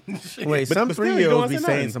be like, 15. Wait, But- some but still, you don't 3-year-olds be say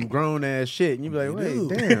saying nothing. some grown ass shit, and you be like, wait, do.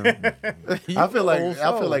 damn. I feel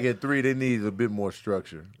like at 3 they need a bit more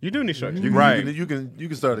structure. you do need structure. Right. You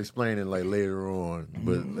can start explaining like later on,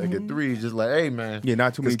 but like at 3, it's just like, hey man, Yeah,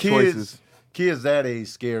 not too many 'cause kids, choices. Kids that age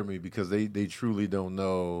scare me because they truly don't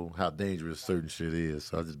know how dangerous certain shit is.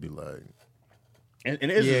 So I just be like, And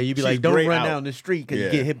Yeah, you be she's like, don't great run out. down the street because Yeah.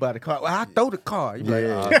 you get hit by the car. Well, I throw the car. You be like,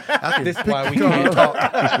 yeah, this is why we can't talk.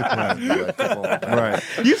 like, come on, Right.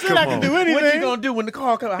 You said I can do anything. What you gonna do when the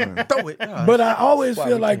car comes? I throw it. But I always That's why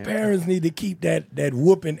feel we like can't. parents need to keep that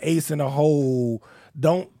whooping ace in the hole.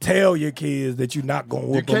 Don't tell your kids that you're not gonna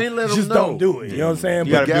whoop them. can't let 'em Just know. don't do it. You know what I'm saying?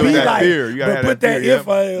 You gotta But build be that like, fear. You gotta but have put that that fear,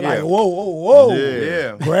 if yeah. like whoa.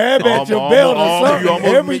 Yeah. Grab at your belt or something.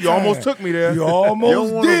 every You almost time. took me there. You You almost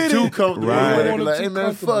don't want them did too it. comfortable. Right. They You be want like, them hey too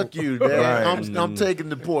man, fuck comfortable. you, Dad. Right. I'm taking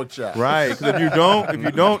the pork chop. Right, because if you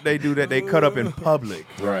don't, they do that. They cut up in public.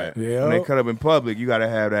 Right. Yeah. When they cut up in public, you got to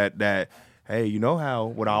have that. Hey, you know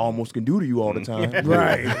what I almost can do to you all the time.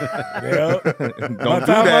 Right. Yeah. Don't do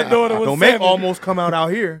time that. my daughter was Don't make 7. almost come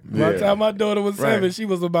out here. By the time my daughter was 7, Right.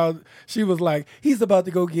 she was like, he's about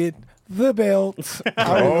to go get the belt.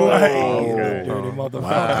 I was like, okay. dirty motherfucker.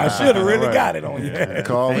 I should have really Right. got it on you.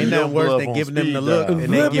 Calling Ain't your nothing worse bluff than on giving them speed the look, dial.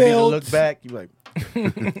 and they The give you the belt. look back. You like,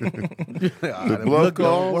 The bluff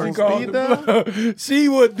call. She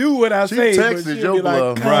would do what I She say, but texted she'd your be like,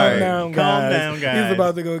 bluff. calm Right. down, Calm guys. down, guys. He's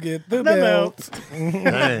about to go get the belt.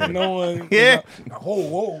 belt. No one. Yeah.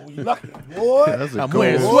 Whoa, you lucky, boy. That's a I'm cool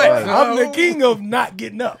wearing one. sweats. I'm the king of not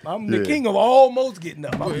getting up. I'm the king of almost getting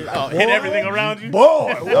up. I'm like, Hit everything around you.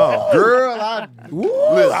 boy, whoa. Girl,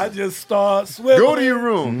 Woo, I just start swimming. go to your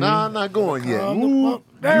room. Nah, I'm not going yet. Ooh.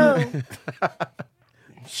 Down.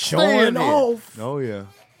 Showing here. off. Oh yeah.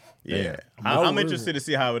 Yeah, I'm interested to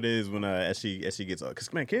see how it is when as she gets up.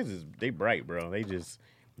 Because man, kids they bright, bro. They just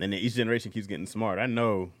and then each generation keeps getting smart. I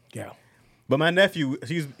know. Yeah. But my nephew,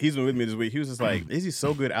 he's been with me this week. He was just like, Izzy's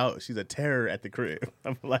so good out. She's a terror at the crib.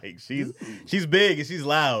 I'm like, she's big and she's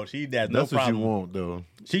loud. She has no That's what problem. you want, though.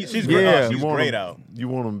 She's Yeah. great. Oh, she's You want great them, out. You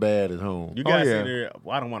want them bad at home. You guys yeah. see her.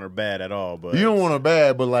 Well, I don't want her bad at all, but You don't want her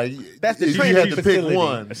bad, but like That's the if you training had to pick facility.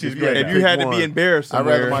 one. She's if great. had If you had to pick be one, embarrassed I'd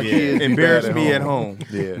somewhere, rather my kids be embarrass bad me at home.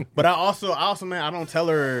 Yeah. But I also, man, I don't tell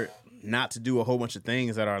her not to do a whole bunch of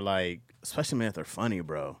things that are like, especially man, if they're funny,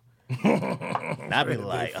 bro. I'd be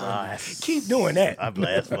like, Keep doing that. I'd be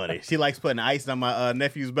like, that's funny. She likes putting ice on my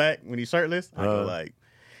nephew's back when he's shirtless. I go like,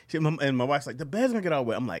 and my wife's like, the bed's gonna get all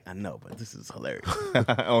wet. I'm like, I know, but this is hilarious.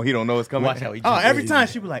 Oh, he don't know it's coming. Watch how he Oh, just every time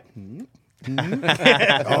she be like,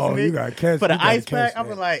 Oh, you got catch. put you an gotta ice catch pack. I'm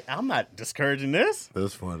that. like, I'm not discouraging this.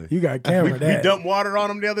 That's funny. You got camera We that. dumped water on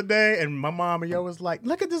him the other day, and my mom and yo was like,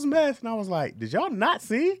 look at this mess. And I was like, did y'all not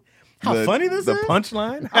see how funny this the is?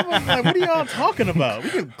 punchline. I was like, what are y'all talking about? We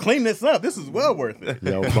can clean this up. This is well worth it.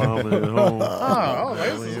 Y'all bombing at home. I was like,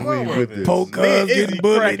 this is well worth it. Poor Me cuz and Izzy getting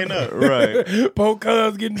bullied. cracking up. Right. Poor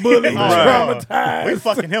cuz getting bullied. Right. Traumatized. We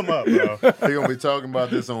fucking him up, bro. They're gonna be talking about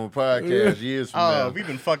this on a podcast years from now. We've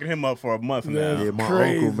been fucking him up for a month now. Yeah, my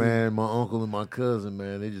Crazy. uncle, man, my uncle and my cousin,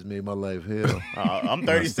 man, they just made my life hell. I'm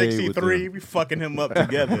I stayed 30, with 63. them. We fucking him up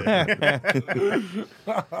together.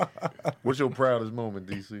 What's your proudest moment,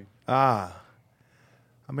 DC?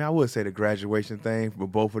 I mean, I would say the graduation thing for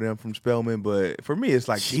both of them from Spelman, but for me, it's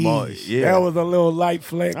like small. Jeez, Yeah. That was a little light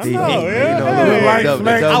flex. I know, yeah. Little light double-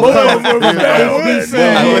 flex. double- Both of them was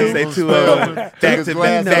bad. I would say two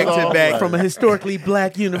back to back. From a historically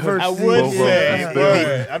black university. I would Both say, of them.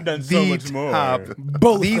 word, I've done so The much more. top,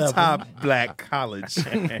 Both the of them. top black college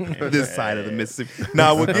this side of the Mississippi.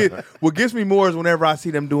 Now, what gets me more is whenever I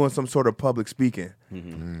see them doing some sort of public speaking,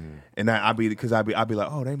 and I'll be like,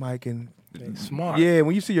 oh, they might can. Smart. Yeah,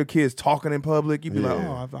 when you see your kids talking in public, you be like,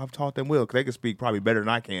 Yeah. oh, I've taught them well because they can speak probably better than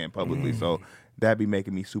I can publicly. So that'd be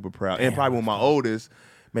making me super proud. And probably when my oldest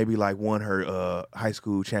maybe like won her high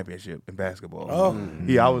school championship in basketball. Oh.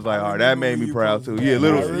 Yeah, I was like, all right, that made me you proud too. posted Yeah, that.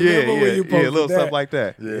 little, I remember when you posted little stuff that. like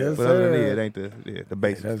that. Yes, but other than sir. that, it ain't the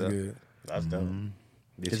basic That's stuff. good. That's dope.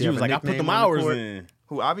 Did She was like, I put them hours in.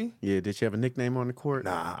 Who, Ivy? Yeah, did she have a nickname on the court?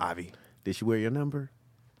 Nah, Ivy. Did she wear your number?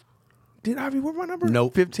 Did Ivy wear my number?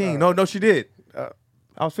 Nope. 15. No, she did.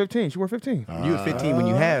 I was 15. She wore 15. You were 15 when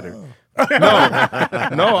you had her. No,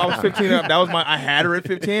 I was 15. That was I had her at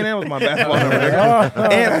 15. That was my basketball number. And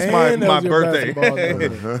that's And my that was your basketball birthday.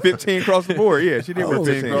 number. 15 across the board. Yeah, she did wear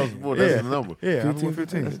 15 15. across the board, that's the number. Yeah, I wore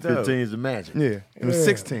 15. 15 is the magic. Yeah, it was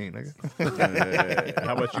 16. Nigga.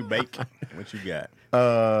 How about you, Bake? What you got?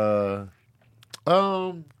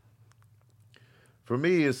 For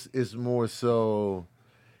me, it's more so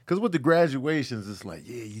because with the graduations, it's like,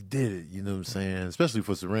 yeah, you did it. You know what I'm saying? Especially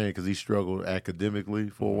for Serene because he struggled academically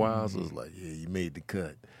for a while, so it's like, yeah, you made the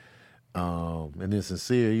cut. And then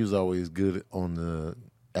Sincere, he was always good on the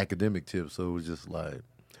academic tip, so it was just like,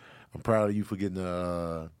 I'm proud of you for getting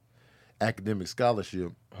a academic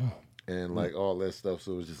scholarship and like all that stuff.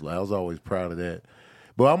 So it was just like I was always proud of that.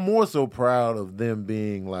 But I'm more so proud of them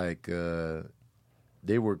being like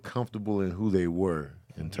they were comfortable in who they were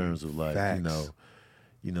in terms of like Facts.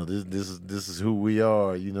 you know this is who we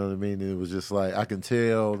are. You know what I mean? And it was just like I can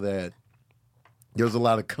tell that there was a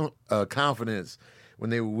lot of confidence when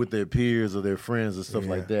they were with their peers or their friends and stuff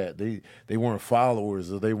like that. They weren't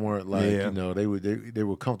followers or they weren't like you know they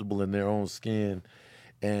were comfortable in their own skin,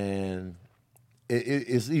 and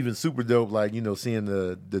it's even super dope. Like you know seeing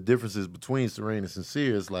the differences between Serene and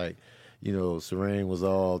Sincere. It's like you know Serene was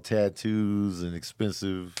all tattoos and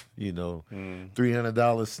expensive you know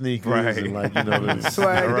 $300 sneakers and like you know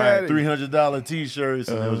 $300 t-shirts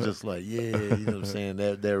and it was just like you know what I'm saying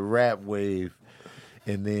that rap wave.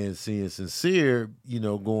 And then seeing Sincere, you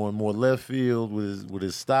know, going more left field with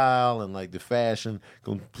his style and like the fashion,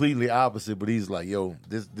 completely opposite. But he's like, yo,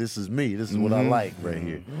 this is me. This is what I like right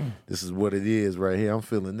here. This is what it is right here. I'm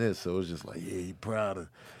feeling this. So it's just like, yeah, you're proud of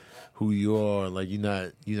who you are. Like you're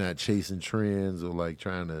not chasing trends or like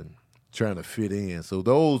trying to fit in. So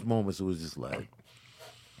those moments it was just like,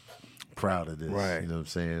 proud of this. Right. You know what I'm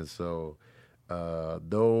saying? So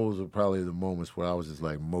those are probably the moments where I was just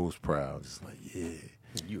like most proud. Just like, yeah.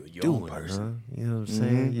 You your own person. Huh? You know what I'm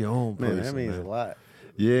saying? Your own person. Man, that means man. a lot.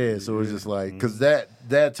 Yeah, so it's just like, because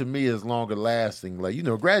that to me is longer lasting. Like,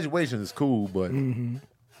 graduation is cool, but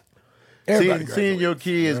seeing your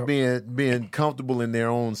kids being comfortable in their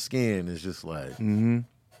own skin is just like,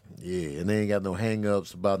 yeah, and they ain't got no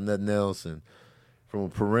hang-ups about nothing else. And from a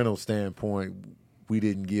parental standpoint, we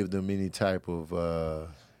didn't give them any type of,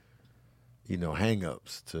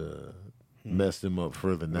 hang-ups to mess them up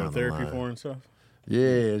further down the Therapy line. for and stuff. Yeah,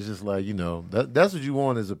 it's just like, that's what you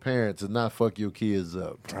want as a parent, to not fuck your kids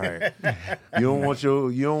up. Right. You don't want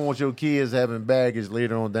your kids having baggage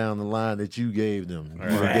later on down the line that you gave them. You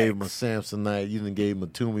done gave them a Samsonite, you done gave them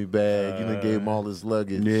a Toomey bag, you done gave them all this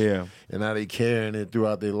luggage. Yeah. And now they carrying it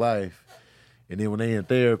throughout their life. And then when they in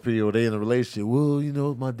therapy or they in a relationship,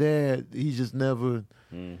 well, my dad, he just never,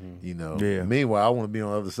 Yeah. Meanwhile, I want to be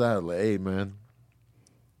on the other side, like, hey, man,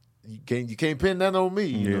 you can't pin that on me.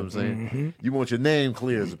 You know what I'm saying? You want your name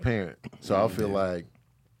clear as a parent. So I feel like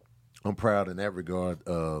I'm proud in that regard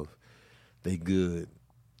of they good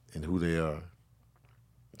and who they are.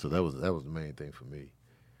 So that was the main thing for me.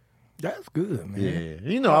 That's good, man.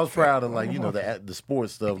 Yeah. I was proud of the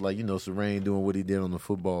sports stuff, like, Serene doing what he did on the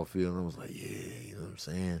football field. And I was like, yeah, you know what I'm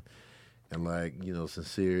saying? And like,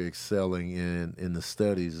 Sincere excelling in the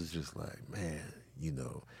studies is just like, man,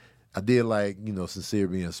 I did like, Sincere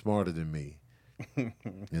being smarter than me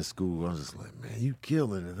in school. I was just like, man, you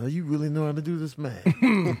killing it. Huh? You really know how to do this math.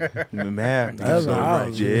 Math. That's so right.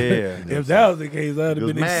 right. Yeah. If that was the case, I'd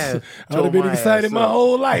have been excited my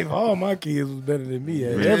whole life. All my kids was better than me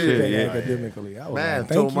at everything academically. I was Math like,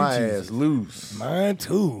 thank told you, my Jesus. ass loose. Mine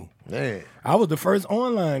too. Man. I was the first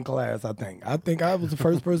online class, I think. I think I was the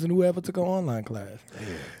first person who ever took an online class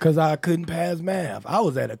because I couldn't pass math. I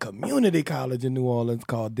was at a community college in New Orleans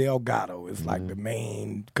called Delgado. It's like the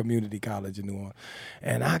main community college in New Orleans.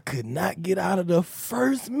 And I could not get out of the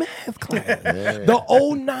first math class. The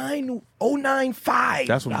 095.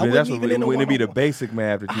 That's what wouldn't be the basic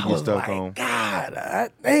math that you get stuck on. God, I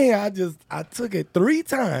took it 3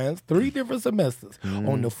 times, 3 different semesters.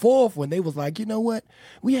 On the 4th, when they was like, you know what?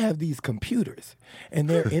 We have these computers, and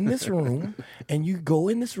they're in this room, and you go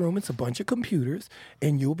in this room, it's a bunch of computers,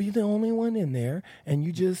 and you'll be the only one in there, and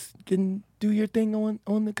you just can do your thing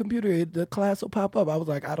on the computer. The class will pop up. I was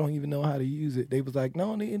like, I don't even know how to use it. They was like,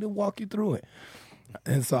 no, they need to walk you through it.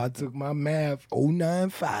 And so I took my math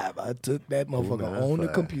 095. I took that motherfucker on the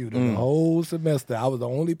computer the whole semester. I was the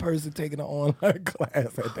only person taking an online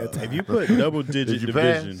class at that time. If you put double-digit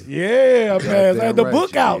division, Yeah, I passed. I had the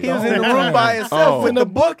book out. He was in the room by himself with the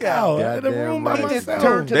book out. I had the room by He just myself.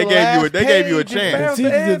 turned to They the gave you last they gave you a page and chance. The found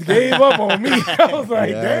teacher just gave up on me. I was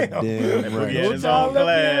like, damn. Right. yeah, his own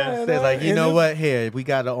class. Said like, you know what? Here, we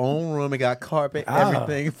got our own room. It got carpet,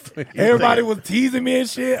 everything. Everybody was teasing me and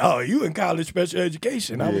shit. Oh, you in college special education.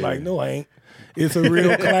 I was like, no, I ain't. It's a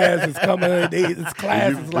real class. It's coming. It's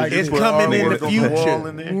classes like It's this. coming in the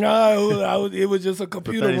future. No, it was just a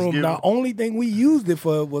computer room. The only thing we used it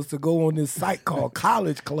for was to go on this site called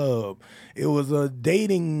College Club. It was a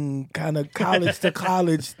dating kind of college to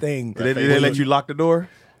college thing. Did they let you lock the door?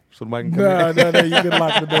 So somebody can come in? No, you can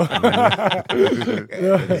lock the door.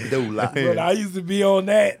 But I used to be on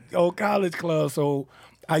College Club, so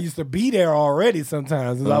I used to be there already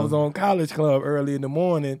sometimes because I was on College Club early in the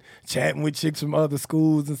morning, chatting with chicks from other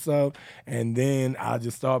schools and stuff. And then I'll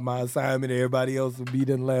just start my assignment. Everybody else will be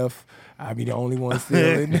done left. I'll be the only one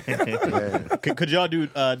still in there. Could y'all do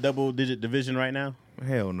double-digit division right now?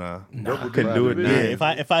 Hell nah. Double Couldn't do it divided.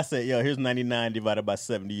 now. Yeah, if I said, yo, here's 99 divided by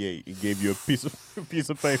 78, it gave you a piece of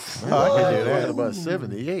paper. Oh, I can do that. About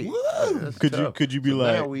 78. That's tough. Could you be So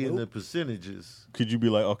like, now we in the percentages could you be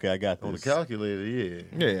like, okay, I got on the this. calculator? Yeah.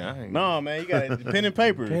 Yeah, I ain't. No, man, you got pen and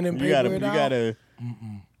paper. Pen and you got paper it out. you got a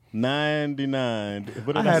 99.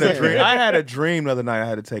 What I did had say? a dream. I had a dream the other night. I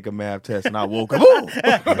had to take a math test, and I woke up.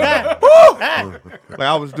 Like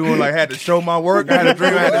I was doing, had to show my work. I had a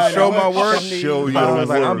dream. I had to show my work. Show I your was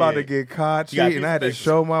like, I'm work. about to get caught You got cheating. I had to these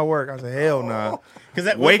show my work. I said, hell nah.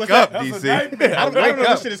 Wake Wake up, That's DC. I don't know Wake what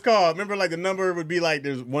up. this shit is called. Remember, the number would be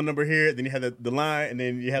there's one number here, then you have the line, and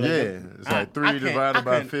then you have It's like 3 I divided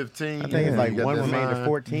by can't- 15. I think it's like You got 1 that remainder line.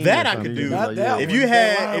 14. That or I could something. do. Not that If one. you That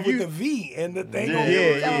had- line if with you- the V and the thing Yeah, on yeah,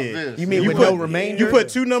 the yeah. top. You mean You with put- no remainder? You put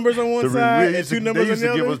 2 numbers on one side and 2 numbers They on used the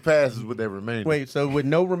to give other. us passes with that remainder. Wait, so with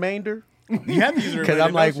no remainder? You have to use the Because I'm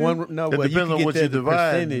remainder, like don't you? one. No, It well, you depends can on get what the you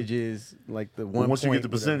divide. percentages, like the But one. once you get the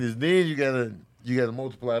point, whatever. percentage, then you gotta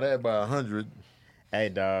multiply that by 100. Hey,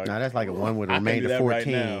 dog. Nah, that's like a 1 with a I can do remainder that 14. right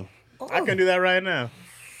now. I can do that right now.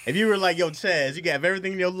 If you were like, yo, Chaz, you got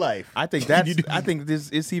everything in your life. I think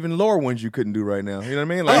it's even lower ones you couldn't do right now. You know what I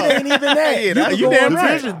mean? It ain't even that. You damn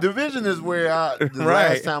right. Division is where the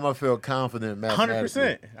last time I felt confident mathematically.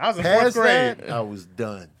 100%. I was in fourth grade. I was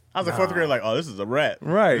done. I was in fourth grade, like, oh, this is a wrap.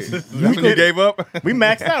 Right. You gave up. We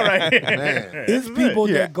maxed out right here. Man. It's people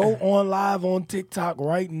that go on live on TikTok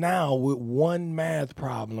right now with one math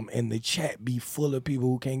problem, and the chat be full of people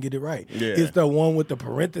who can't get it right. Yeah. It's the one with the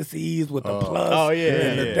parentheses with the plus,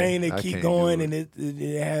 and the thing that keep going, and it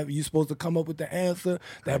have you supposed to come up with the answer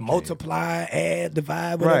that multiply, add,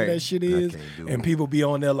 divide, whatever that shit is, and people be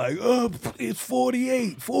on there like, oh, it's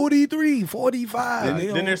 48, 43, 45.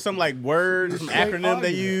 Then there's some like words, some acronym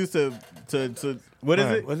they use to what is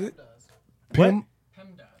it? Was it? What?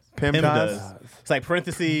 PEMDAS. It's like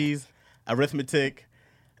parentheses, arithmetic,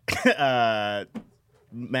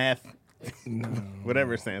 math,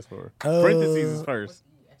 whatever it stands for. Parentheses is first.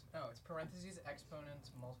 No, it's parentheses, exponents,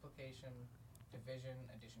 multiplication, division,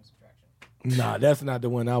 addition, subtraction. Nah, that's not the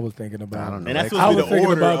one I was thinking about. And that's I supposed to was be the thinking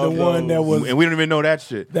order about the of one that was And we don't even know that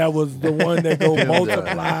shit. That was the one that go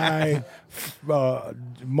multiply.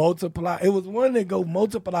 It was one that go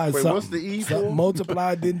multiply Wait, something. what's the E for? Something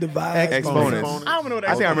multiply, then divide. Exponents. I don't know what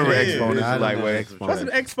I think I remember exponent is. exponents. I Like know way. What's an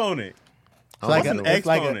exponent?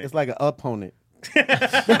 It's like an opponent.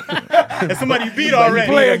 And somebody beat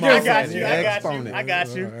already. play I against got it. you. I got you. Exponent. I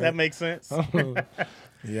got you. That makes sense.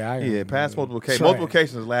 Yeah, Past multiplication. Trash.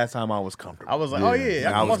 Multiplication is the last time I was comfortable. I was like, oh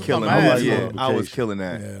yeah, I was killing. I was killing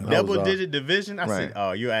that. Double digit division. I said,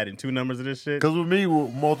 oh, you're adding two numbers of this shit. Because with me,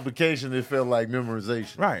 with multiplication, it felt like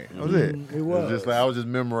memorization. Right. That was it. it It was just like I was just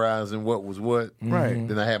memorizing what was what. Right.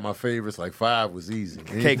 Then I had my favorites. Like 5 was easy.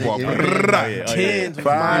 Cakewalk. Tens was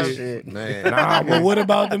my shit. Man. Nah, but what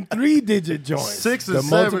about them 3-digit joints? 6 and The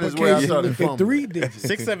 7 is where I multiplication started with the fumbling. 3 digits.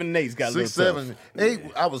 6, 7, and 8's got a 6, little 7,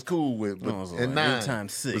 8. I was cool with, but was and like 9 8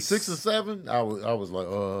 times 6. But 6 and 7, I was like,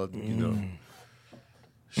 you know,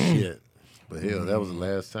 shit. But hell, that was the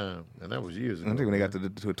last time, and that was years ago. I think when they got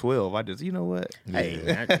to 12, I just, you know what?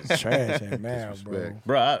 Hey, Trash and math, bro.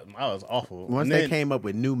 bro, I was awful. Once And they then- came up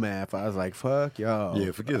with new math, I was like, fuck y'all.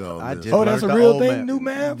 Yeah, forget all I this. just Oh, that's learned a the real old thing, new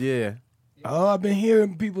math? Yeah. Oh, I've been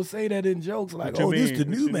hearing people say that in jokes, like, What you "Oh, this mean? the What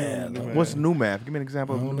new you math." mean? What's new math? Give me an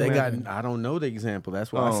example of new They math. got. I don't know the example.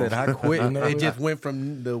 That's why I Oh. said I quit. No, It just went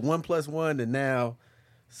from the 1 + 1 to now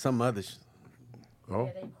some other. Oh.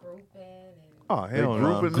 Yeah, they grouping and Oh, They hell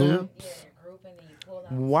no. grouping now? yeah, they're grouping and you pull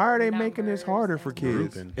out Why are they certain making this numbers harder for and-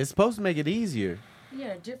 kids? It's supposed to make it easier.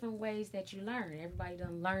 Yeah, different ways that you learn. Everybody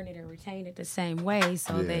doesn't learn it and retain it the same way,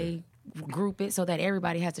 so they group it so that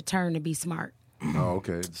everybody has a turn to be smart. Oh,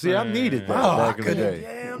 okay. See, I needed that Oh, back in the day.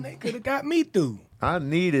 damn, they could have got me through. I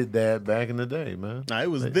needed that back in the day, man. Nah, it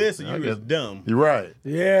was this, and you was dumb. You're right.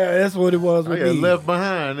 Yeah, that's what it was I with got me. left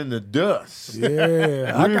behind in the dust.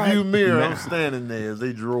 Yeah, I got, Rearview mirror, I'm standing there as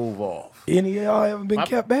they drove off. any of y'all ever been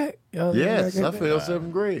kept back? Y'all Yes, ever I got failed kept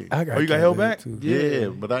 7th grade. back? Oh, you got held back? too. Yeah,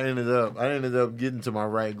 but I ended up getting to my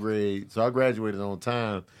right grade. So I graduated on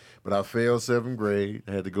time, but I failed 7th grade.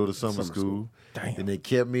 I had to go to summer school. Damn. And they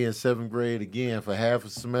kept me in 7th grade again for half a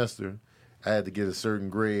semester. I had to get a certain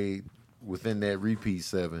grade within that repeat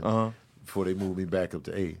 7 before they moved me back up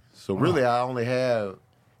to 8. So really, I only have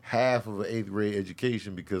half of an 8th grade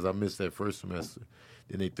education because I missed that first semester.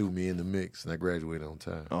 Then they threw me in the mix, and I graduated on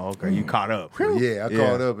time. Oh, okay. You caught up. Yeah, I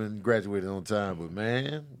caught up and graduated on time. But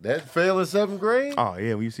man, that fail in 7th grade. Oh,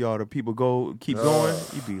 yeah. When you see all the people keep going,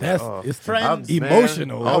 you be That's like, oh. it's Friends.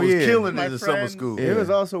 emotional. I was yeah. killing My it in summer friend- school. It was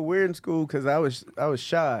also weird in school because I was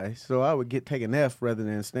shy, so I would take an F rather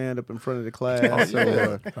than stand up in front of the class. You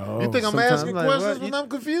think I'm sometimes asking like, questions what? when I'm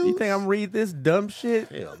confused? You think I'm read this dumb shit?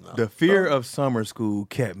 Hell no. The fear of summer school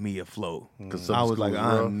kept me afloat. 'Cause summer I was school like, was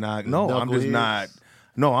rough. I'm not. The No, I'm just knuckleheads. not.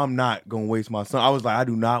 No, I'm not gonna waste my summer. I was like, I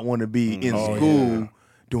do not want to be in school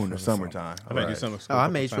during the summertime. I had to do summer school. Oh, I a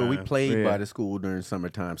couple made sure we times. played Yeah. by the school during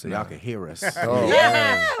summertime so y'all could hear us. Oh,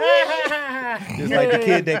 man. Just like the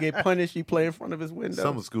kid that get punished, you play in front of his window.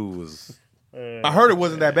 Summer school was. I heard it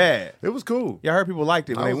wasn't that bad. It was cool. Yeah, I heard people liked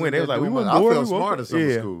it when I they was went. in They was there like, we doing went my- I bored. felt we woke smart up. at summer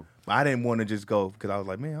Yeah. school. I didn't want to just go because I was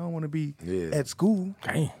like, man, I don't want to be Yeah. at school.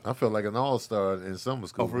 I felt like an all-star in summer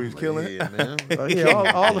school. for he was Like, killing it? yeah, man. Oh,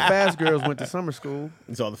 yeah, all the fast girls went to summer school.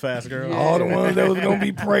 It's all the fast girls. All the ones that was gonna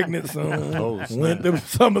be pregnant soon Oh, snap. went to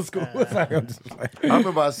summer school. It's like, I'm just like, I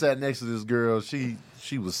remember I sat next to this girl. She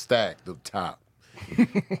was stacked up top.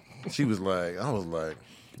 She was like, I was like,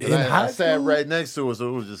 and In I high sat school? right next to her, so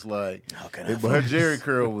it was just like, but her Jerry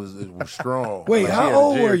curl was strong. Wait, Like, she how had a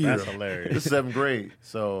old Jerry were you? curl. That's hilarious. It's 7th grade.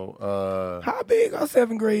 So how big are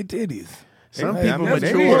 7th grade titties? Some Hey, people I mean,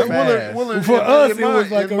 mature they- fast. For us, it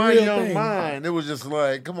was like in a my real young thing. mind, it was just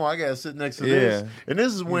like, come on, I gotta sit next to Yeah. this. And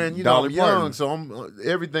this is when Dolly I'm young, Parton. so I'm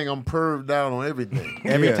everything. I'm perved out on everything.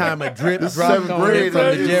 Every time a drip This drops 7th on grade, it from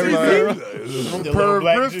the it's Jerry like- curl. I'm little Perv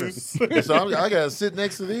black Griffin. So I gotta sit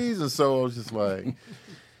next to these, and so I was just like,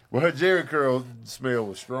 well, her Jerry curl smell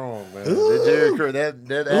was strong, man. That Jerry curl, that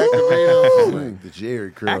activator, like, the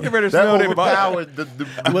Jerry curl, Activator that smell didn't bother- overpowered the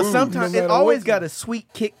Well, mood. sometimes No it matter always what got a sweet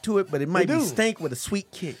kick to it, but it might be do. stank with a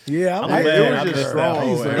sweet kick. Yeah, I I'm like glad it. I was missed just that strong. whole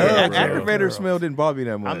I used to era. love Yeah. Jerry Activator curl. smell didn't bother me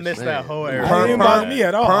that much. I missed Man. that whole era. It didn't bother me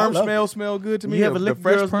at all. I Perm loved it. smell good to me. You ever The lick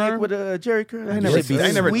fresh girl's neck perm? with a Jerry curl? I never, Should be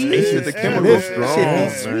I never sweet. tasted the chemical. Listen, strong,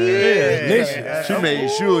 shit, man. Delicious. She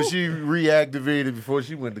made sure she reactivated before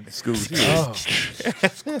she went to school. She was-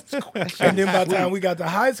 And then by the time we got to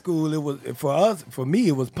high school, it was for me,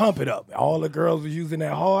 it was Pump It Up. All the girls was using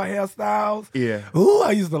that hard hairstyles. Yeah. Ooh,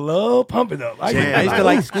 I used to love Pump It Up. I I used to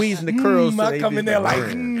like squeezing the curls. so I they come in did there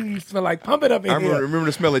that. like, smell like Pump It Up in I here. remember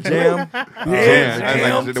the smell of jam. Yeah, Jam. I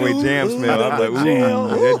jam like the way too. jam Ooh, smell. I was like, jam.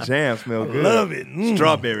 ooh, that jam smell good. Love it.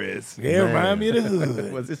 Strawberries. Yeah, remind me of the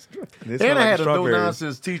hood. Was it They smell And I like had a strawberries.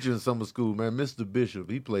 no-nonsense teacher in summer school, man. Mr. Bishop,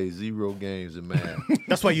 he played 0 games in math.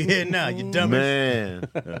 That's why you're here now, you dumb. Man.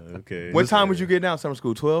 Okay. What time would you get down summer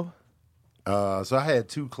school? 12? So I had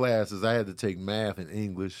 2 classes. I had to take math and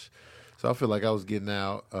English. So I feel like I was getting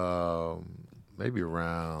out maybe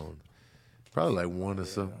around probably like 1 or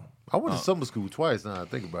something. I went to summer school twice now I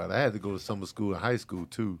think about it. I had to go to summer school in high school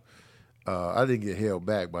too. I didn't get held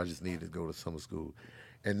back, but I just needed to go to summer school.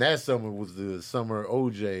 And that summer was the summer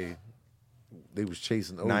OJ, they was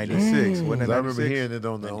chasing OJ. 96. Wasn't it I remember 96? hearing it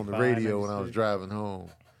on the 95, radio when I was 96. driving home.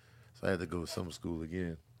 So I had to go to summer school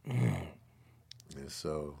again. And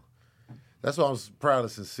so that's why I was proud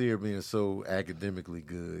of Sincere being so academically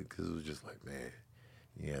good, because it was just like, man,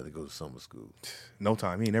 you had to go to summer school. No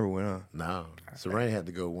time. He ain't never went on. No, Serene had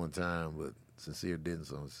to go one time, but Sincere didn't.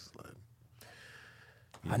 So it's just like,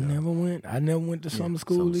 I never went to summer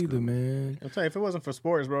school summer either, school. man. I'm telling you, if it wasn't for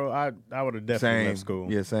sports, bro, I would have definitely Same. left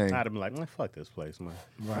school. Yeah, same. I'd have been like, man, fuck this place, man.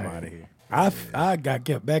 I'm out of here. I got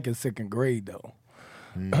kept back in 2nd grade though,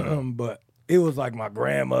 but it was like my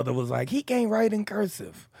grandmother was like, he can't write in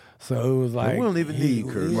cursive, so it was like we don't even need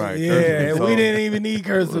cursive. Right, Yeah, cursive. we So- didn't even need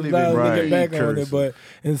cursive. even Now looking need back on it, cursive. but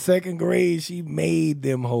in 2nd grade, she made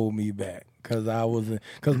them hold me back. Cause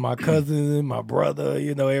my cousins and my brother,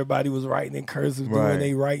 everybody was writing in cursive, Right. doing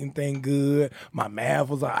they writing thing good. My math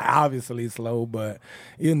was obviously slow, but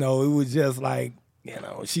it was just like,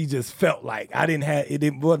 she just felt like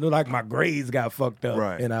wasn't like my grades got fucked up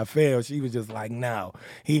Right. and I failed. She was just like, no,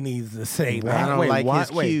 he needs to say I that. don't Wait, like why-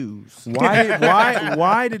 his wait. cues.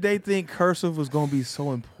 Why did they think cursive was going to be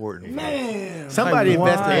so important? Man, Somebody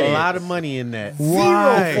Like, invested why? a lot of money in that.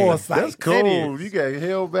 Why? zero foresight. that's cold. You got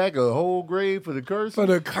held back a whole grade for the curse. For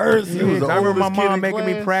the cursive. He was the I remember my oldest kid mom in making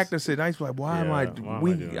me class. practice it. And I was like, why am Yeah, I? why am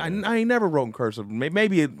I doing that? I ain't never wrote in cursive.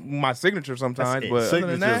 Maybe my signature sometimes, That's it. but other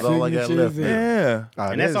than Signatures that, all I got left. Signatures, now. yeah.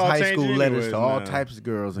 And There's that's all high changing school letters anyways, to all man. types of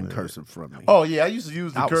girls in cursive from me. Oh yeah, I used to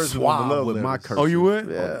use the I was cursive on the suave love with my letters. cursive. Oh, you would?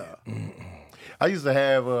 Yeah. I used to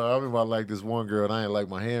have. I remember I liked this one girl, and I didn't like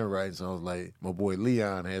my handwriting, so I was like, my boy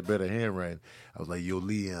Leon had better handwriting. I was like, yo,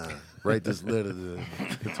 Leon, write this letter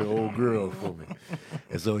to old girl for me.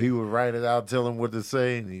 And so he would write it out, tell him what to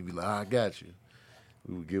say, and he'd be like, I got you.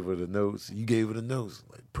 We would give her the notes. You gave her the notes.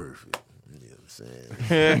 Like, perfect. You know what I'm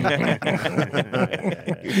saying?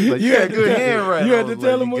 Like, you had good handwriting. you had I to was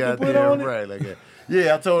tell like, him you what to put goddamn on it? right. Like,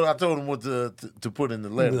 yeah, I told him what to put in the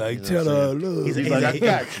letter. Like, you know tell what her, I'm saying? look. He's like, I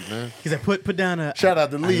got you, man. He said, put down a. Shout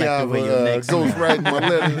out to like the Leon way your for neck ghost writing my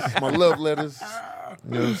letters, my love letters.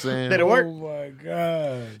 You know what I'm saying? Did it work? Oh my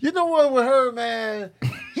God. You know what with her, man?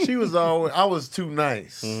 She was always, I was too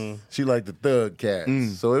nice. She liked the thug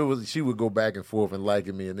cats. So she would go back and forth and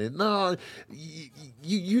liking me. And then, no,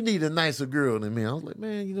 you need a nicer girl than me. I was like,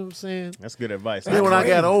 man, you know what I'm saying? That's good advice. Then when I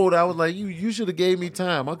got old, I was like, you should have gave me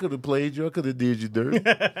time. I could have played you. I could have did you dirty. And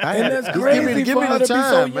that's Just crazy give for me her the to be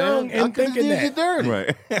so time, young man. I and could have thinking did you that. dirty.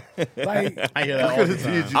 Right. Like, I hear that all Could the have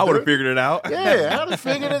time. did you I would have dirty. figured it out. Yeah, I'd have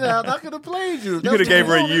figured it out. I could have played you. You could have gave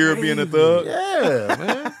her a year of being a thug. Yeah,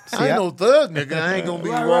 man. I ain't no thug nigga. I ain't gonna be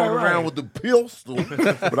Right, walking right, around right. with the pistol.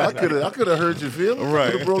 But I could have hurt your feelings.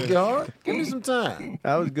 Right. Could have broke your heart. Give me some time.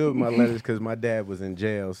 I was good with my letters because my dad was in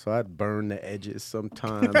jail, so I'd burn the edges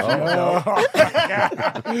sometimes.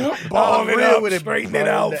 ball it real up, with it. straighten it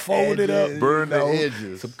out, fold it up. Burn the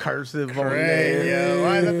edges. Some cursive on Hey, there. yo,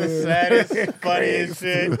 why is that the saddest, funniest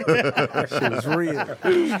shit? Shit was real.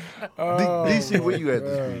 DC, where you at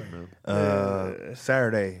this week, man?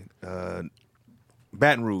 Saturday,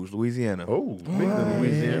 Baton Rouge, Louisiana. Oh, speaking of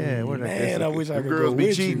Louisiana. Man, I wish I The could girls go be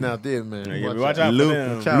with cheating you. out there, man. Watch out for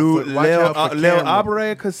them. Watch out for Lil camera.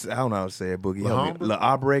 Abre Casino. I don't know how to say it, Boogie. Help me. Humber? Le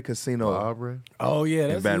Abre Casino. Aubrey. Oh yeah,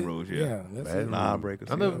 that's Baton it. Rouge, yeah. that's Baton it. La Abre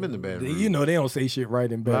Casino. I've never been to Baton Rouge. You know they don't say shit right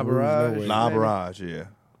in Baton Rouge. Barrage. No way. La Barrage, yeah.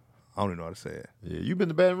 I don't even know how to say it. Yeah, you been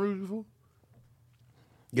to Baton Rouge before?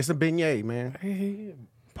 Get some beignet, man.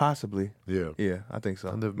 Possibly. Yeah. Yeah, I think so.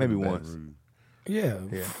 I've never Maybe been to once. Baton Rouge. Yeah,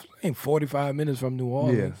 ain't 45 minutes from New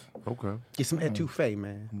Orleans. Okay. Get some etouffee,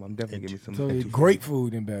 man. I'm definitely giving you some. So it's etouffee. great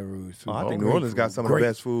food in Baton Rouge. Too. Oh, I think Oh, New Orleans got some of great the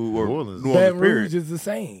best food. Or New Orleans. New Baton Orleans, period. Rouge is the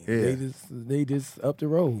same. Yeah. They just up the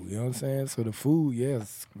road. You know what I'm saying? So the food,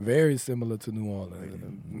 yes, very similar to New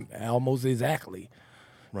Orleans, almost exactly.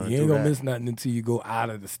 Running You ain't through gonna that. miss nothing until you go out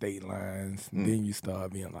of the state lines. And then you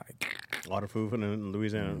start being like, All the food in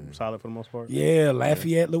Louisiana solid for the most part. yeah,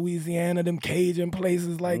 Lafayette, Louisiana, them Cajun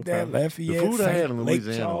places like Okay. that. Lafayette, The food I had in St. Lake Louisiana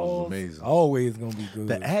was Charles, amazing. always gonna be good.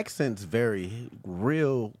 The accent's very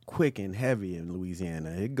real quick and heavy in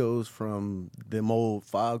Louisiana. It goes from them old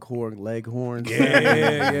foghorn, leghorns.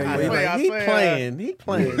 yeah. He playing.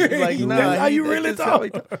 He's like, nah, That's how you that's really just how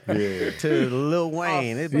talk. he to Lil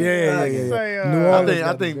Wayne. It's like, Yeah. New I Orleans think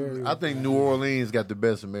got the very- I think New Orleans got the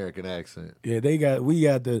best American accent. Yeah, we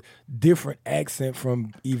got the different accent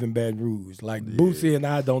from even Baton Rouge. Like Boosie and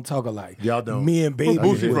I don't talk alike. Y'all don't. Me and Baby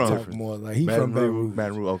Boosie would from? talk more like he Baton from Baton Rouge. Rouge.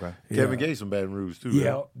 Baton Rouge, okay. Kevin Gates from Baton Rouge too. Yeah,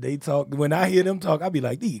 right? they talk. When I hear them talk, I be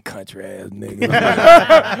like, these country ass niggas.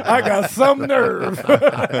 I got some nerve.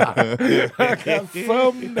 I got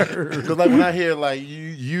some nerve. Because like when I hear like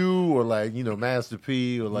you or like Master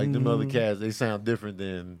P or like them other cats, they sound different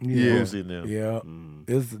than Boosie and them. Yeah,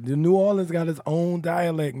 the New Orleans got its own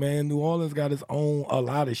dialect, man. New Orleans got its own a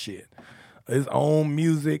lot of shit, its own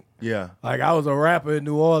music. Yeah. Like I was a rapper in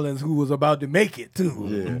New Orleans who was about to make it too,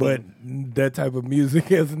 Yeah. but that type of music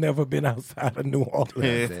has never been outside of New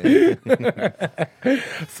Orleans.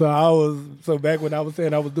 So back when I was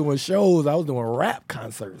saying I was doing shows, I was doing rap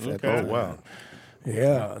concerts. At the Okay. time. Oh, wow.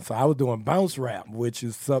 Yeah, so I was doing bounce rap, which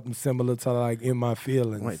is something similar to like In My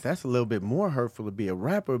Feelings. Wait, that's a little bit more hurtful to be a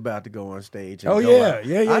rapper about to go on stage. And Oh, go yeah. out.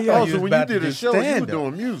 Yeah. I thought Oh, you so was when you about to did a do show, you were stand-up.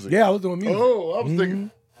 doing music. Yeah, I was doing music. Oh, I was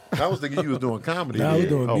thinking. I was thinking you was doing comedy. I was then.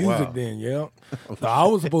 doing Oh, music wow. then, yeah. So I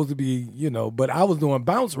was supposed to be, but I was doing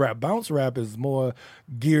bounce rap. Bounce rap is more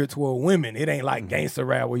geared toward women. It ain't like gangster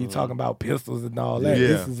rap where you're talking about pistols and all that. Yeah.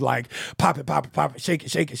 This is like pop it, shake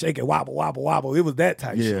it, wobble. It was that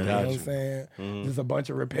type shit. You know what I'm saying? Just a bunch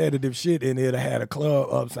of repetitive shit in it. I had a club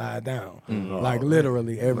upside down. Like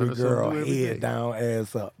literally every Learn something girl new every head day. down,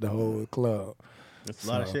 ass up, the whole club. That's a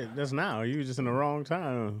lot of shit. That's now. You was just in the wrong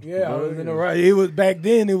time. Yeah, I was in the right. It was back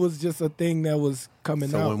then. It was just a thing that was coming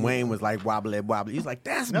So out. when Wayne was like wobbly, he's like,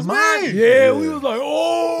 that's That's mine. mine. Yeah, we was like,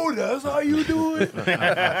 oh, that's how you do it.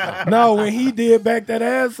 No, when he did Back That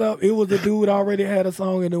Ass Up, it was a dude already had a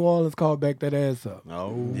song in New Orleans called Back That Ass Up.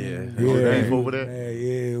 Oh. Yeah. Yeah, beef over that?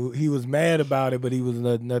 Yeah, he was mad about it, but he was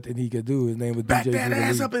nothing he could do. His name was Back DJ that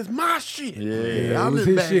ass Jubilee. up is my shit. Yeah, it I'm was just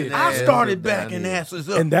his backing shit. that I ass started up down backing there. asses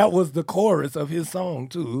up. And that was the chorus of his song,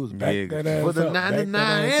 too. It was Back Yeah. That Ass For Up. the Back That 99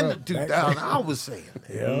 Ass and Up, the Back 2000, That- I was saying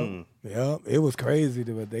that. Yeah, it was crazy.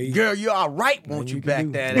 But they, Girl, you all right, won't you you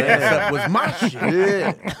can back do. that ass up was my shit.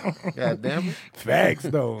 Yeah. God damn it. facts,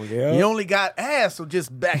 though. Yeah. You only got ass, so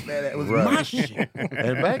just back that ass was my shit.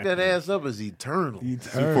 And back that ass up is eternal.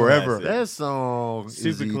 Forever. That song is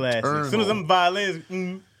Super classic. eternal. As soon as them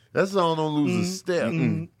violins, That song don't lose a step.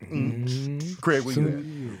 Craig, where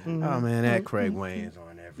you at? Oh man, that Craig Wayne's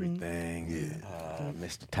on everything.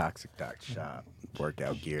 Mr. Toxic Doc Shop,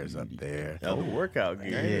 workout gears up there. the workout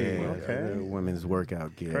gear. Okay. Women's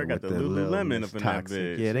workout gear. Craig got with the Lululemon little up in that Toxic.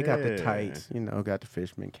 bitch. Yeah, they got the Yeah. tights. Got the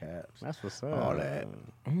fisherman caps. That's what's up. All that.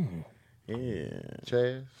 Yeah.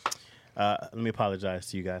 Chaz? Let me apologize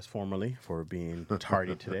to you guys formally for being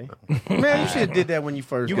tardy today. Man, you should have did that when you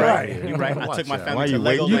first You're got right. here. You're right. I Watch took my out. family Why to you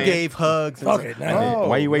wait? Legoland. You gave hugs. Fuck it. Now.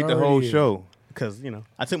 Why you wait the whole yeah. show? Because,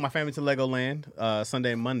 I took my family to Legoland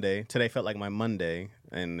Sunday and Monday. Today felt like my Monday,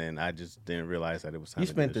 and then I just didn't realize that it was time You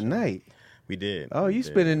to spent do the show. night. We did. Oh, We you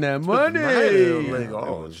did. spending that Night, money. like,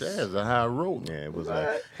 oh, Chaz, a high road. Yeah, it was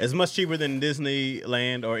it's much cheaper than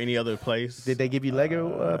Disneyland or any other place. Did they give you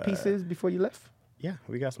Lego pieces before you left? Yeah,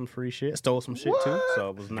 we got some free shit. Stole some shit too,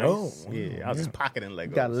 so it was nice. Oh, yeah, I was just pocketing Legos.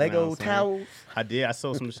 You got you know Lego what I'm saying? towels? I did. I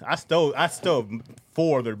stole some. I stole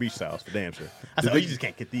 4 of their beach towels for damn sure. I said, you just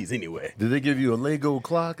can't get these anyway. Did they give you a Lego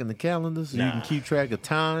clock and the calendar so you Nah. can keep track of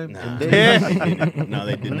time and days? They didn't. No,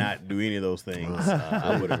 they did not do any of those things.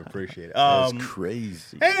 I would have appreciated it. That's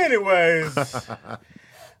crazy. Anyways,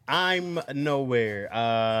 I'm nowhere.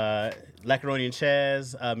 Lacaroni and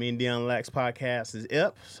Chaz, me and Dion Lax podcast is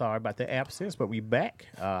up. Sorry about the absence, but we back.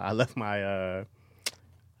 I left my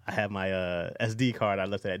I have my SD card. I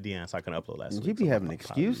left it at Dion so I can upload last week. You be having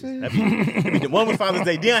excuses? One was Father's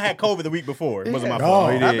Day. Dion had COVID the week before. It wasn't my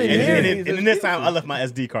fault. And then this time I left my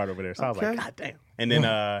SD card over there. So I was like, God damn. And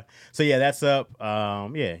then, so yeah, that's up.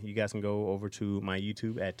 Yeah, you guys can go over to my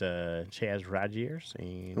YouTube at Chaz Rogers.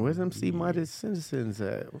 And Where's MC Modest Citizens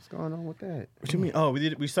at? What's going on with that? What you mean? Oh,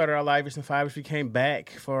 we started our live recent five. We came back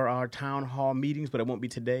for our town hall meetings, but it won't be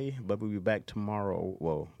today. But we'll be back tomorrow.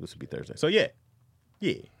 Well, this will be Thursday. So yeah,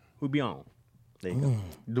 we'll be on. There you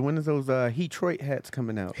go. When is those Heatroit hats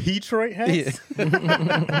coming out? Heatroit hats?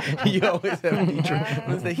 Yeah. You always have Heatroit.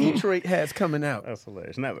 When's the Heatroit hats coming out? That's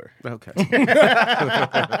hilarious. Never. Okay.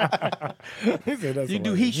 You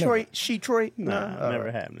do Heatroit, Sheetroit? Nah, never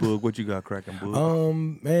happened. Boog, what you got cracking,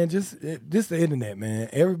 Boog? Man, just the internet, man.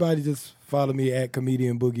 Everybody just follow me at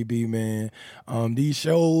Comedian Boogie B, man. These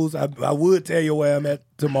shows, I would tell you where I'm at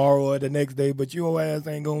tomorrow or the next day, but your ass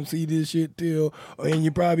ain't gonna see this shit and you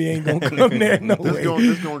probably ain't gonna come there no way.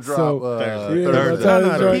 This gonna drop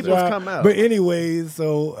Thursday. The people's come out. But anyways,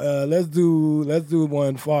 so let's do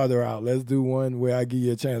one farther out. Let's do one where I give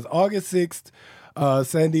you a chance. August 6th,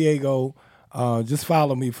 San Diego. Just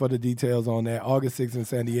follow me for the details on that. August 6th in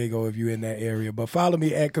San Diego if you're in that area. But follow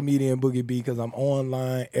me at Comedian Boogie B because I'm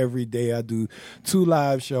online every day. I do 2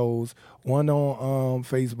 live shows, one on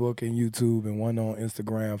Facebook and YouTube and one on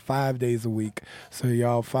Instagram 5 days a week. So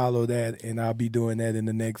y'all follow that, and I'll be doing that in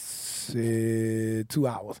the next 2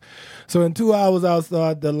 hours. So in 2 hours, I'll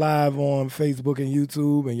start the live on Facebook and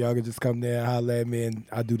YouTube, and y'all can just come there and holler at me. And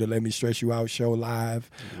I do the Let Me Stress You Out show live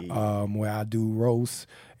where I do roasts.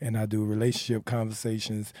 And I do relationship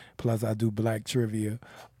conversations, plus I do black trivia.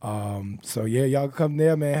 So yeah, y'all come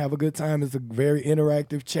there, man. Have a good time. It's a very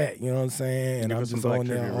interactive chat, you know what I'm saying? And I'm just on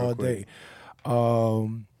there all day.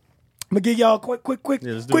 I'm gonna give y'all quick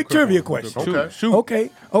trivia question. Okay.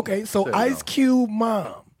 Shoot. Okay. So Ice Cube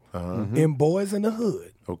mom in Boys in the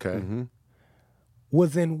Hood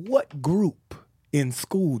was in what group in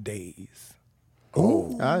School Days?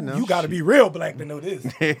 Oh, I know. You got to be real black to know this.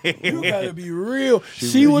 You got to be real.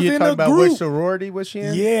 She was in a about group. What sorority was she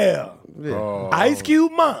in? Yeah. Ice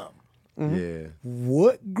Cube mom. Yeah.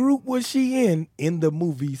 What group was she in the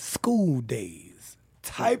movie School Days?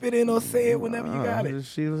 Type it in or say it whenever you got it.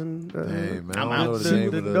 She was in. Hey, man, I I'm don't know out. the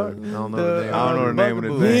name of the. I don't know the name of the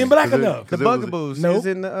You thing. ain't black enough. The Bugaboos. She was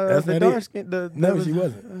in That's the not dark it. skin. No, she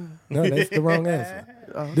wasn't. No, that's the wrong answer.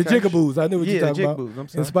 Okay. The Jigaboos. I knew what Yeah, you're talking Jigaboos. I'm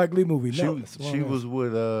about. sorry. In Spike Lee movie. No, that's the wrong She answer. was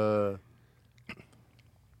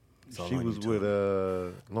with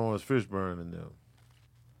Lawrence Fishburne and them.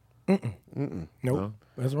 Nope.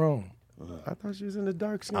 That's wrong. I thought she was in the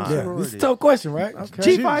dark skin Yeah, sorority. this is a tough question, right? Okay.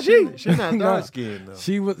 Chief IG. She's not No. dark skinned though.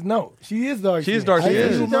 She is dark skinned. She is dark skinned. Ice She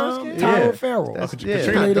Cube is dark mom, skinned? Tyra Yeah. Farrell. Yeah. Played the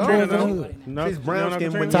Katrina, Boys in the though. Hood. No, She's brown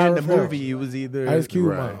skin. When Tyra you're in the Farrell. movie, you was either Ice Cube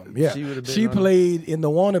Right. mom. Yeah. She would've been She on- played in the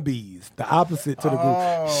Wannabes, the opposite to the group.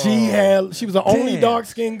 She was the only Damn. dark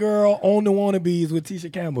skinned girl on the Wannabes with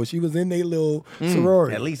Tisha Campbell. She was in their little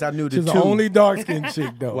sorority. At least I knew the She's two. the only dark skinned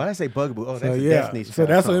chick though. Why I say Bugaboo? Oh, that's So a yeah, Destiny's so Child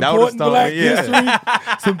that's an song. That would've important stung black me, yeah. history.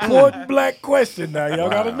 It's an important black question now. Y'all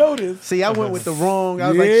gotta know this. See, I went with the wrong. I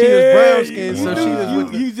was like, she was brown skin, so she was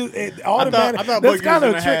with the. You just I automatic. thought That's Boogie kind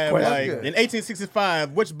of was a gonna trick have, question. like, in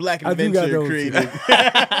 1865, which black I do got inventor those. created?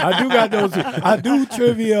 I do got those. I do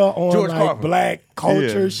trivia on George like Carver. black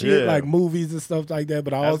culture Yeah, shit, yeah. like movies and stuff like that.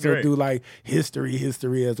 But I That's also great. do like history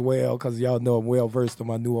as well, because y'all know I'm well versed in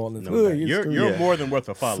my New Orleans hood history. You're more than worth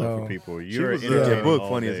a follow So- for people. You're was, entertaining Boog all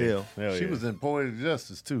funny day. as hell. She yeah. was in Poetic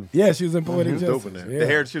Justice too. Yeah, she was in Poetic was dope Justice. in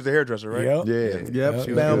Yeah. She was a hairdresser, right? Yep. Yeah. Yep,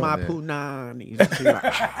 She was Bell good my in that. punani.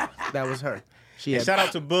 That was her. She And had shout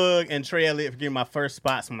out to Bug and Trey Elliott for getting my first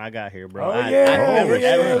spots when I got here, bro. Oh I yeah, never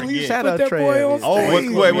ever we forget. Shout put out that Trey boy on Elliott. Oh, stage.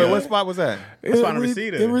 Wait, Yeah. what spot was that? spot in We-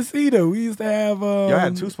 Reseda. In Reseda, we used to have. Y'all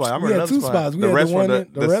had 2 spots. I remember we had another 2 spot. spots. We The had restaurant, the one in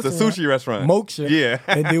the restaurant, sushi restaurant. Moksha. Yeah.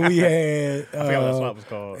 And then we had. I forgot what that spot was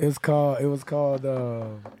called. It was called. It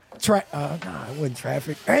wasn't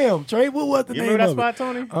Traffic. Damn, Trey, what was the You name remember that of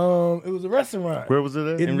spot, it? Tony? It was a restaurant. Where was it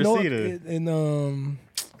at? In North- Reseda. In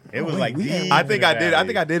It was wait, like we had the. one. I think I did. I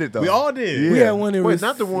think I did it though. We all did. we had one in Wait,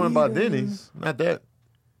 not the one by Reseda. Denny's. Not that.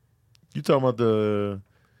 You talking about the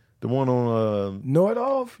one on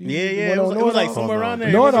Nordoff? Yeah. It was like somewhere around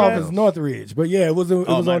there. Nordoff Was is that- Northridge, but yeah, it was it might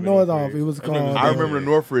on have been Nordoff. Northridge. It was I remember called. I remember the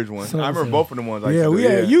Northridge one. Something. I remember both of the ones. I Yeah, used to we do.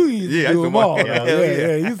 had you used to Yeah, I do used to them all. walk.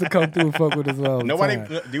 Yeah, you used to come through and fuck with us all the No, time.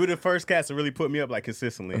 they were the first cats to really put me up like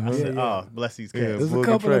consistently. I said, Yeah. "Oh, bless these Yeah. cats." There's a Boogie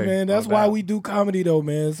couple of Trey. man. That's No why doubt. we do comedy though,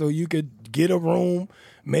 man. So you could get a room,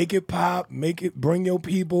 make it pop, bring your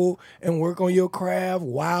people and work on your craft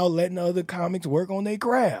while letting other comics work on their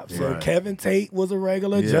craft. So Kevin Tate was a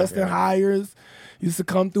regular, Justin Hires used to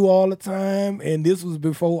come through all the time, and this was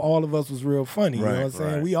before all of us was real funny. You know what I'm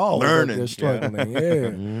saying? We all was up there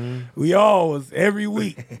struggling. We all was every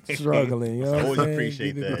week struggling. You know what I'm saying?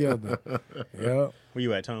 Appreciate that. Together. Yeah. Where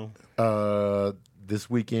you at, Tom? This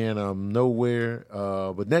weekend I'm nowhere,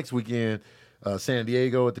 but next weekend San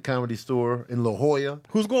Diego at the Comedy Store in La Jolla.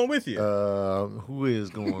 Who's going with you? Who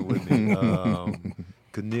is going with me?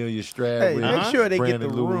 Cornelia Stradley. Hey, make sure they Brandon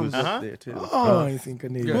get the rooms Lewis. up there too. Oh, I ain't seen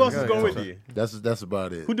Cornelia. Who else is going with you? That's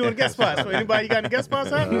about it. Who doing guest spots? So anybody you got any guest spots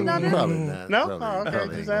happening down there? Probably not. No? Probably, Oh, okay.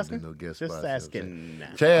 probably Just ain't asking. gonna do no guest Just spots, asking.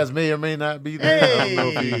 Chaz may or may not be there. Hey. I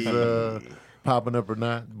don't know if he's popping up or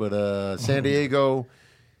not. But San Diego,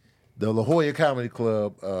 the La Jolla Comedy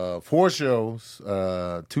Club, 4 shows.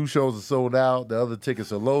 2 shows are sold out. The other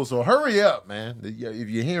tickets are low. So hurry up, man. If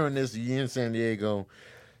you're hearing this, you're in San Diego,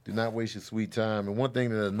 do not waste your sweet time. And one thing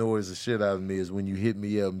that annoys the shit out of me is when you hit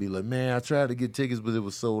me up and be like, man, I tried to get tickets, but it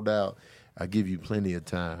was sold out. I give you plenty of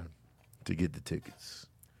time to get the tickets.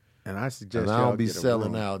 And I suggest I y'all don't be get a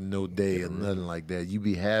selling room. out in no day or nothing like that. You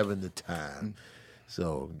be having the time.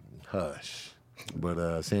 So hush.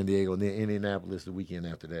 But San Diego, near Indianapolis, the weekend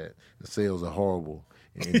after that. The sales are horrible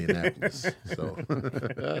in Indianapolis.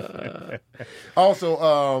 So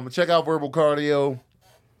also, check out Verbal Cardio.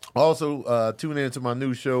 Also, tune in to my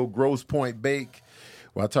new show, Gross Point Bake,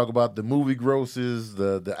 where I talk about the movie grosses,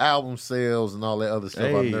 the album sales, and all that other stuff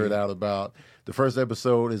I nerd out about. The first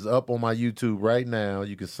episode is up on my YouTube right now.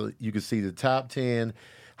 You can see the top 10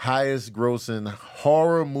 highest grossing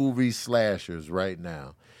horror movie slashers right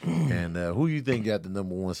now. And who you think got the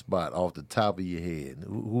number 1 spot off the top of your head?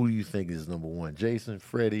 Who do you think is number 1? Jason,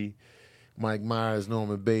 Freddy, Mike Myers,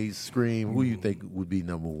 Norman Bates, Scream. Who you think would be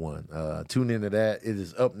number 1? Tune into that. It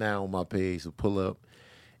is up now on my page, so pull up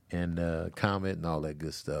and comment and all that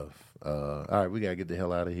good stuff. All right, we got to get the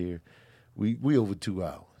hell out of here. We over 2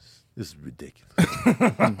 hours. This is ridiculous.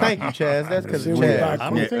 Thank you, Chaz. That's because of We Chaz.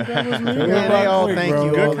 got quick. think that was me. Man, they all thank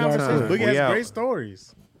you Good all the conversation. time. Boogie has out. great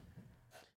stories.